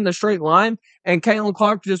running in the straight line, and Caitlin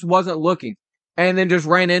Clark just wasn't looking, and then just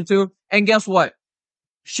ran into him. And guess what?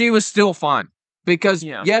 She was still fine. Because,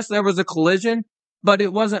 yes, there was a collision, but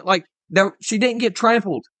it wasn't like she didn't get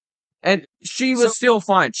trampled. And she was still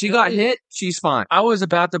fine. She got hit. She's fine. I was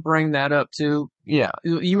about to bring that up, too. Yeah.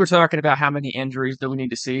 You were talking about how many injuries do we need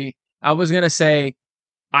to see. I was going to say,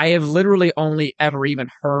 I have literally only ever even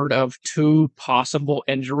heard of 2 possible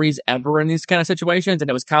injuries ever in these kind of situations, and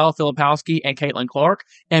it was Kyle Filipowski and Caitlin Clark,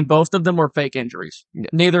 and both of them were fake injuries.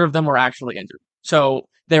 Neither of them were actually injured. So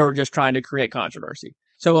they were just trying to create controversy.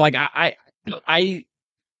 So like I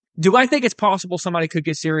do I think it's possible somebody could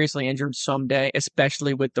get seriously injured someday,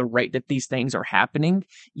 especially with the rate that these things are happening?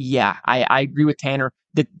 Yeah, I agree with Tanner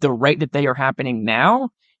that the rate that they are happening now,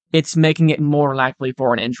 it's making it more likely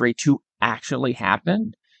for an injury to actually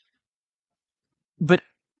happen. But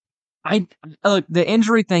I look, the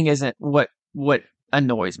injury thing isn't what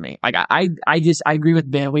annoys me. Like I agree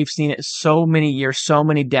with Ben. We've seen it so many years, so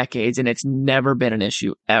many decades, and it's never been an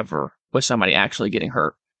issue ever with somebody actually getting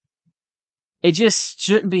hurt. It just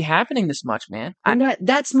shouldn't be happening this much, man.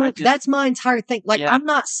 That's my entire thing. Like, yeah. I'm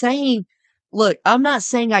not saying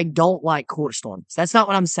I don't like court storms. That's not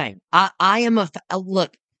what I'm saying. I am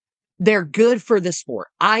look, they're good for the sport.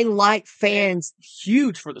 I like fans.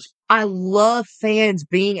 Huge for the sport. I love fans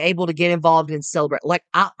being able to get involved and celebrate. Like,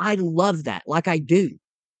 I love that. Like, I do.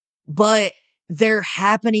 But they're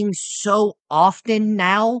happening so often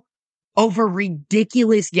now over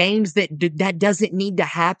ridiculous games that doesn't need to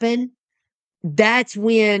happen. That's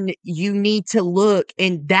when you need to look,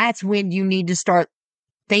 and that's when you need to start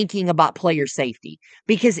thinking about player safety.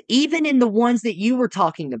 Because even in the ones that you were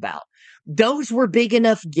talking about, those were big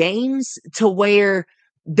enough games to where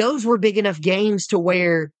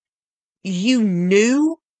you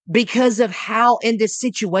knew, because of how in this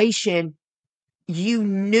situation, you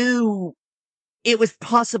knew it was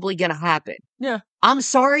possibly going to happen. Yeah. I'm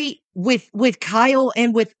sorry, with Kyle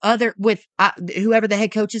and with whoever the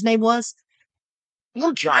head coach's name was,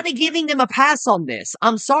 I'm kind of giving them a pass on this.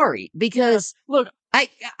 I'm sorry, because look,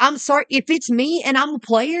 I'm sorry. If it's me and I'm a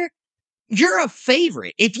player, you're a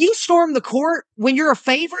favorite. If you storm the court when you're a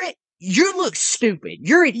favorite, you look stupid.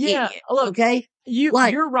 You're an idiot. Look, okay?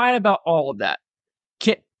 You're right about all of that.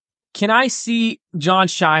 Can I see John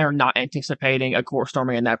Shire not anticipating a court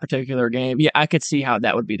storming in that particular game? Yeah, I could see how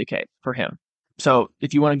that would be the case for him. So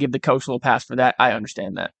if you want to give the coach a little pass for that, I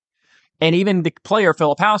understand that. And even the player,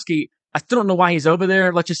 Filipowski, I still don't know why he's over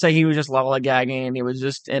there. Let's just say he was just lollygagging. He was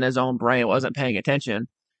just in his own brain, wasn't paying attention.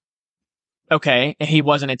 Okay, and he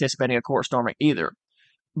wasn't anticipating a court storming either.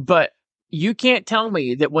 But you can't tell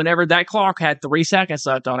me that whenever that clock had 3 seconds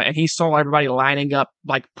left on it and he saw everybody lining up,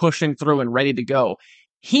 like pushing through and ready to go,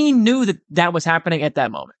 he knew that was happening at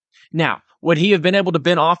that moment. Now, would he have been able to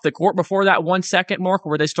been off the court before that 1 second mark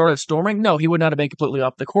where they started storming? No, he would not have been completely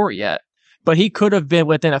off the court yet. But he could have been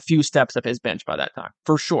within a few steps of his bench by that time,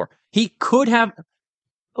 for sure. He could have.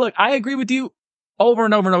 Look, I agree with you over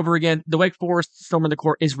and over and over again. The Wake Forest storming the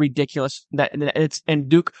court is ridiculous. And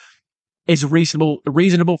Duke is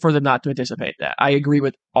reasonable for them not to anticipate that. I agree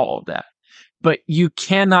with all of that. But you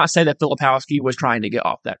cannot say that Filipowski was trying to get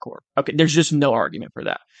off that court. Okay, there's just no argument for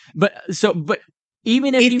that. But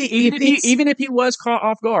even if he was caught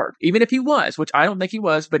off guard, even if he was, which I don't think he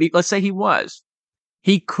was, but let's say he was,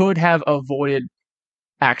 he could have avoided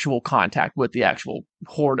actual contact with the actual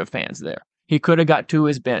horde of fans there. He could have got to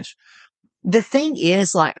his bench. The thing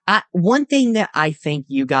is, like, one thing that I think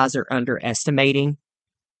you guys are underestimating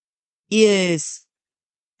is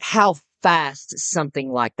how fast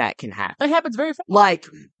something like that can happen. It happens very fast. Like,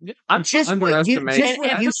 I'm just what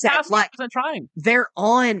you said, like, trying. They're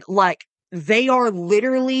on, like, they are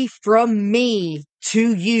literally from me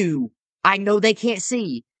to you. I know they can't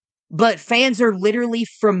see, but fans are literally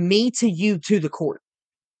from me to you to the court.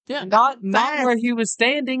 Yeah, not where he was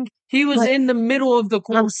standing. He was in the middle of the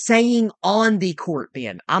court. I'm saying on the court,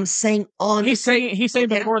 Ben. I'm saying on. He's saying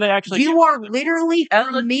before they actually. You are literally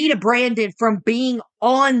from me to Brandon from being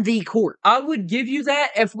on the court. I would give you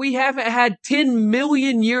that if we haven't had 10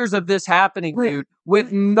 million years of this happening, dude,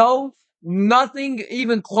 with nothing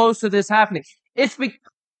even close to this happening. It's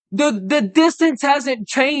the distance hasn't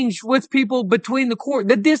changed with people between the court.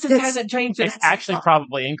 The distance hasn't changed. It's actually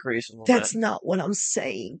probably increased a little bit. That's not what I'm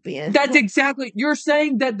saying, Ben. That's exactly. You're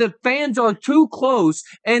saying that the fans are too close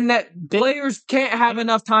and that players can't have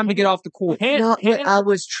enough time to get off the court. That's not what I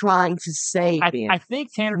was trying to say, Ben. I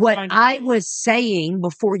think Tanner. What I was saying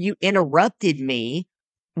before you interrupted me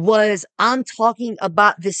was I'm talking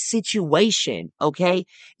about the situation, okay?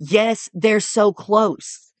 Yes, they're so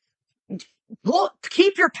close. Look,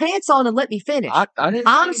 keep your pants on and let me finish.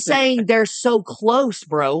 I'm saying they're so close,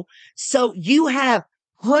 bro. So you have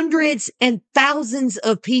hundreds and thousands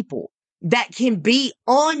of people that can be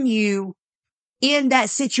on you in that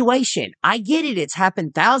situation. I get it. It's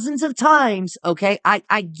happened thousands of times. Okay.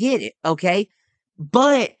 I get it. Okay.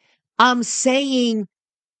 But I'm saying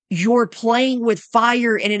you're playing with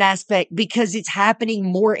fire in an aspect because it's happening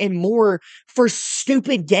more and more for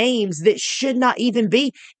stupid games that should not even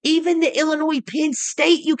be. Even the Illinois Penn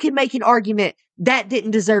State, you can make an argument that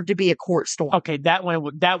didn't deserve to be a court storm. Okay, that one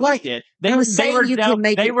Like, did. I'm saying you can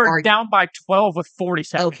make They an were argument. down by 12 with 40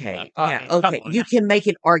 seconds. Okay, left. okay, you can make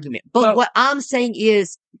an argument. But what I'm saying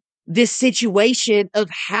is this situation of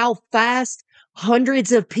how fast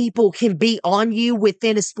hundreds of people can be on you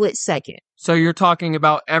within a split second. So you're talking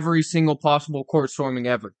about every single possible court storming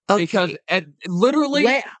ever. Okay. Because literally,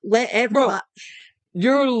 let everybody.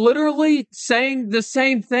 you're literally saying the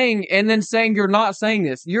same thing and then saying you're not saying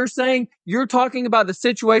this. You're talking about the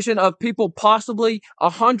situation of people, possibly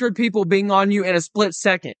 100 people being on you in a split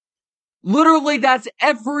second. Literally, that's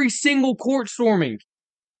every single court storming.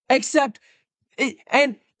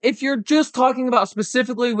 And if you're just talking about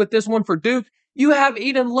specifically with this one for Duke, you have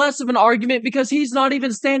even less of an argument because he's not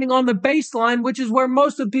even standing on the baseline, which is where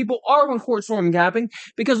most of the people are when court storming happening,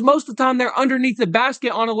 because most of the time they're underneath the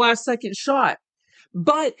basket on a last second shot.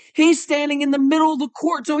 But he's standing in the middle of the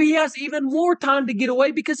court, so he has even more time to get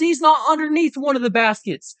away because he's not underneath one of the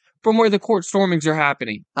baskets from where the court stormings are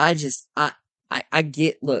happening. I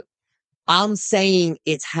get, look, I'm saying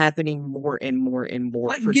it's happening more and more and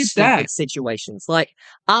more for stupid situations. Like,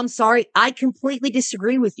 I'm sorry, I completely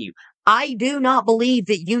disagree with you. I do not believe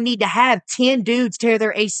that you need to have 10 dudes tear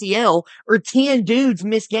their ACL or 10 dudes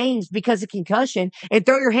miss games because of concussion and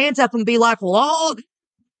throw your hands up and be like, well,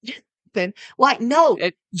 like, no,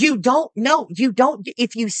 you don't. No, you don't.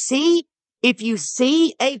 If you see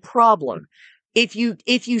a problem, if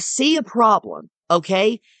you see a problem,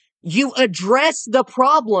 okay, you address the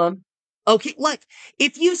problem. Okay, like,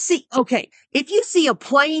 if you see a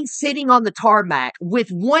plane sitting on the tarmac with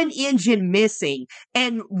one engine missing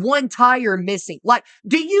and one tire missing, like,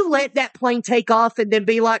 do you let that plane take off and then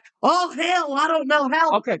be like, oh, hell, I don't know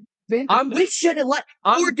how. Okay. We shouldn't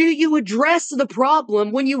or do you address the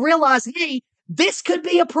problem when you realize, hey, this could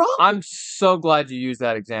be a problem? I'm so glad you used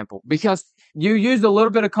that example because you used a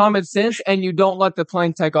little bit of common sense and you don't let the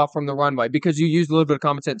plane take off from the runway because you used a little bit of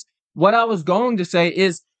common sense. What I was going to say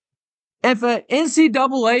is, if an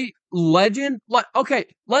NCAA legend,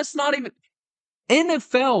 let's not even,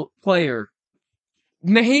 NFL player,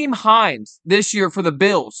 Naheem Hines this year for the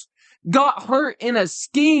Bills, got hurt in a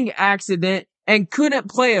skiing accident and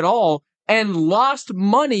couldn't play at all and lost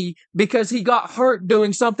money because he got hurt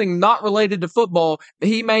doing something not related to football.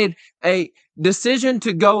 He made a decision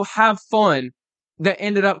to go have fun that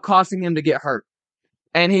ended up costing him to get hurt.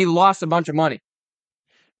 And he lost a bunch of money.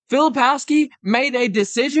 Filipowski made a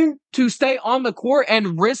decision to stay on the court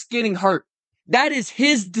and risk getting hurt. That is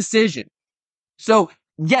his decision. So,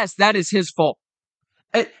 yes, that is his fault.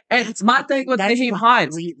 And it's my thing with Naheem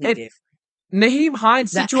Hines. Naheem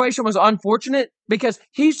Hines' situation was unfortunate because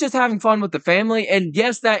he's just having fun with the family. And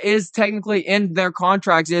yes, that is technically in their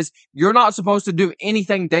contracts is you're not supposed to do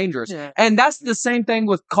anything dangerous. Yeah. And that's the same thing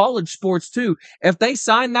with college sports too. If they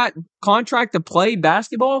sign that contract to play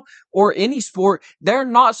basketball or any sport, they're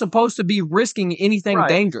not supposed to be risking anything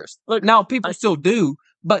dangerous. Look, now people still do,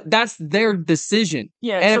 but that's their decision.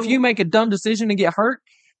 Yeah. And if you make a dumb decision to get hurt,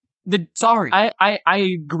 sorry. I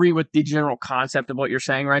agree with the general concept of what you're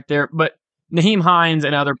saying right there, but Naheem Hines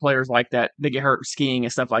and other players like that, they get hurt skiing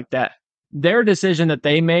and stuff like that. Their decision that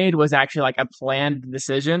they made was actually like a planned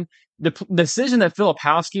decision. The decision that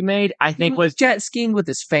Filipowski made, I think, was jet skiing with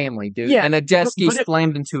his family, dude. Yeah, and a jet ski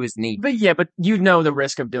slammed into his knee. But you know the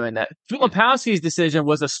risk of doing that. Filipowski's decision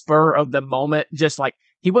was a spur of the moment, just like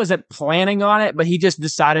he wasn't planning on it, but he just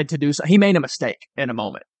decided to do so. He made a mistake in a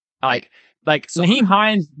moment. Like Naheem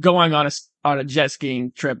Hines going on a jet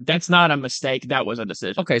skiing trip, that's not a mistake. That was a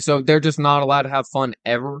decision. Okay, so they're just not allowed to have fun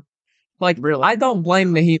ever? Like, really? I don't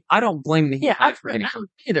blame Naheem. Yeah, I don't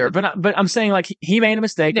either. But I'm saying, like, he made a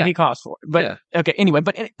mistake and he caused for it. But, okay, anyway.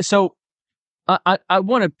 So I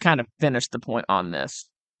want to kind of finish the point on this.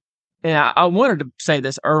 And I wanted to say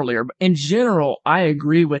this earlier, but in general, I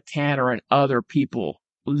agree with Tanner and other people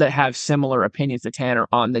that have similar opinions to Tanner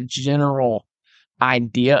on the general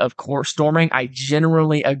idea of court storming. I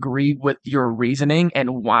generally agree with your reasoning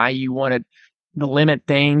and why you wanted to limit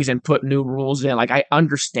things and put new rules in. Like, I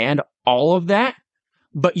understand all of that,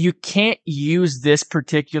 but you can't use this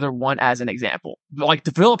particular one as an example. Like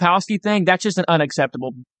the Filipowski thing, that's just an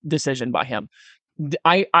unacceptable decision by him.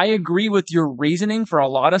 I agree with your reasoning for a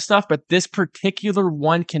lot of stuff, but this particular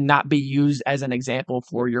one cannot be used as an example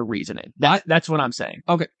for your reasoning. That's what I'm saying.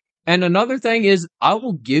 Okay. And another thing is, I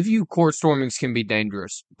will give you court stormings can be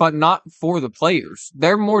dangerous, but not for the players.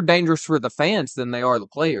 They're more dangerous for the fans than they are the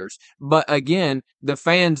players. But again, the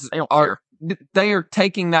fans they are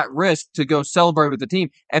taking that risk to go celebrate with the team.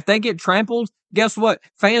 If they get trampled, guess what?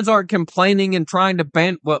 Fans aren't complaining and trying to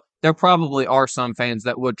ban. Well, there probably are some fans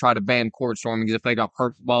that would try to ban court stormings if they got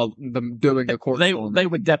hurt while them doing a court storming. They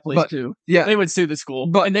would definitely sue. Yeah, they would sue the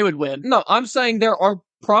school, and they would win. No, I'm saying there are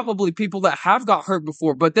probably people that have got hurt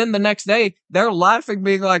before, but then the next day they're laughing,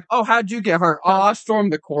 being like, "Oh, how'd you get hurt? Oh, I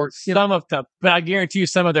stormed the court." Some of them, but I guarantee you,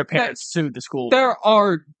 some of their parents sued the school. There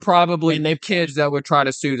are probably kids that would try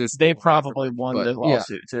to sue this. They probably won the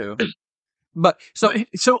lawsuit too. But so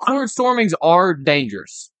court stormings are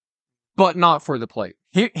dangerous, but not for the play.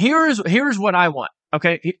 Here's what I want.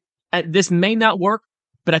 Okay, this may not work,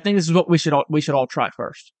 but I think this is what we should all try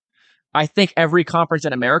first. I think every conference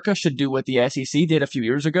in America should do what the SEC did a few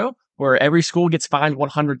years ago, where every school gets fined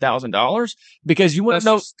 $100,000 because you want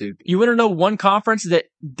to know one conference that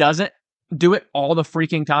doesn't do it all the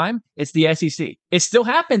freaking time. It's the SEC. It still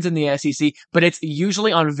happens in the SEC, but it's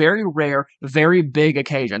usually on very rare, very big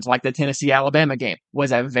occasions, like the Tennessee-Alabama game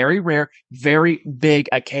was a very rare, very big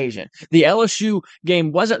occasion. The LSU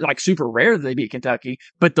game wasn't like super rare that they beat Kentucky,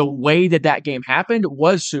 but the way that game happened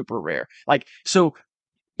was super rare. Like, so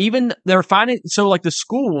even they're finding, so like the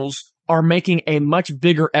schools are making a much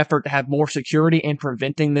bigger effort to have more security in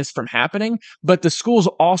preventing this from happening. But the schools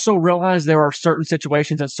also realize there are certain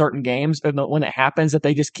situations in certain games when it happens that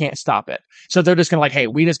they just can't stop it. So they're just going to like, hey,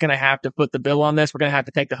 we just going to have to put the bill on this. We're going to have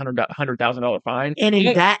to take the $100,000 fine. And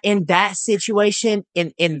in that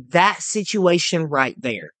situation right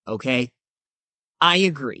there, okay, I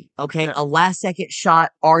agree. Okay, a last second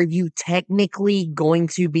shot. Are you technically going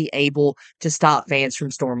to be able to stop fans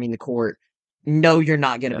from storming the court? No, you're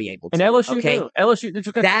not going to be able to. And LSU, okay? LSU,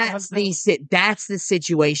 that's the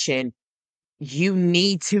situation. You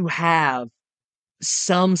need to have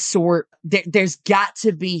some sort. There's got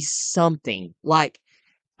to be something. Like,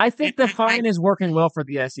 I think the fine is working well for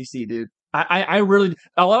the SEC, dude. I really.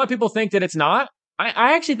 A lot of people think that it's not.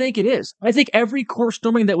 I actually think it is. I think every court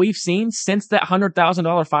storming that we've seen since that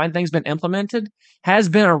 $100,000 fine thing's been implemented has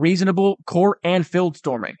been a reasonable court and field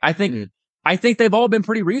storming. I think they've all been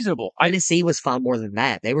pretty reasonable. Tennessee was fined more than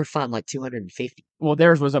that. They were fined like $250. Well,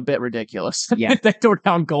 theirs was a bit ridiculous. Yeah, they tore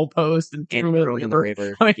down goalposts and threw them in the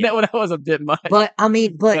river. I mean, that was a bit much. But I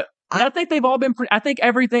think they've all been. I think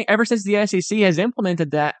everything ever since the SEC has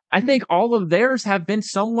implemented that. I think all of theirs have been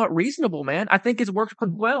somewhat reasonable, man. I think it's worked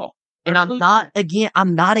pretty well. And I'm not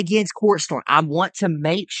against court storming. I want to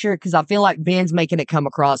make sure, because I feel like Ben's making it come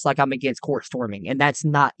across like I'm against court storming, and that's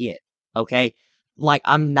not it. Okay, like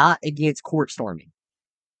I'm not against court storming.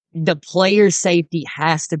 The player's safety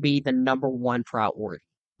has to be the number one priority.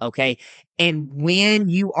 Okay, and when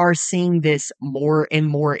you are seeing this more and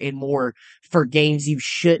more and more for games you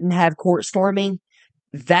shouldn't have court storming,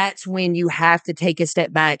 that's when you have to take a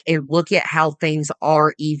step back and look at how things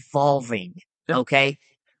are evolving. Okay.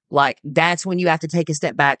 Like, that's when you have to take a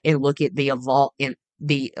step back and look at the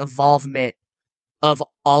evolvement of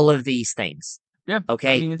all of these things. Yeah.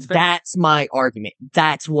 Okay. I mean, that's my argument.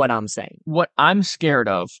 That's what I'm saying. What I'm scared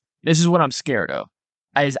of, this is what I'm scared of,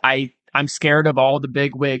 is I'm scared of all the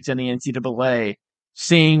big wigs in the NCAA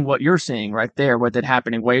seeing what you're seeing right there, with it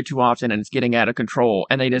happening way too often and it's getting out of control.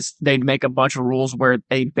 And they make a bunch of rules where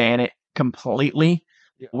they ban it completely,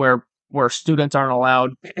 where students aren't allowed,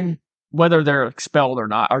 whether they're expelled or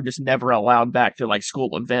not, are just never allowed back to like school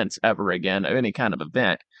events ever again, or any kind of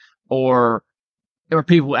event, or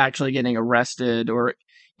people actually getting arrested or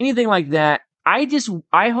anything like that. I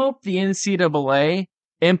hope the NCAA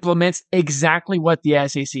implements exactly what the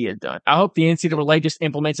SEC has done. I hope the NCAA just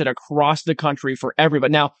implements it across the country for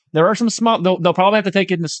everybody. Now, there are some small, they'll probably have to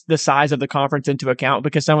take the size of the conference into account,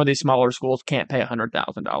 because some of these smaller schools can't pay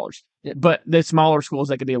 $100,000. But the smaller schools,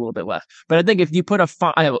 they could be a little bit less. But I think if you put a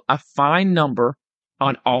fine number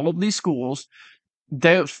on all of these schools,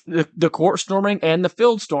 the court storming and the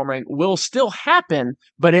field storming will still happen,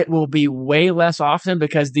 but it will be way less often,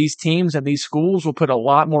 because these teams and these schools will put a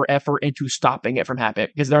lot more effort into stopping it from happening,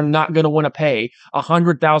 because they're not going to want to pay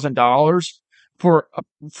 $100,000 for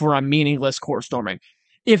a meaningless court storming.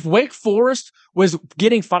 If Wake Forest was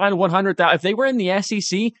getting fined $100,000, if they were in the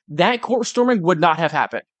SEC, that court storming would not have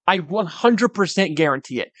happened. I 100%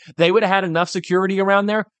 guarantee it. They would have had enough security around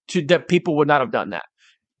there that people would not have done that.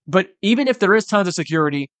 But even if there is tons of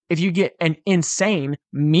security, if you get an insane,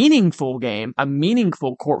 meaningful game, a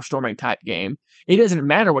meaningful court storming type game, it doesn't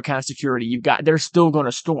matter what kind of security you've got. They're still going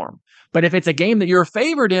to storm. But if it's a game that you're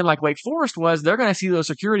favored in, like Wake Forest was, they're going to see those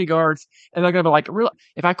security guards and they're going to be like,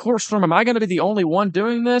 if I court storm, am I going to be the only one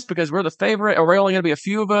doing this because we're the favorite, or we're only going to be a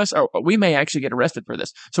few of us, or we may actually get arrested for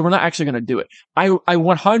this. So we're not actually going to do it. I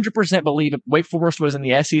 100% believe if Wake Forest was in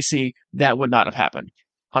the SEC, that would not have happened.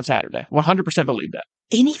 on Saturday. 100% believe that.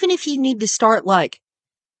 And even if you need to start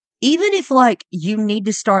even if you need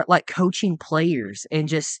to start coaching players and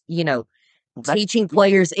just, teaching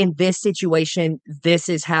players in this situation, this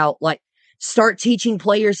is how, start teaching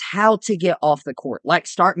players how to get off the court.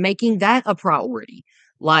 Start making that a priority.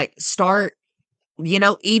 Start,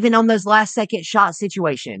 even on those last second shot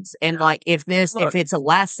situations. And if it's a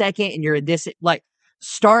last second and you're in this,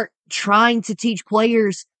 start trying to teach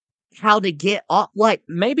players how to get off.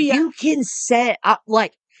 Maybe you can set up,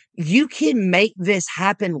 you can make this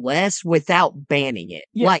happen less without banning it.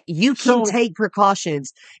 Yeah. You can take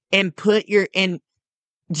precautions and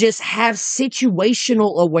just have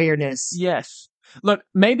situational awareness. Yes. Look,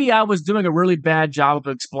 maybe I was doing a really bad job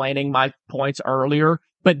of explaining my points earlier,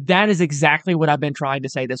 but that is exactly what I've been trying to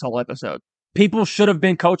say this whole episode. People should have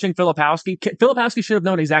been coaching Filipowski. Filipowski should have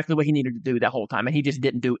known exactly what he needed to do that whole time, and he just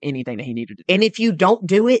didn't do anything that he needed to do. And if you don't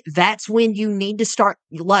do it, that's when you need to start,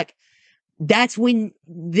 that's when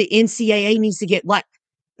the NCAA needs to get,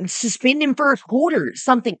 suspend him for a quarter,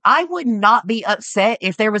 something. I would not be upset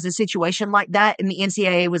if there was a situation like that and the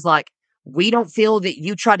NCAA was like, we don't feel that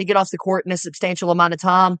you tried to get off the court in a substantial amount of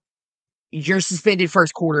time. You're suspended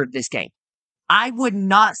first quarter of this game. I would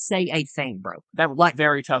not say a thing, bro. That would be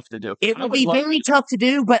very tough to do. It would be very tough to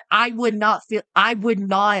do, but I would not be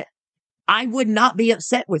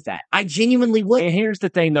upset with that. I genuinely would. And here's the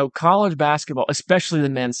thing, though. College basketball, especially the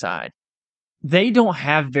men's side, they don't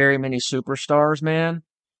have very many superstars, man.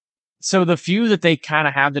 So the few that they kind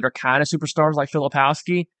of have that are kind of superstars like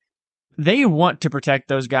Filipowski, they want to protect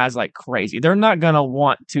those guys like crazy. They're not going to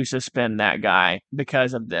want to suspend that guy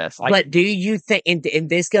because of this. But do you think, and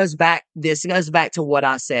this goes back to what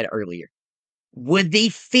I said earlier, would the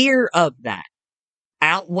fear of that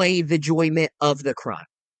outweigh the enjoyment of the crime?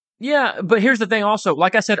 Yeah, but here's the thing also.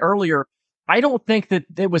 Like I said earlier, I don't think that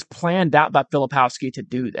it was planned out by Filipowski to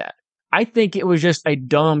do that. I think it was just a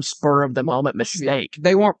dumb spur-of-the-moment mistake.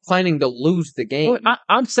 They weren't planning to lose the game. Well,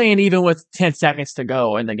 I'm saying even with 10 seconds to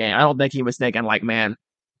go in the game, I don't think he was thinking man,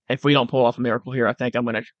 if we don't pull off a miracle here, I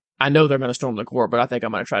know they're going to storm the court, but I think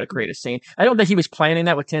I'm going to try to create a scene. I don't think he was planning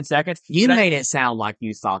that with 10 seconds. You made it sound like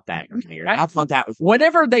you thought that. I thought that was...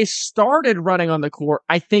 Whenever they started running on the court,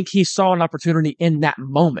 I think he saw an opportunity in that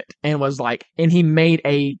moment and was and he made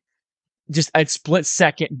just a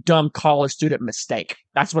split-second dumb college student mistake.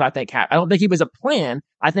 That's what I think happened. I don't think it was a plan.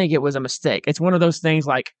 I think it was a mistake. It's one of those things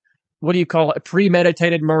what do you call it?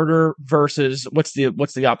 Premeditated murder versus what's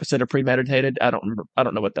the opposite of premeditated? I don't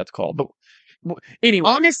know what that's called. But anyway,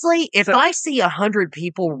 honestly, if I see 100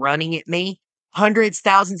 people running at me, hundreds,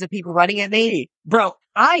 thousands of people running at me, bro,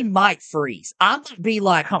 I might freeze. I might be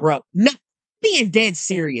like, bro, no, being dead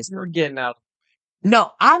serious. You're getting out.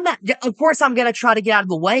 No, I'm not. Of course, I'm going to try to get out of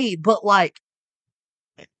the way, but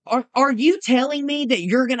are you telling me that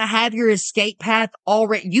you're going to have your escape path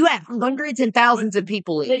already? You have hundreds and thousands of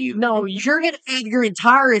people in you. No, you're going to have your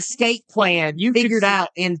entire escape plan figured out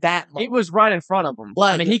in that moment. It was right in front of him.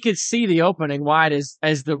 I mean, he could see the opening wide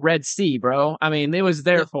as the Red Sea, bro. I mean, it was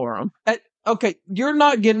there for him. Okay, you're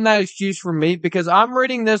not getting that excuse from me because I'm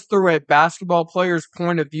reading this through a basketball player's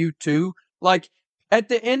point of view too. At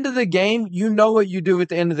the end of the game, you know what you do at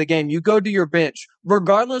the end of the game. You go to your bench.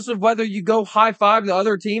 Regardless of whether you go high-five the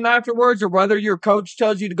other team afterwards or whether your coach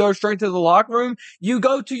tells you to go straight to the locker room, you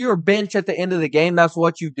go to your bench at the end of the game. That's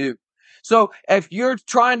what you do. So if you're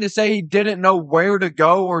trying to say he didn't know where to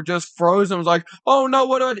go or just froze and was like, oh no,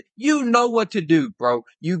 what do I do? You know what to do, bro.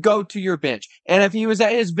 You go to your bench. And if he was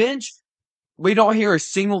at his bench, we don't hear a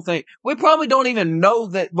single thing. We probably don't even know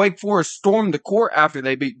that Wake Forest stormed the court after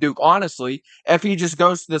they beat Duke, honestly, if he just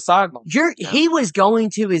goes to the sideline. He was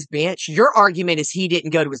going to his bench. Your argument is he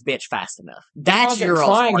didn't go to his bench fast enough. That's your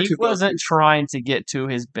argument. He wasn't trying to get to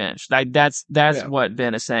his bench. That's what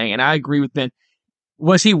Ben is saying, and I agree with Ben.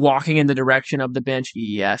 Was he walking in the direction of the bench?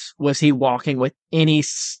 Yes. Was he walking with any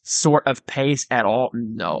sort of pace at all?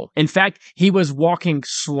 No. In fact, he was walking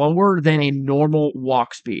slower than a normal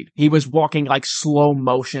walk speed. He was walking slow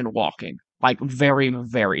motion walking, very,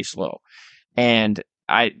 very slow. And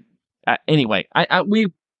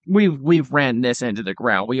we've ran this into the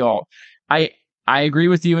ground. I agree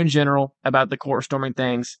with you in general about the court storming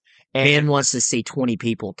things. And Ben wants to see 20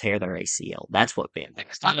 people tear their ACL. That's what Ben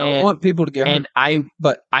thinks. I don't want people to get hurt.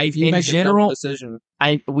 In general,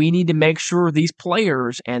 we need to make sure these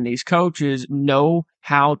players and these coaches know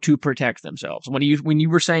how to protect themselves. When you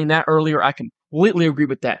were saying that earlier, I completely agree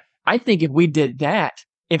with that. I think if we did that,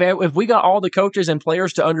 if we got all the coaches and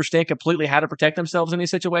players to understand completely how to protect themselves in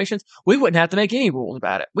these situations, we wouldn't have to make any rules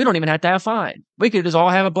about it. We don't even have to have fine. We could just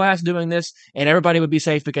all have a blast doing this, and everybody would be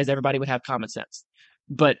safe because everybody would have common sense.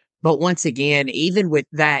 But But once again, even with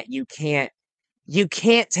that, you can't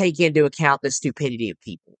take into account the stupidity of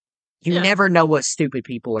people. You Yeah. never know what stupid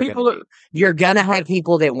people are going to do. You're going to have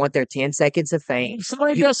people that want their 10 seconds of fame. If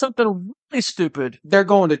somebody does something really stupid, They're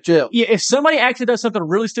going to jail. yeah, if somebody actually does something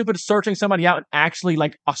really stupid, searching somebody out and actually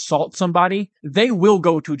like assault somebody, they will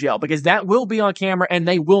go to jail because that will be on camera and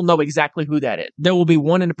they will know exactly who that is. There will be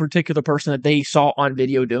one in a particular person that they saw on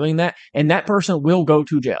video doing that, and that person will go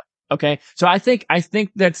to jail. Okay, so I think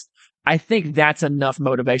that's enough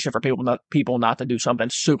motivation for people not to do something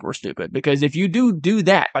super stupid, because if you do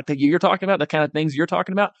that, like you're talking about, the kind of things you're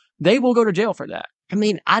talking about, they will go to jail for that. I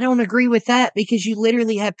mean, I don't agree with that because you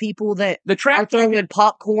literally have people that The are trap throwing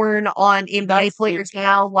popcorn on NBA players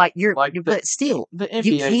now. But still, The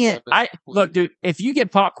you NBA can't. stuff is look, dude, if you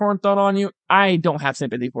get popcorn thrown on you, I don't have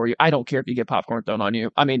sympathy for you. I don't care if you get popcorn thrown on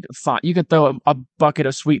you. I mean, fine, you can throw a bucket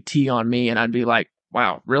of sweet tea on me, and I'd be like,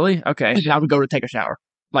 wow, really? Okay, I would go to take a shower.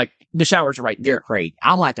 Like, the shower's right there. You're great.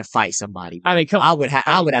 I'd like to fight somebody. I mean, come on. I would have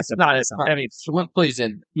to Not, fight somebody. I mean, please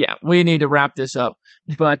end. yeah, we need to wrap this up.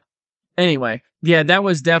 But anyway, yeah, that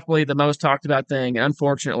was definitely the most talked about thing. And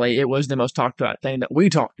unfortunately, it was the most talked about thing that we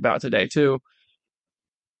talked about today, too.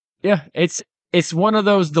 Yeah, it's one of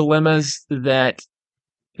those dilemmas that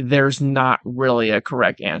there's not really a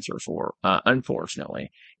correct answer for,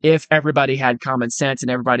 unfortunately. If everybody had common sense and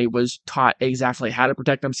everybody was taught exactly how to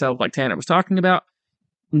protect themselves, like Tanner was talking about,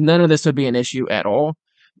 none of this would be an issue at all.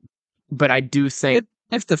 But I do think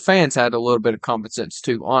If the fans had a little bit of common sense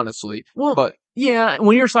too, honestly. Well, but yeah,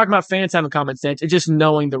 when you're talking about fans having common sense, it's just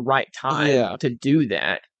knowing the right time to do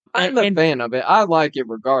that. I'm a fan of it. I like it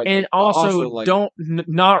regardless. And also, like, so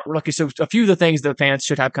a few of the things that fans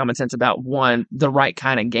should have common sense about: one, the right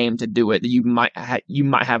kind of game to do it. That you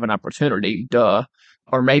might have an opportunity,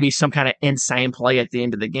 or maybe some kind of insane play at the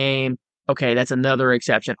end of the game. Okay, that's another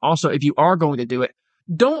exception. Also, if you are going to do it,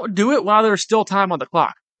 don't do it while there's still time on the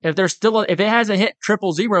clock. If it hasn't hit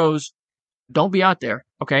triple zeros, don't be out there.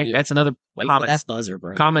 Okay, Yeah. that's another That's buzzer,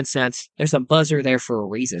 bro. common sense. There's a buzzer there for a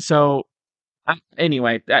reason. So,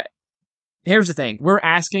 anyway, here's the thing: we're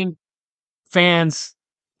asking fans,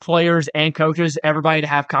 players, and coaches, everybody to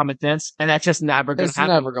have common sense, and that's just never going to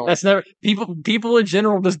happen. Never going. That's never people in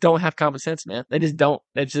general just don't have common sense, man. They just don't.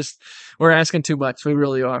 It's just we're asking too much. We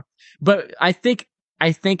really are. But I think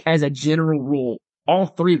as a general rule, all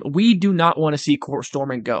three, we do not want to see court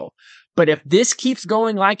storming go. But if this keeps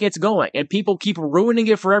going like it's going and people keep ruining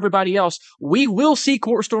it for everybody else, we will see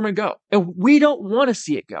court storming go. And we don't want to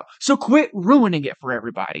see it go. So quit ruining it for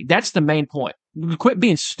everybody. That's the main point. Quit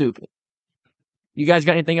being stupid. You guys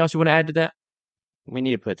got anything else you want to add to that? We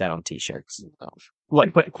need to put that on t-shirts.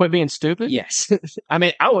 What? Quit being stupid? Yes. I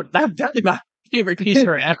mean, that'd be my favorite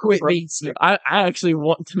t-shirt ever. Quit being stupid. I actually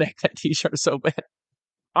want to make that t-shirt so bad.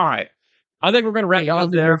 All right. I think we're going to wrap up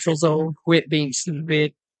there. Neutral zone. Quit being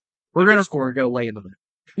stupid. We're going to score and go lay in the middle.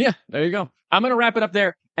 Yeah, there you go. I'm going to wrap it up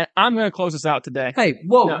there, and I'm going to close this out today. Hey,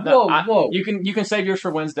 whoa. You can save yours for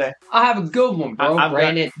Wednesday. I have a good one, bro.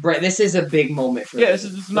 Brandon, this is a big moment for this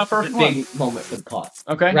is my first one. Big moment for the pod.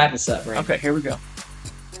 Okay. Wrap us up, Brandon. Okay, here we go.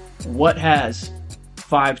 What has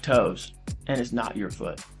 5 toes and is not your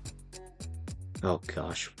foot? Oh,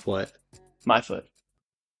 gosh. What? My foot.